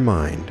higher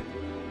mind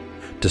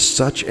to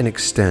such an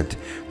extent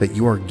that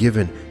you are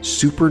given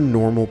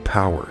supernormal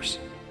powers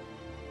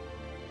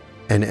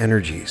and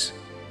energies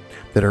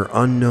that are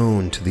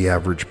unknown to the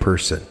average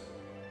person.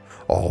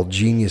 All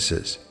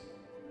geniuses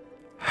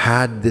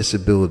had this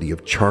ability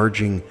of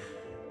charging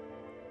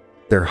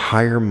their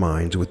higher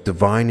minds with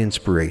divine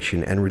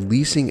inspiration and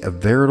releasing a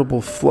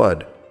veritable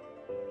flood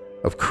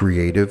of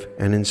creative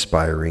and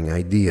inspiring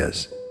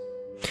ideas.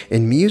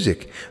 In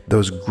music,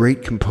 those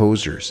great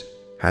composers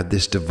had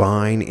this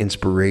divine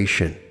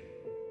inspiration.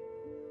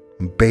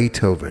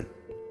 Beethoven,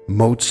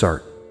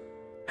 Mozart,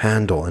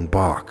 Handel, and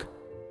Bach.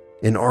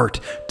 In art,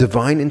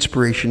 divine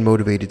inspiration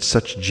motivated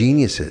such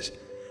geniuses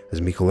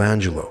as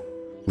Michelangelo,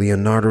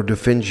 Leonardo da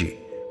Vinci,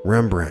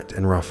 Rembrandt,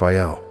 and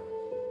Raphael.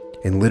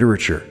 In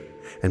literature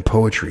and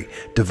poetry,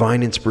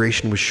 divine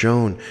inspiration was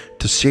shown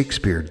to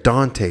Shakespeare,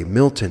 Dante,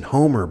 Milton,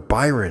 Homer,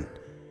 Byron,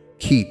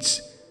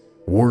 Keats,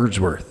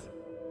 Wordsworth.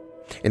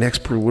 In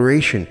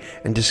exploration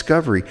and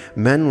discovery,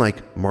 men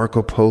like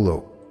Marco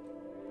Polo,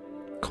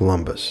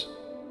 Columbus,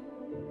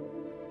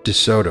 De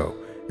Soto,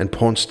 and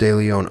Ponce de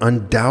Leon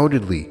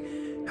undoubtedly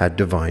had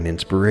divine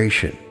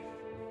inspiration.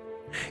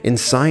 In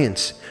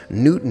science,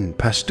 Newton,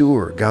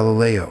 Pasteur,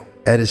 Galileo,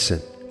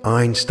 Edison,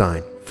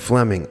 Einstein,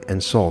 Fleming,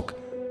 and Salk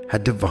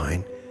had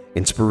divine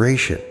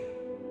inspiration.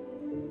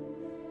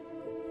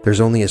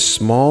 There's only a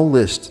small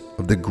list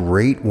of the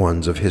great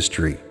ones of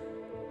history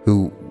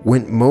who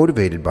went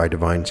motivated by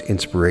divine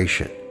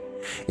inspiration.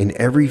 In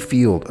every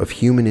field of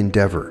human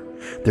endeavor,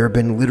 there have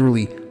been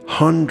literally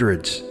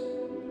hundreds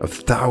of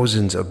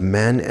thousands of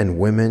men and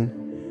women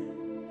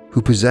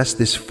who possess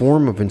this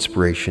form of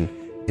inspiration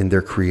in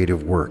their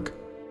creative work.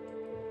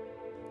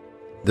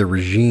 The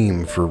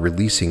regime for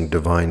releasing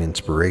divine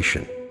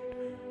inspiration.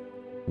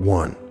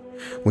 1.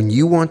 When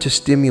you want to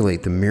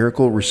stimulate the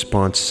miracle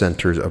response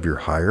centers of your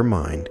higher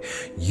mind,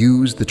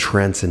 use the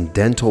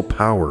transcendental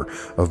power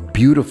of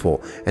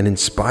beautiful and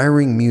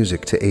inspiring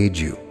music to aid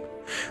you.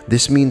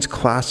 This means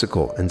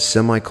classical and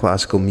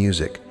semi-classical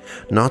music,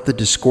 not the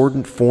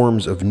discordant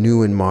forms of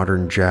new and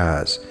modern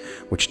jazz,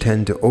 which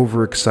tend to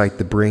overexcite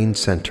the brain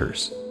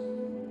centers.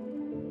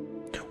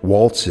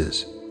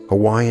 Waltzes,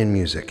 Hawaiian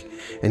music,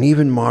 and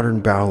even modern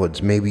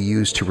ballads may be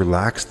used to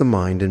relax the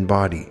mind and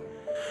body.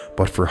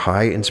 But for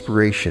high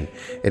inspiration,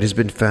 it has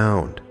been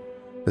found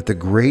that the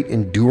great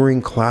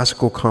enduring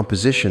classical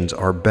compositions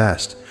are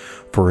best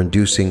for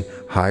inducing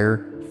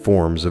higher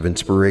forms of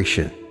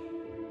inspiration.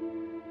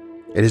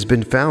 It has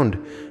been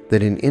found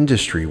that in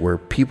industry where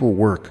people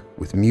work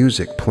with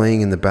music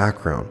playing in the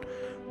background,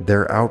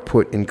 their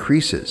output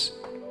increases.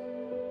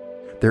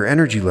 Their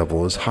energy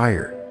level is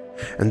higher,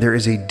 and there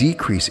is a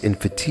decrease in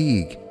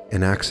fatigue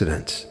and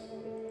accidents.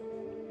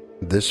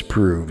 This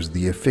proves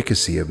the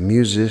efficacy of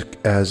music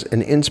as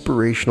an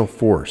inspirational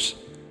force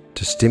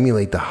to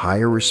stimulate the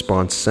higher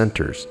response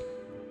centers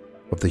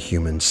of the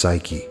human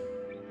psyche.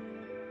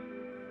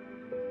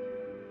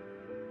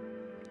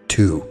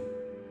 2.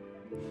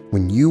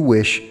 When you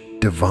wish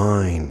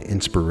divine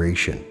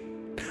inspiration,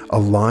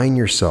 align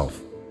yourself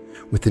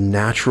with the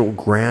natural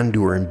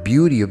grandeur and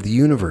beauty of the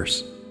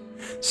universe.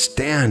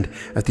 Stand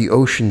at the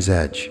ocean's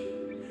edge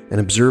and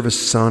observe a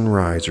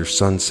sunrise or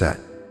sunset.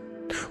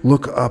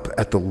 Look up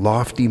at the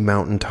lofty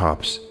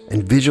mountaintops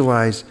and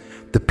visualize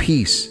the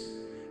peace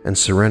and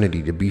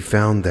serenity to be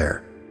found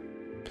there.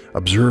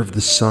 Observe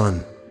the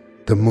sun,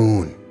 the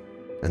moon,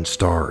 and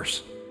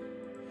stars,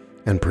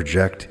 and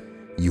project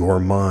your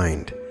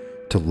mind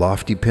to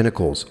lofty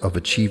pinnacles of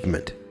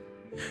achievement,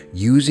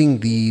 using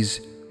these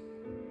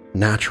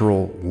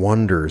natural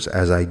wonders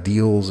as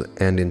ideals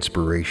and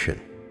inspiration.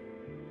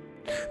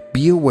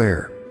 Be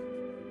aware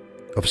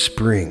of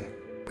spring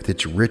with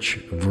its rich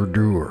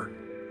verdure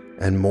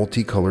and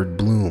multicolored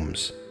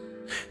blooms.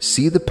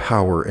 See the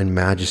power and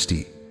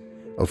majesty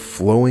of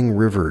flowing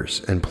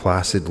rivers and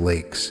placid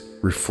lakes,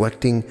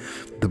 reflecting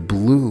the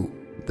blue,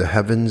 the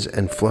heavens,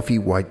 and fluffy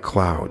white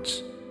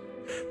clouds.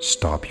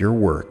 Stop your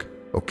work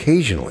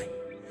occasionally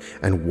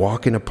and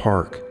walk in a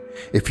park.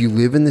 If you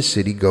live in the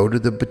city, go to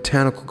the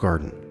botanical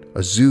garden,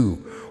 a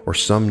zoo, or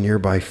some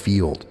nearby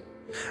field,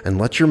 and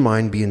let your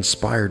mind be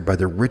inspired by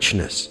the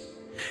richness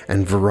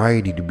and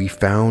variety to be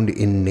found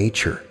in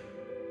nature.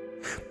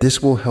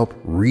 This will help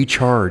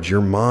recharge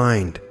your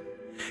mind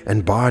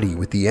and body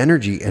with the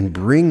energy and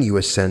bring you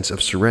a sense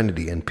of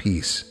serenity and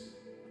peace.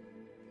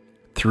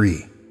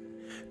 3.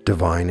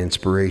 Divine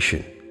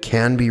inspiration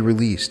can be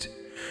released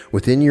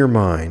within your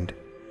mind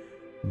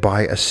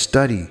by a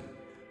study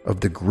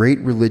of the great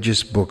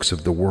religious books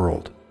of the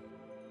world.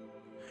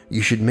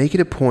 You should make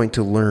it a point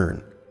to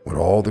learn what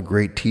all the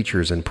great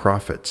teachers and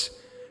prophets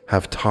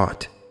have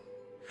taught.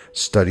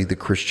 Study the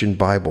Christian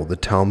Bible, the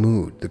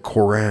Talmud, the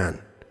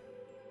Quran,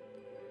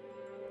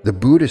 the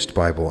Buddhist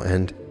Bible,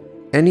 and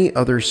any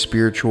other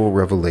spiritual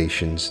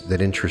revelations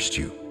that interest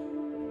you.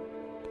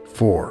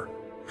 4.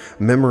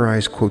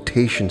 Memorize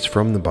quotations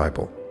from the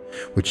Bible,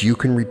 which you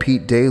can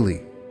repeat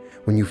daily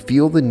when you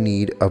feel the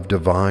need of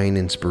divine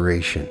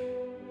inspiration.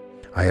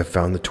 I have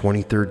found the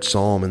 23rd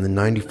Psalm and the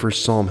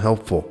 91st Psalm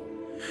helpful.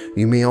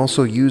 You may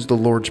also use the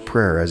Lord's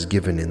Prayer as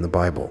given in the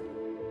Bible.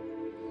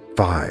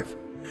 5.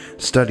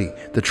 Study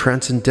the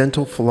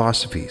transcendental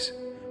philosophies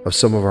of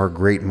some of our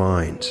great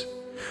minds.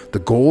 The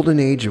golden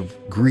age of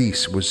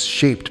Greece was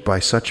shaped by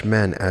such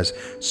men as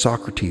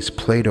Socrates,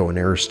 Plato, and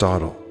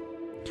Aristotle.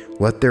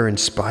 Let their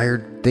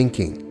inspired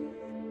thinking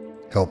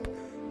help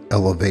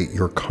elevate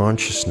your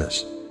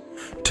consciousness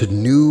to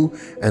new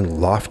and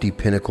lofty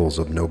pinnacles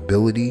of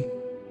nobility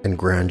and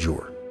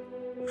grandeur.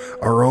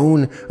 Our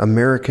own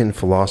American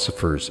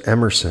philosophers,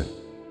 Emerson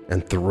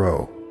and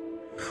Thoreau,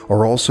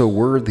 are also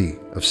worthy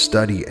of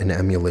study and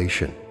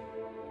emulation.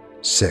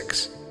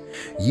 6.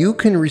 You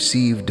can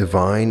receive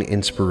divine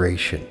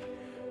inspiration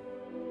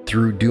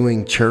through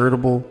doing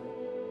charitable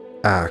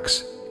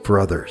acts for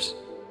others.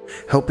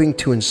 Helping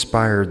to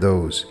inspire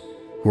those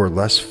who are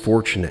less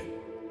fortunate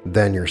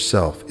than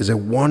yourself is a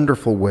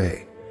wonderful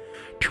way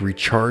to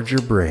recharge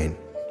your brain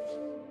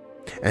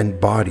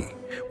and body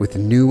with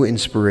new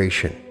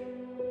inspiration.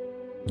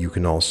 You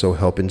can also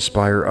help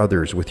inspire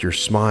others with your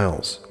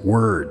smiles,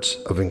 words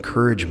of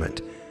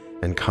encouragement,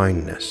 and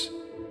kindness.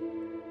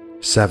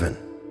 7.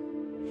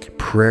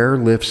 Prayer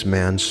lifts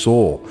man's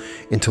soul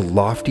into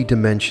lofty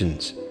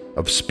dimensions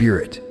of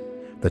spirit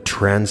that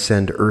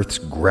transcend Earth's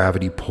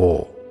gravity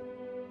pull.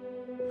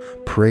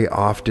 Pray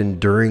often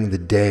during the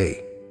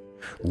day.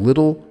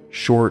 Little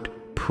short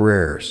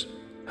prayers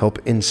help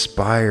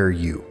inspire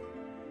you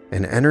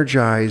and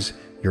energize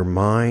your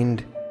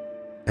mind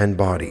and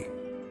body.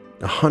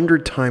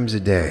 100 times a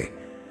day,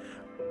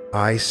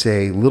 I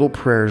say little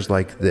prayers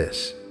like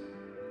this.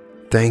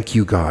 Thank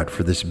you, God,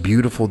 for this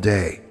beautiful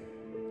day.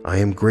 I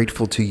am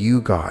grateful to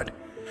you, God,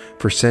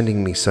 for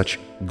sending me such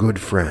good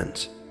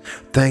friends.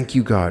 Thank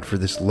you, God, for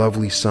this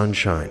lovely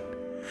sunshine.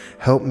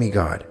 Help me,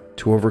 God,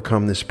 to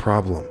overcome this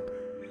problem.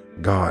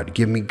 God,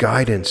 give me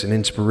guidance and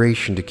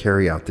inspiration to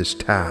carry out this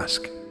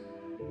task.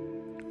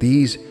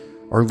 These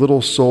are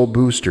little soul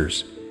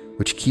boosters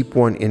which keep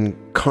one in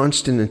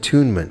constant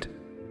attunement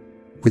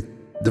with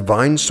the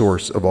divine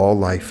source of all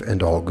life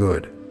and all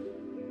good.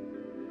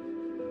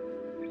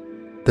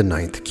 The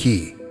 9th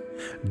key,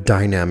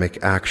 dynamic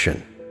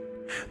action.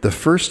 The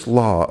first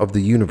law of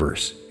the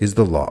universe is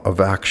the law of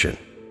action.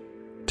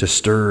 To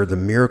stir the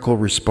miracle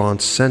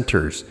response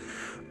centers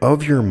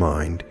of your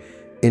mind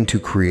into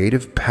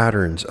creative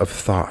patterns of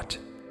thought,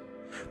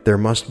 there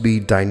must be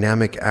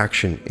dynamic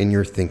action in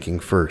your thinking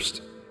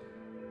first.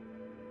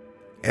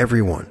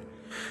 Everyone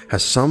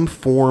has some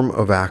form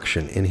of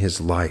action in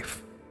his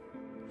life,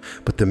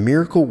 but the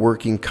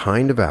miracle-working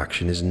kind of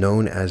action is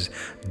known as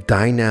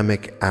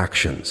dynamic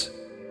actions.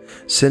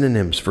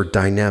 Synonyms for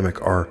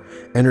dynamic are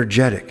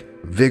energetic,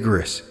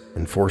 vigorous,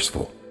 and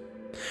forceful.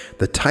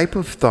 The type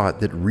of thought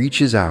that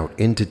reaches out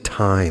into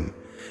time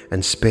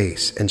and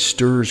space and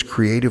stirs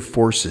creative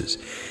forces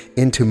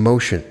into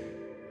motion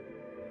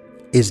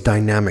is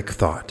dynamic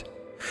thought.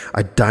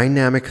 A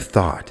dynamic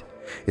thought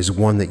is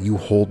one that you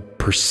hold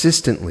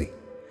persistently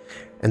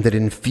and that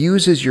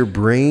infuses your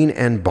brain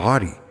and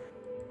body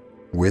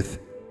with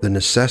the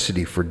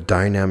necessity for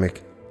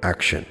dynamic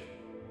action.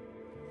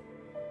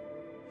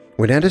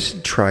 When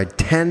Edison tried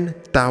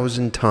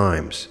 10,000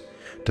 times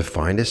to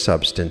find a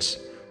substance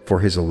for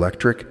his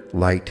electric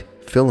light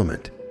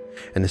filament,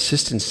 an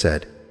assistant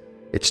said,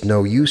 "It's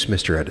no use,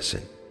 Mr.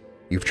 Edison.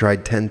 You've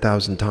tried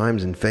 10,000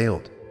 times and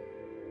failed.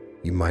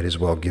 You might as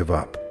well give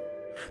up."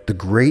 The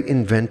great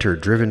inventor,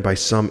 driven by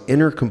some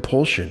inner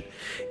compulsion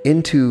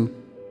into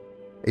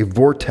a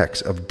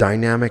vortex of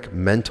dynamic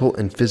mental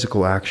and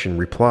physical action,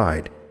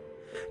 replied,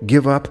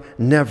 "Give up?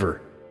 Never.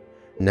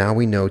 Now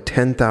we know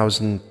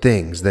 10,000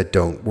 things that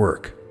don't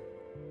work."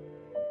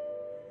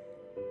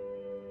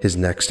 His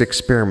next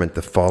experiment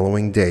the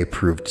following day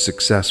proved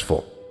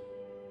successful.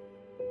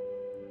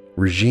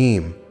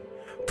 Regime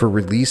for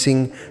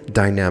releasing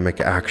dynamic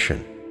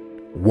action.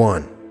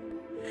 1.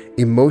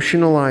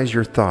 Emotionalize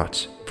your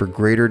thoughts for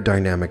greater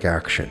dynamic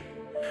action.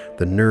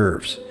 The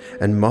nerves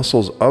and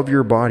muscles of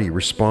your body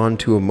respond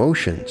to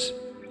emotions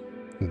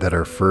that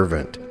are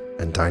fervent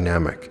and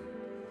dynamic.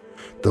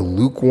 The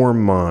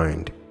lukewarm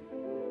mind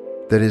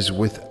that is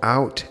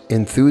without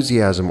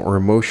enthusiasm or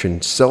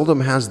emotion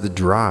seldom has the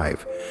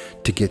drive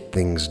to get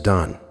things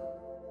done.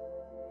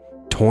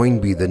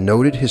 Toynbee, the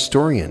noted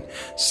historian,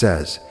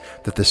 says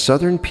that the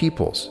southern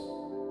peoples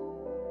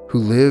who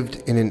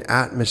lived in an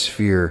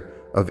atmosphere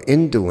of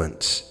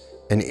indolence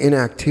and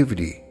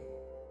inactivity,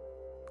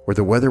 where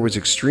the weather was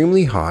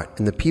extremely hot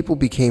and the people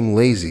became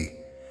lazy,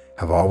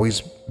 have always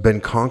been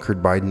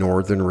conquered by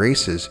northern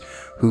races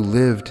who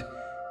lived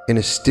in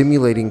a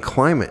stimulating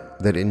climate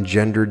that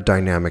engendered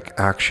dynamic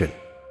action.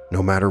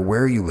 No matter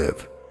where you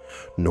live,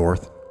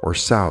 north or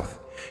south,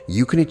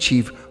 you can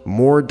achieve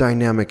more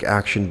dynamic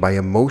action by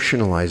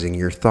emotionalizing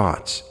your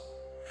thoughts.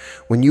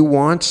 When you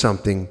want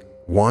something,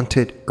 want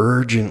it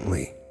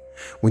urgently.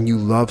 When you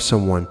love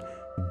someone,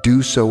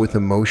 do so with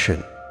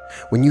emotion.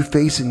 When you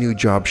face a new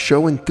job,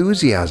 show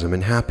enthusiasm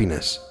and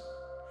happiness.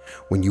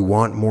 When you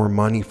want more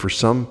money for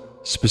some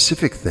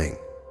specific thing,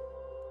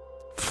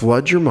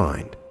 flood your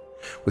mind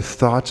with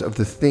thoughts of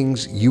the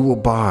things you will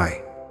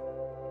buy,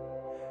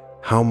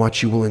 how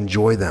much you will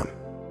enjoy them.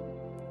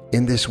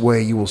 In this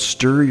way, you will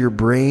stir your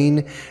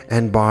brain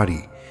and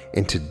body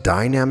into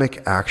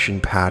dynamic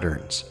action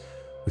patterns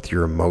with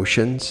your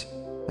emotions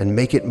and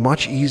make it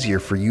much easier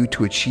for you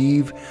to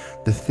achieve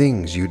the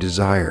things you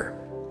desire.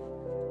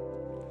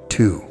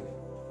 2.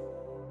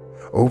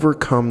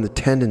 Overcome the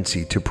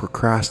tendency to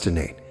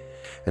procrastinate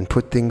and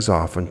put things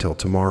off until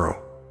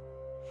tomorrow.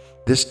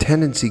 This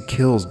tendency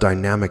kills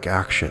dynamic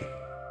action,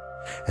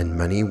 and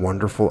many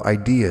wonderful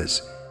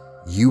ideas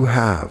you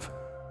have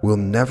will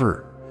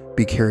never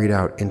be carried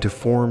out into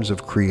forms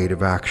of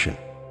creative action.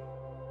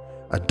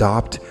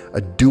 Adopt a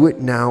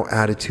do-it-now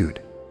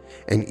attitude,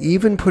 and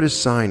even put a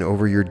sign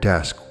over your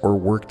desk or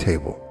work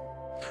table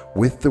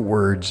with the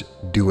words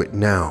 "Do it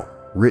now"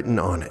 written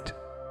on it.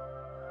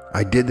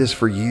 I did this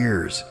for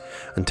years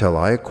until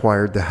I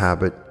acquired the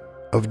habit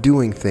of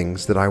doing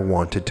things that I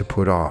wanted to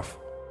put off.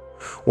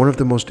 One of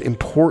the most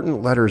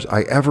important letters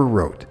I ever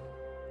wrote,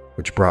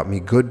 which brought me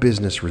good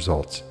business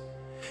results,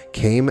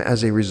 came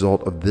as a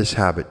result of this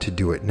habit to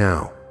do it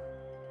now.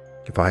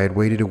 If I had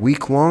waited a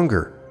week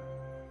longer,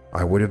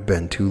 I would have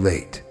been too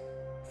late.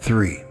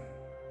 3.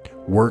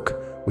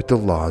 Work with the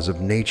laws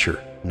of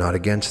nature, not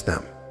against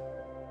them.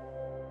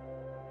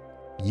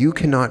 You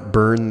cannot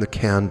burn the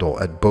candle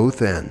at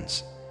both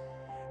ends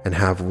and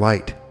have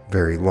light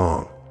very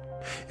long.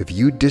 If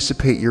you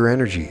dissipate your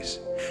energies,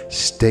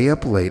 stay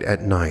up late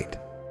at night,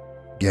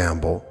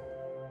 gamble,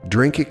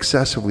 drink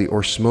excessively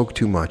or smoke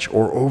too much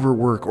or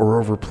overwork or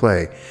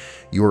overplay,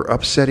 you are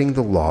upsetting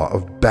the law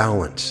of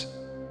balance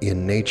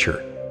in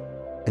nature,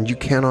 and you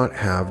cannot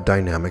have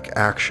dynamic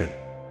action.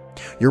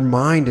 Your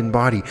mind and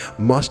body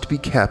must be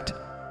kept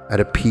at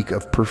a peak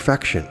of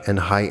perfection and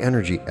high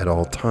energy at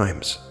all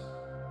times.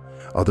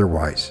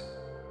 Otherwise,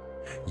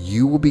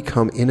 you will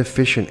become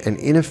inefficient and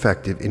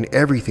ineffective in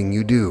everything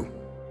you do.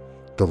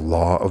 The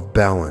law of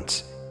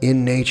balance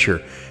in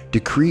nature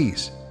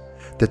decrees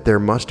that there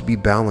must be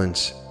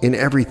balance in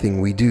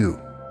everything we do,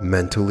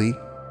 mentally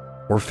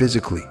or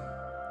physically.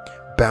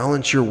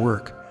 Balance your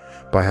work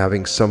by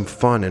having some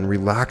fun and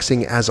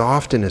relaxing as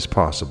often as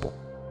possible.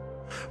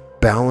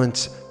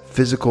 Balance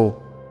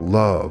physical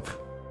love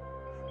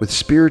with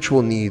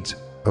spiritual needs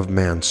of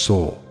man's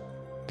soul,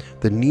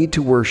 the need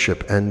to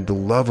worship and the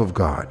love of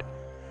God.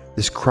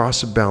 This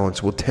cross of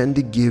balance will tend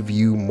to give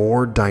you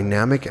more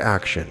dynamic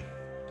action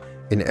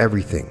in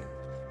everything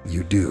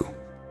you do.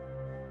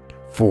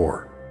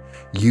 4.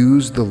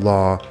 Use the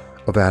law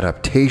of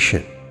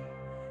adaptation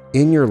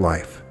in your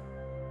life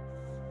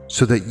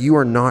so that you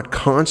are not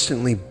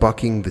constantly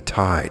bucking the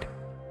tide.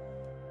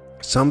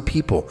 Some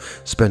people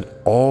spend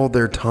all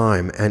their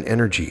time and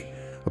energy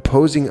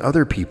opposing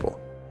other people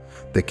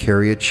that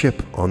carry a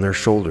chip on their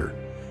shoulder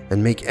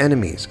and make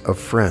enemies of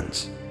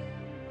friends.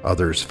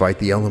 Others fight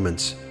the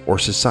elements or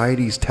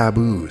society's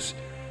taboos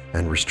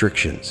and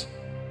restrictions.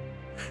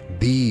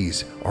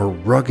 These are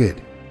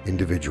rugged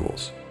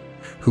individuals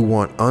who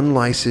want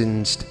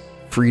unlicensed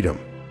freedom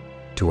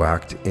to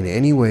act in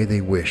any way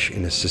they wish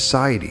in a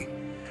society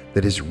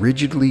that is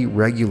rigidly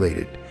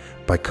regulated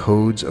by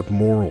codes of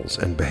morals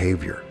and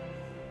behavior.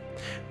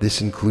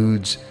 This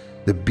includes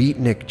the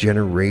beatnik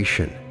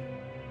generation,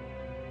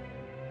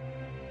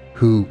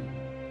 who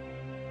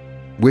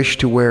wish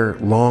to wear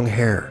long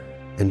hair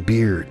and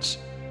beards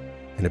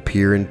and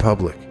appear in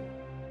public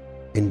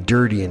in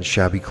dirty and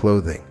shabby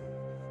clothing.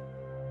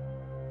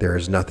 There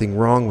is nothing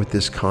wrong with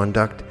this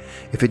conduct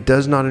if it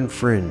does not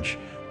infringe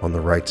on the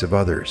rights of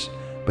others,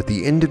 but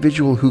the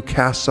individual who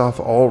casts off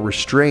all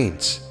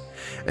restraints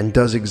and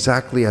does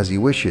exactly as he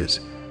wishes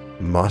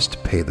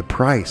must pay the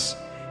price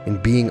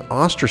in being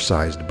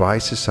ostracized by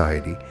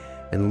society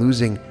and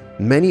losing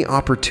many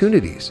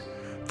opportunities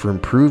for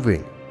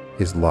improving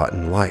his lot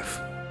in life.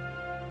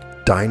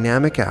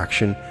 Dynamic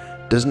action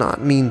does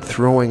not mean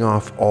throwing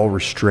off all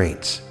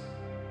restraints,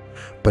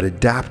 but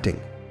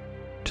adapting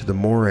to the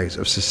mores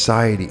of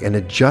society and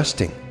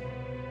adjusting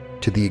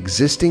to the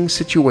existing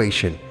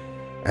situation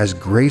as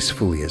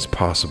gracefully as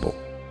possible.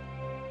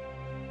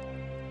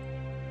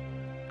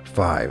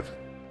 5.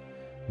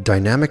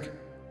 Dynamic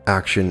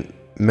action,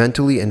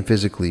 mentally and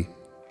physically,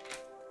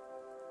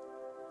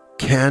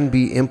 can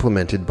be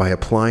implemented by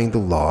applying the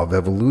law of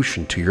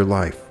evolution to your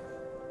life.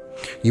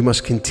 You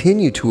must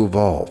continue to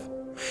evolve,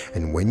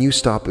 and when you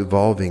stop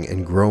evolving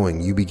and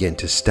growing, you begin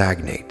to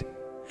stagnate.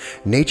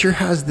 Nature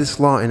has this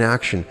law in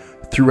action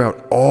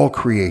throughout all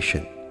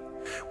creation.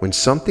 When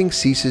something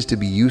ceases to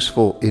be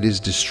useful, it is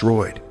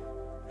destroyed.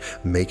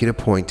 Make it a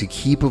point to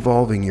keep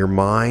evolving your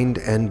mind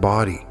and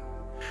body,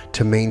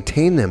 to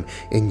maintain them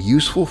in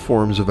useful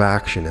forms of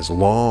action as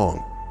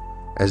long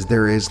as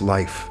there is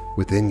life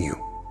within you.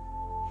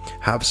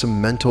 Have some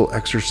mental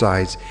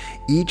exercise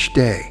each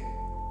day.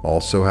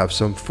 Also have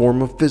some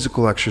form of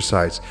physical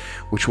exercise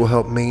which will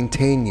help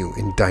maintain you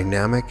in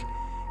dynamic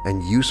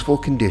and useful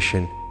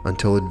condition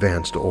until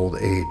advanced old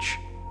age.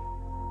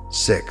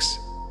 6.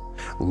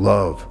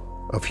 Love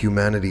of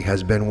humanity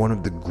has been one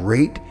of the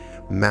great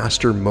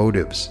master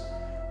motives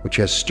which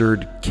has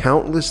stirred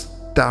countless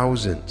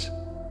thousands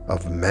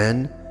of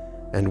men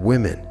and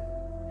women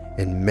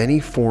in many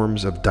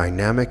forms of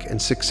dynamic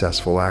and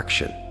successful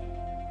action.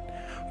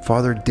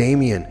 Father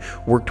Damien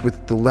worked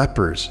with the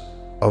lepers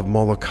of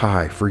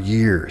Molokai for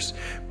years,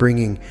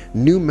 bringing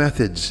new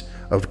methods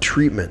of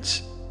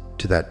treatments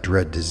to that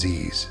dread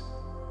disease,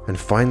 and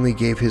finally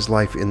gave his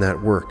life in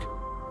that work.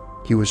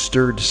 He was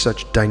stirred to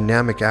such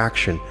dynamic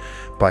action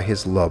by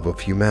his love of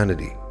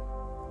humanity.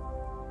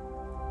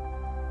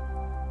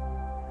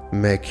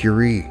 Marie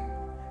Curie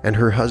and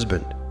her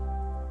husband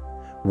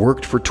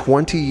worked for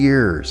 20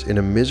 years in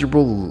a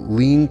miserable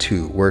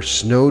lean-to where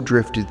snow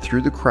drifted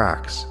through the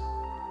cracks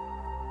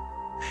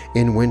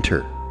in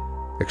winter,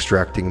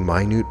 extracting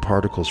minute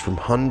particles from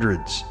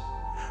hundreds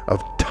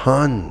of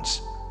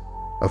tons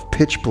of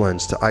pitch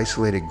blends to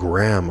isolate a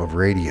gram of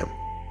radium.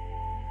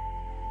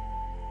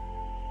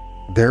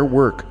 Their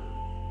work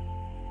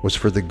was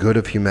for the good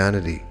of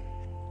humanity,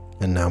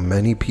 and now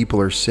many people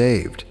are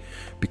saved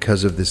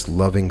because of this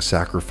loving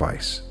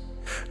sacrifice.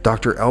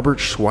 Dr. Albert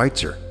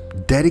Schweitzer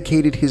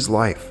dedicated his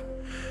life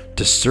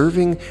to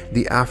serving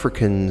the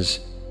Africans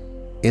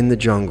in the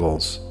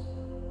jungles,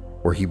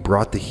 where he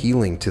brought the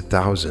healing to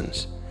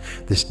thousands.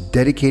 This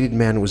dedicated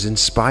man was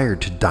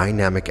inspired to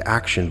dynamic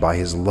action by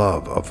his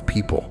love of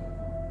people.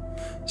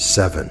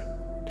 7.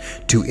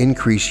 To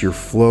increase your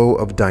flow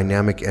of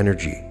dynamic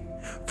energy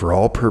for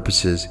all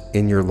purposes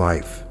in your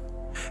life.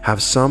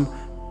 Have some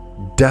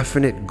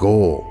definite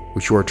goal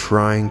which you are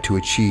trying to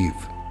achieve.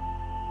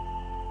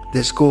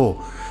 This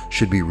goal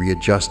should be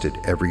readjusted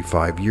every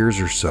 5 years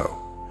or so,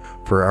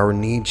 for our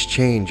needs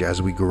change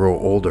as we grow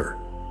older.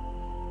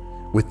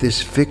 With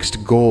this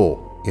fixed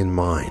goal in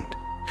mind,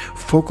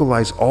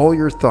 focalize all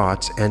your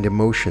thoughts and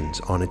emotions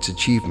on its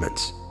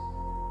achievements,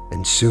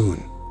 and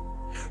soon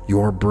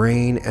your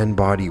brain and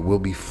body will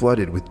be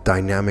flooded with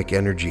dynamic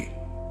energy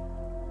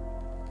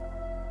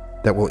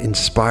that will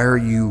inspire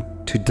you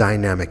to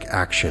dynamic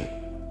action.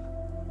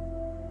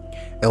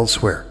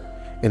 Elsewhere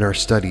in our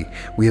study,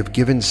 we have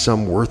given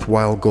some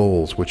worthwhile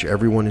goals which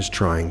everyone is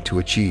trying to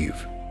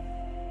achieve.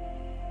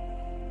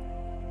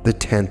 The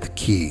 10th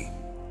key: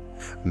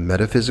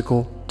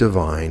 metaphysical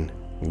divine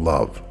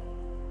love.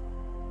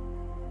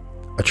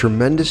 A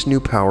tremendous new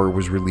power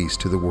was released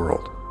to the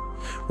world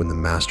when the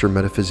master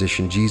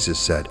metaphysician Jesus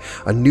said,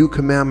 "A new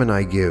commandment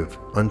I give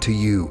unto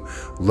you,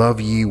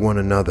 love ye one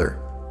another."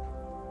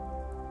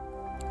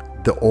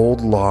 The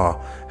old law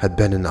had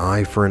been an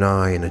eye for an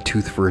eye and a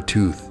tooth for a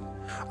tooth,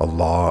 a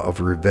law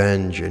of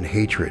revenge and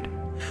hatred.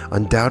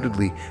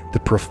 Undoubtedly, the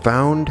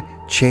profound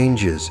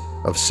changes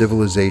of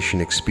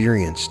civilization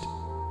experienced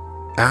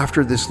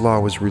after this law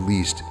was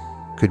released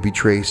could be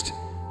traced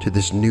to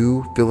this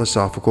new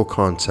philosophical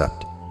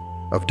concept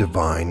of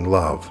divine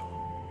love.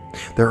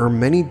 There are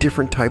many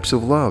different types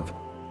of love.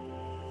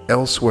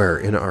 Elsewhere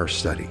in our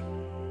study,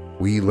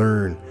 we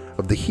learn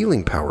of the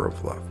healing power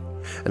of love,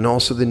 and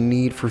also the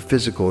need for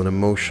physical and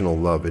emotional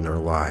love in our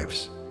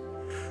lives.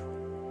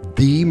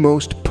 The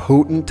most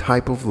potent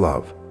type of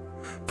love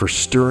for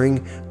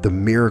stirring the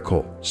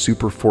miracle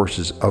super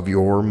forces of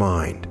your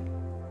mind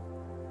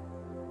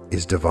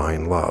is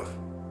divine love.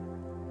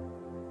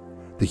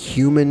 The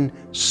human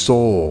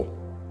soul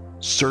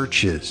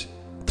searches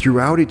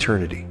throughout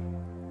eternity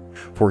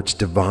for its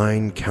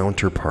divine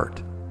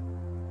counterpart,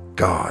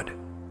 God.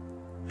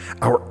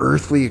 Our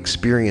earthly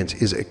experience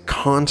is a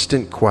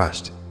constant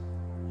quest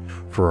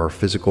for our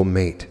physical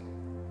mate,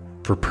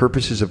 for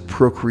purposes of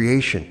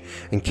procreation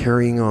and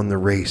carrying on the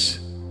race.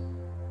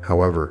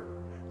 However,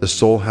 the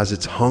soul has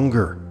its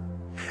hunger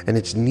and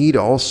its need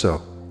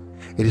also.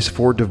 It is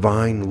for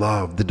divine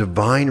love, the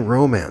divine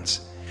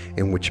romance,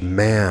 in which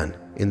man,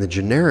 in the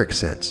generic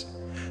sense,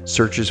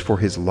 searches for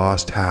his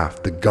lost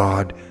half, the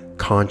God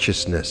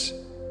consciousness,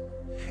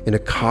 in a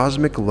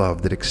cosmic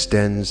love that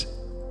extends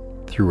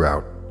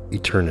throughout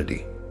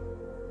eternity.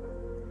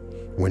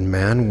 When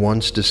man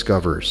once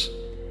discovers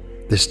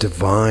this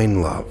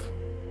divine love,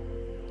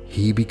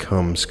 he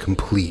becomes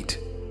complete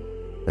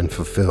and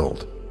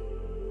fulfilled.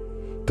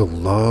 The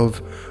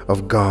love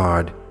of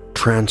God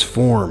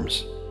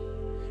transforms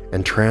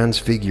and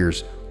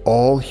transfigures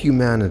all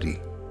humanity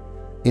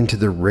into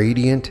the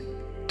radiant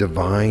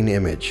divine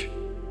image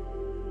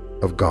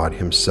of God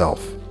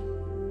Himself.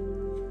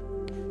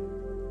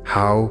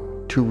 How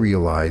to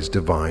realize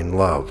divine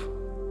love.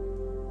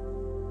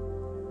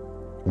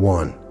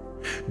 1.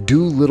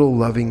 Do little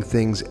loving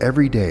things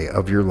every day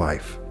of your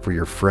life for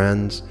your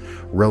friends,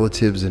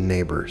 relatives, and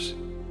neighbors.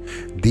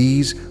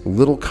 These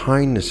little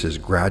kindnesses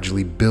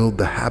gradually build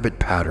the habit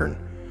pattern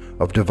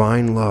of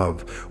divine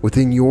love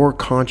within your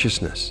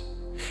consciousness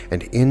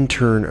and in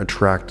turn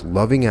attract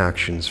loving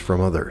actions from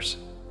others.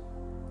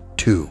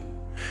 2.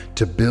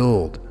 To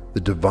build the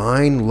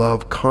divine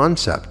love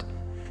concept,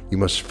 you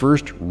must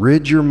first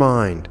rid your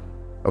mind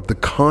of the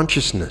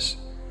consciousness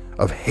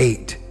of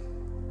hate,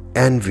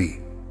 envy,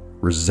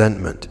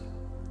 resentment,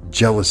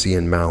 jealousy,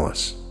 and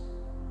malice.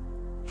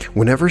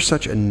 Whenever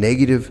such a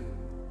negative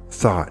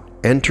thought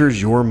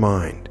enters your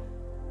mind,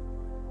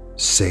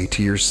 say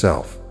to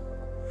yourself,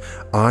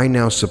 I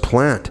now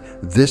supplant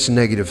this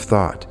negative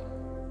thought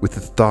with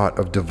the thought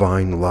of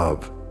divine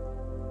love.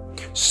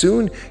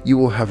 Soon you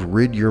will have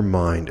rid your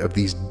mind of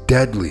these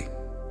deadly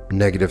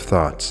negative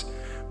thoughts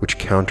which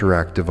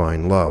counteract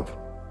divine love.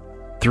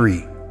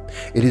 3.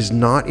 It is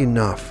not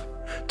enough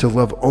to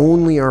love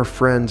only our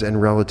friends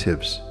and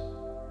relatives.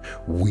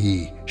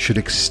 We should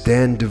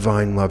extend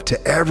divine love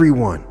to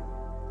everyone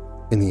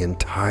in the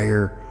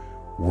entire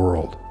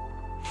world.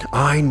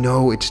 I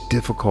know it's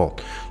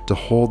difficult to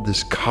hold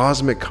this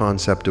cosmic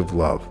concept of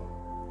love,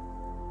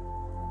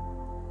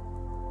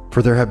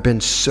 for there have been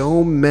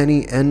so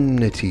many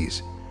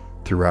enmities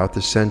throughout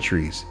the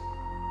centuries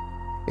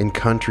in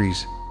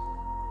countries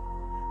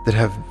that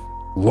have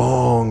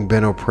long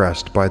been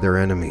oppressed by their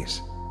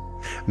enemies.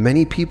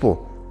 Many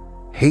people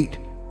hate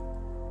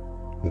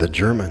the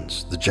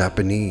Germans, the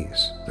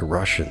Japanese, the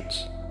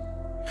Russians.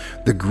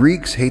 The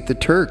Greeks hate the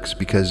Turks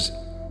because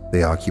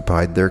they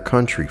occupied their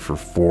country for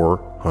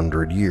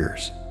 400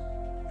 years.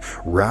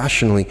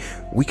 Rationally,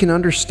 we can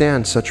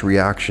understand such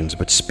reactions,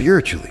 but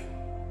spiritually,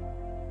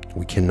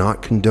 we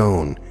cannot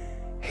condone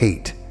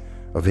hate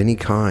of any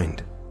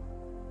kind.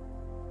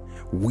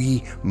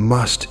 We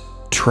must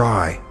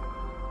try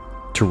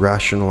to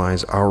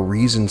rationalize our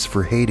reasons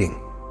for hating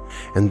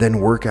and then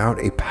work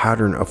out a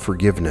pattern of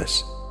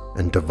forgiveness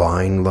and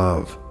divine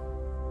love,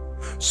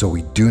 so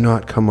we do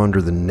not come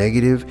under the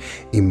negative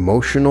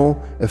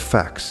emotional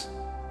effects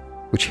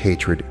which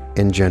hatred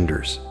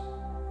engenders.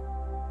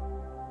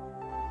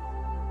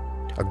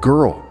 A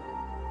girl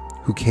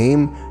who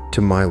came to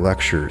my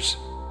lectures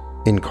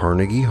in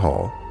Carnegie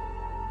Hall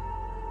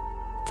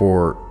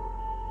for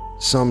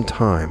some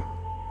time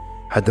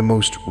had the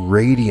most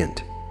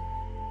radiant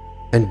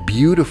and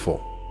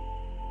beautiful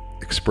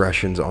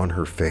expressions on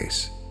her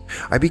face.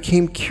 I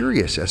became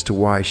curious as to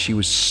why she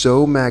was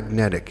so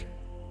magnetic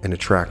and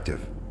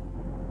attractive.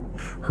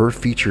 Her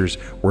features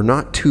were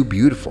not too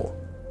beautiful,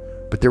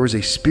 but there was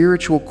a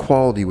spiritual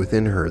quality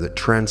within her that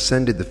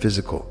transcended the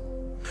physical.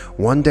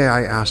 One day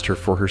I asked her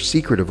for her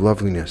secret of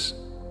loveliness.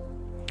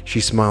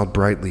 She smiled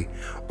brightly,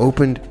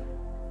 opened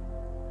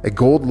a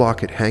gold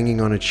locket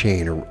hanging on a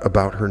chain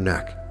about her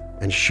neck,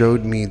 and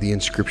showed me the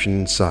inscription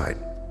inside,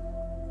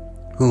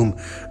 "Whom,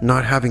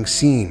 not having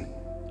seen,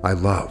 I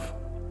love."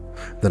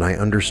 Then I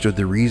understood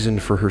the reason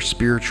for her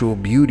spiritual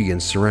beauty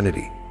and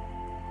serenity.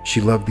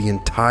 She loved the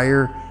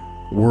entire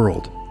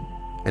world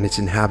and its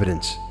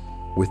inhabitants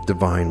with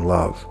divine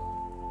love.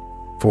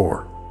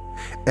 4.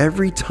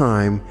 Every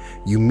time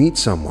you meet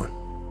someone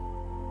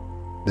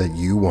that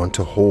you want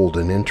to hold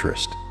an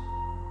interest,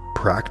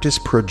 practice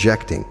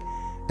projecting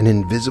an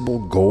invisible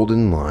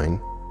golden line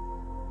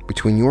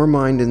between your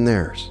mind and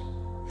theirs.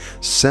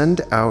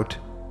 Send out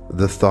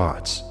the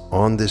thoughts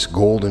on this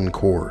golden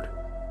cord.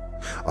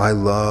 I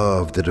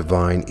love the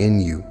divine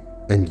in you,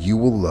 and you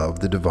will love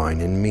the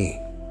divine in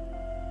me.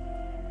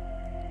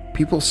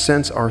 People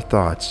sense our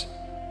thoughts,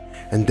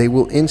 and they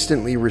will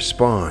instantly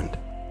respond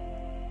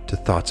to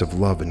thoughts of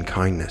love and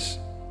kindness.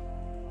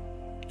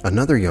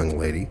 Another young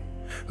lady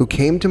who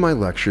came to my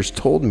lectures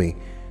told me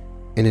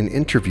in an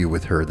interview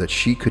with her that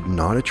she could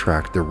not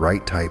attract the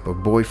right type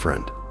of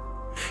boyfriend.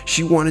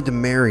 She wanted to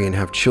marry and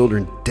have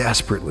children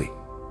desperately,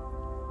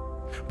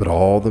 but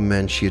all the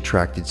men she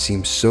attracted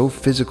seemed so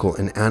physical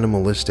and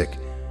animalistic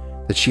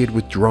that she had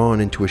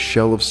withdrawn into a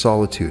shell of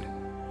solitude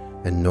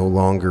and no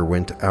longer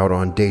went out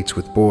on dates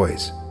with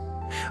boys.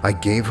 I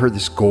gave her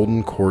this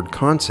golden cord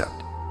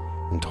concept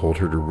and told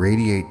her to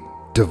radiate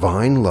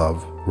divine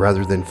love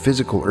rather than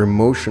physical or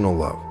emotional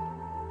love.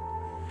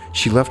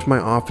 She left my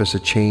office a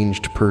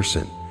changed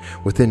person.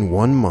 Within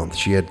 1 month,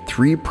 she had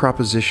 3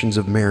 propositions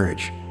of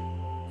marriage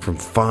from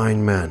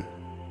fine men.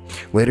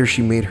 Later,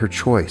 she made her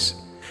choice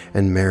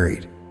and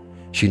married.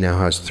 She now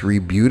has 3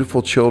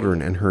 beautiful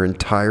children, and her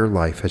entire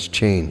life has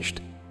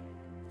changed.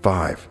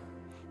 5.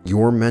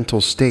 Your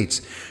mental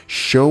states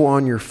show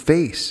on your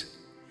face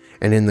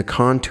and in the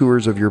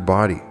contours of your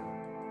body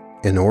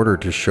in order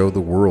to show the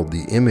world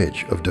the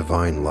image of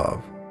divine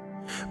love.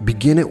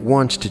 Begin at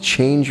once to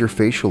change your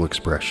facial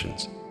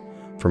expressions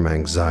from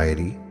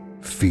anxiety,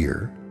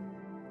 fear,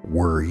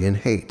 worry, and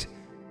hate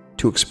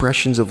to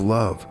expressions of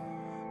love,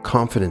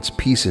 confidence,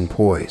 peace, and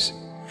poise.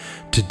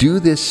 To do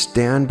this,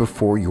 stand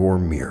before your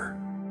mirror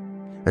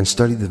and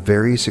study the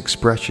various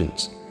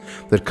expressions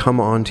that come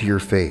onto your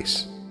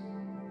face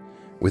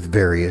with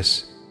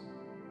various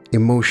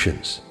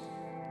emotions.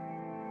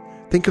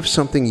 Think of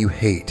something you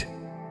hate.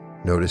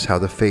 Notice how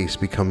the face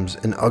becomes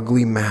an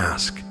ugly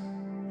mask.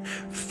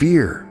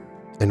 Fear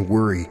and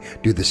worry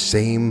do the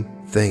same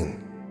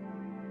thing.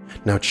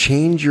 Now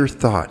change your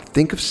thought.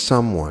 Think of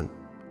someone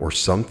or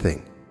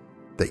something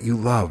that you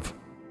love.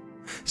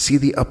 See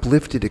the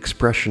uplifted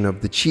expression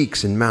of the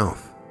cheeks and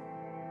mouth.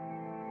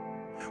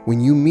 When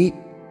you meet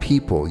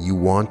people you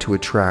want to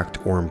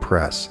attract or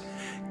impress,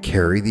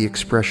 carry the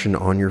expression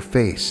on your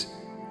face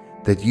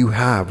that you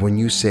have when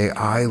you say,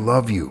 "I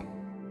love you."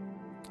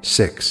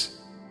 6.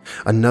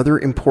 Another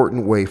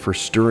important way for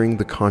stirring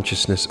the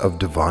consciousness of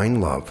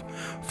divine love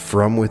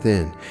from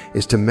within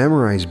is to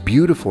memorize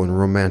beautiful and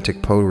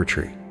romantic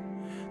poetry.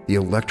 The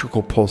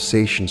electrical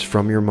pulsations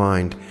from your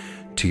mind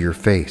to your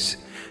face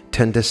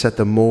tend to set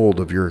the mold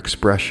of your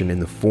expression in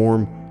the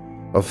form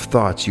of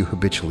thoughts you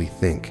habitually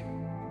think.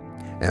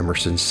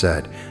 Emerson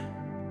said,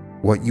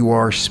 "What you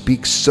are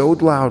speaks so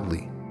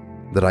loudly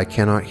that I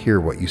cannot hear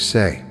what you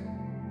say."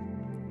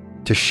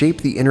 To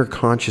shape the inner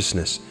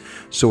consciousness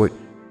so it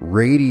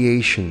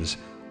radiations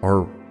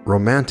are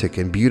romantic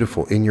and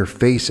beautiful in your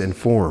face and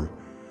form,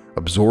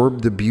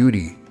 absorb the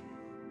beauty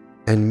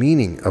and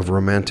meaning of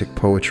romantic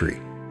poetry.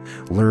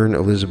 Learn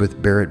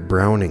Elizabeth Barrett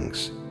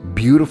Browning's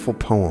beautiful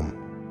poem,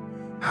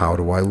 "How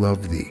Do I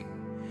Love Thee?"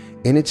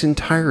 in its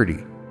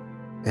entirety,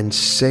 and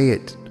say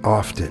it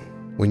often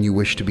when you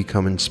wish to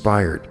become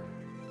inspired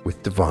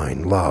with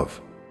divine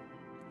love.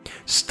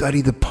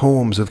 Study the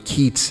poems of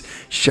Keats,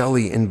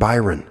 Shelley, and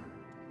Byron,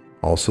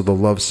 also the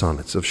love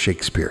sonnets of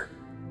Shakespeare.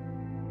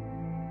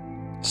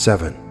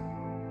 7.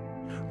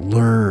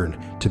 Learn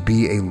to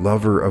be a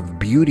lover of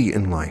beauty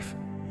in life,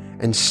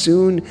 and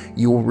soon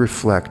you will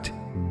reflect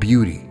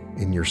beauty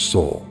in your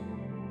soul.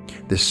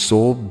 This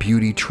soul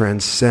beauty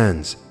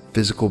transcends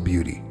physical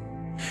beauty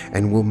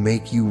and will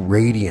make you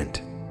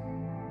radiant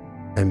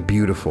and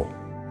beautiful.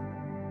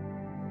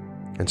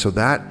 And so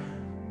that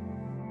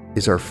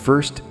is our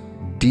first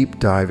deep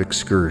dive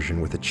excursion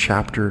with a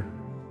chapter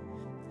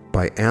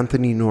by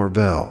Anthony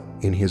Norvell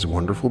in his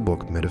wonderful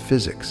book,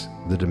 Metaphysics,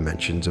 The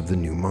Dimensions of the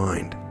New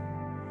Mind.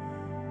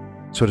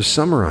 So to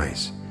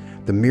summarize,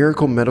 the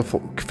miracle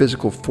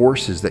metaphysical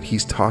forces that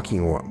he's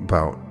talking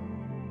about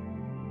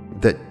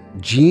that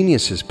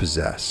geniuses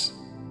possess,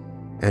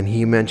 and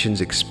he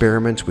mentions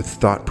experiments with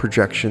thought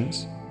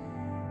projections,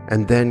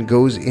 and then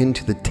goes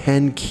into the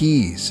 10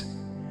 keys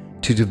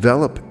to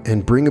develop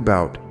and bring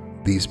about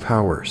these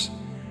powers.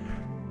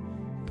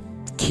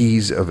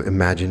 Keys of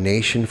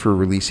imagination for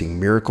releasing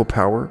miracle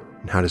power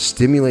and how to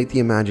stimulate the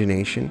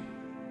imagination.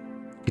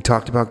 He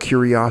talked about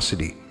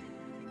curiosity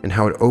and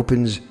how it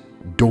opens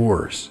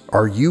doors.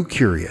 Are you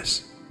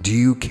curious? Do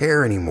you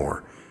care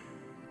anymore?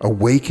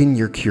 Awaken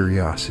your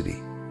curiosity.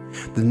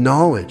 The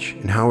knowledge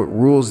and how it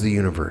rules the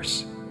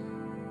universe.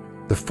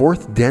 The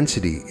fourth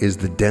density is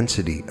the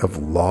density of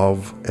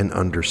love and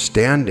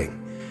understanding.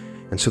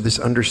 And so this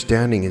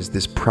understanding is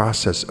this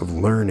process of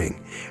learning,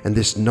 and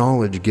this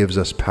knowledge gives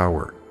us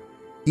power.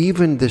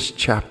 Even this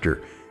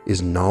chapter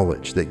is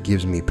knowledge that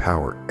gives me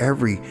power.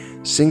 Every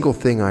single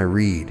thing I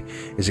read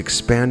is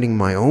expanding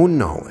my own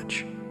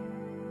knowledge.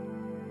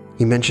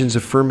 He mentions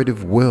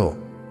affirmative will,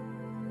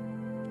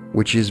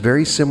 which is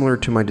very similar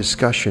to my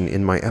discussion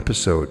in my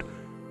episode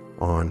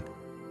on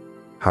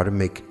how to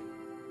make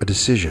a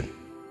decision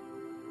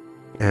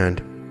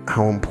and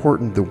how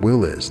important the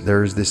will is.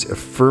 There's this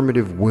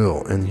affirmative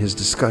will, and his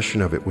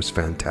discussion of it was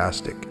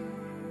fantastic.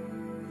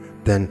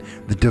 Then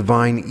the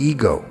divine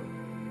ego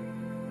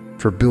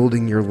for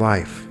building your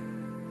life.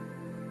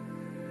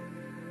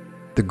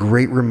 The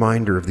great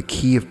reminder of the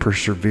key of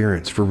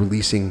perseverance for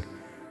releasing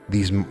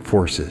these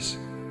forces.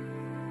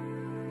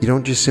 You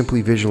don't just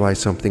simply visualize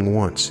something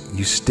once.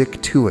 You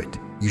stick to it.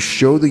 You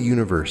show the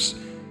universe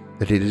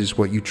that it is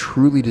what you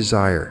truly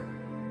desire.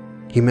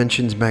 He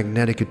mentions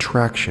magnetic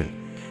attraction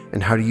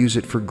and how to use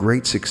it for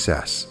great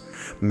success,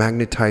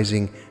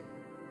 magnetizing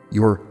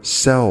your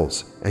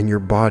cells and your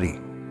body.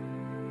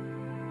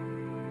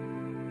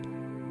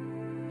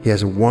 He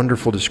has a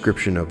wonderful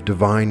description of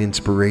divine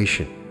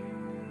inspiration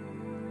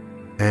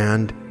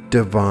and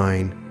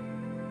divine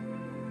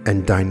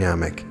and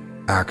dynamic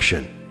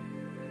action.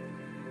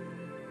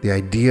 The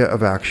idea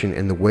of action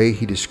and the way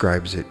he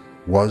describes it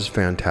was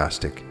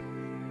fantastic.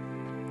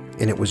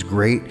 And it was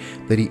great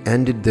that he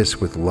ended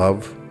this with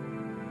love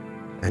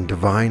and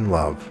divine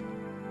love.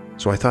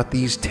 So I thought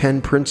these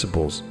 10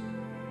 principles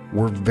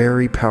were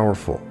very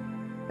powerful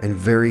and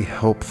very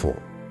helpful.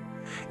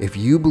 If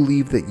you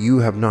believe that you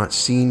have not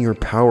seen your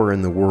power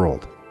in the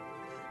world,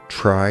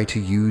 try to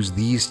use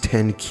these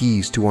 10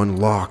 keys to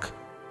unlock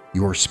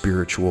your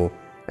spiritual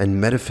and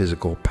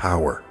metaphysical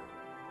power,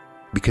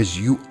 because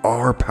you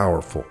are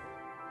powerful.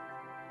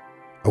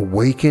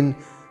 Awaken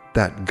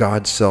that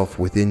God self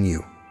within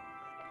you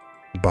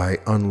by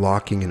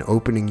unlocking and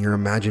opening your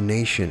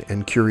imagination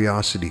and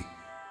curiosity.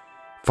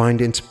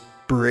 Find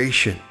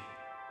aspiration.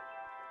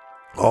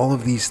 All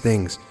of these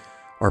things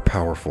are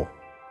powerful.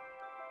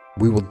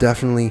 We will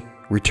definitely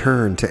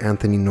return to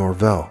Anthony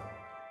Norvell,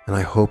 and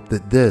I hope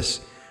that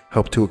this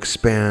helped to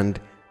expand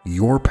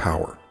your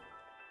power.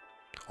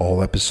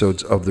 All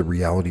episodes of The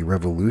Reality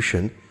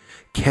Revolution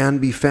can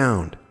be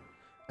found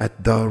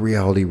at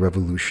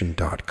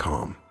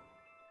therealityrevolution.com.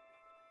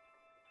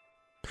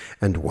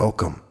 And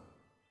welcome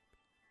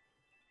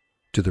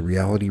to The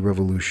Reality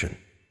Revolution.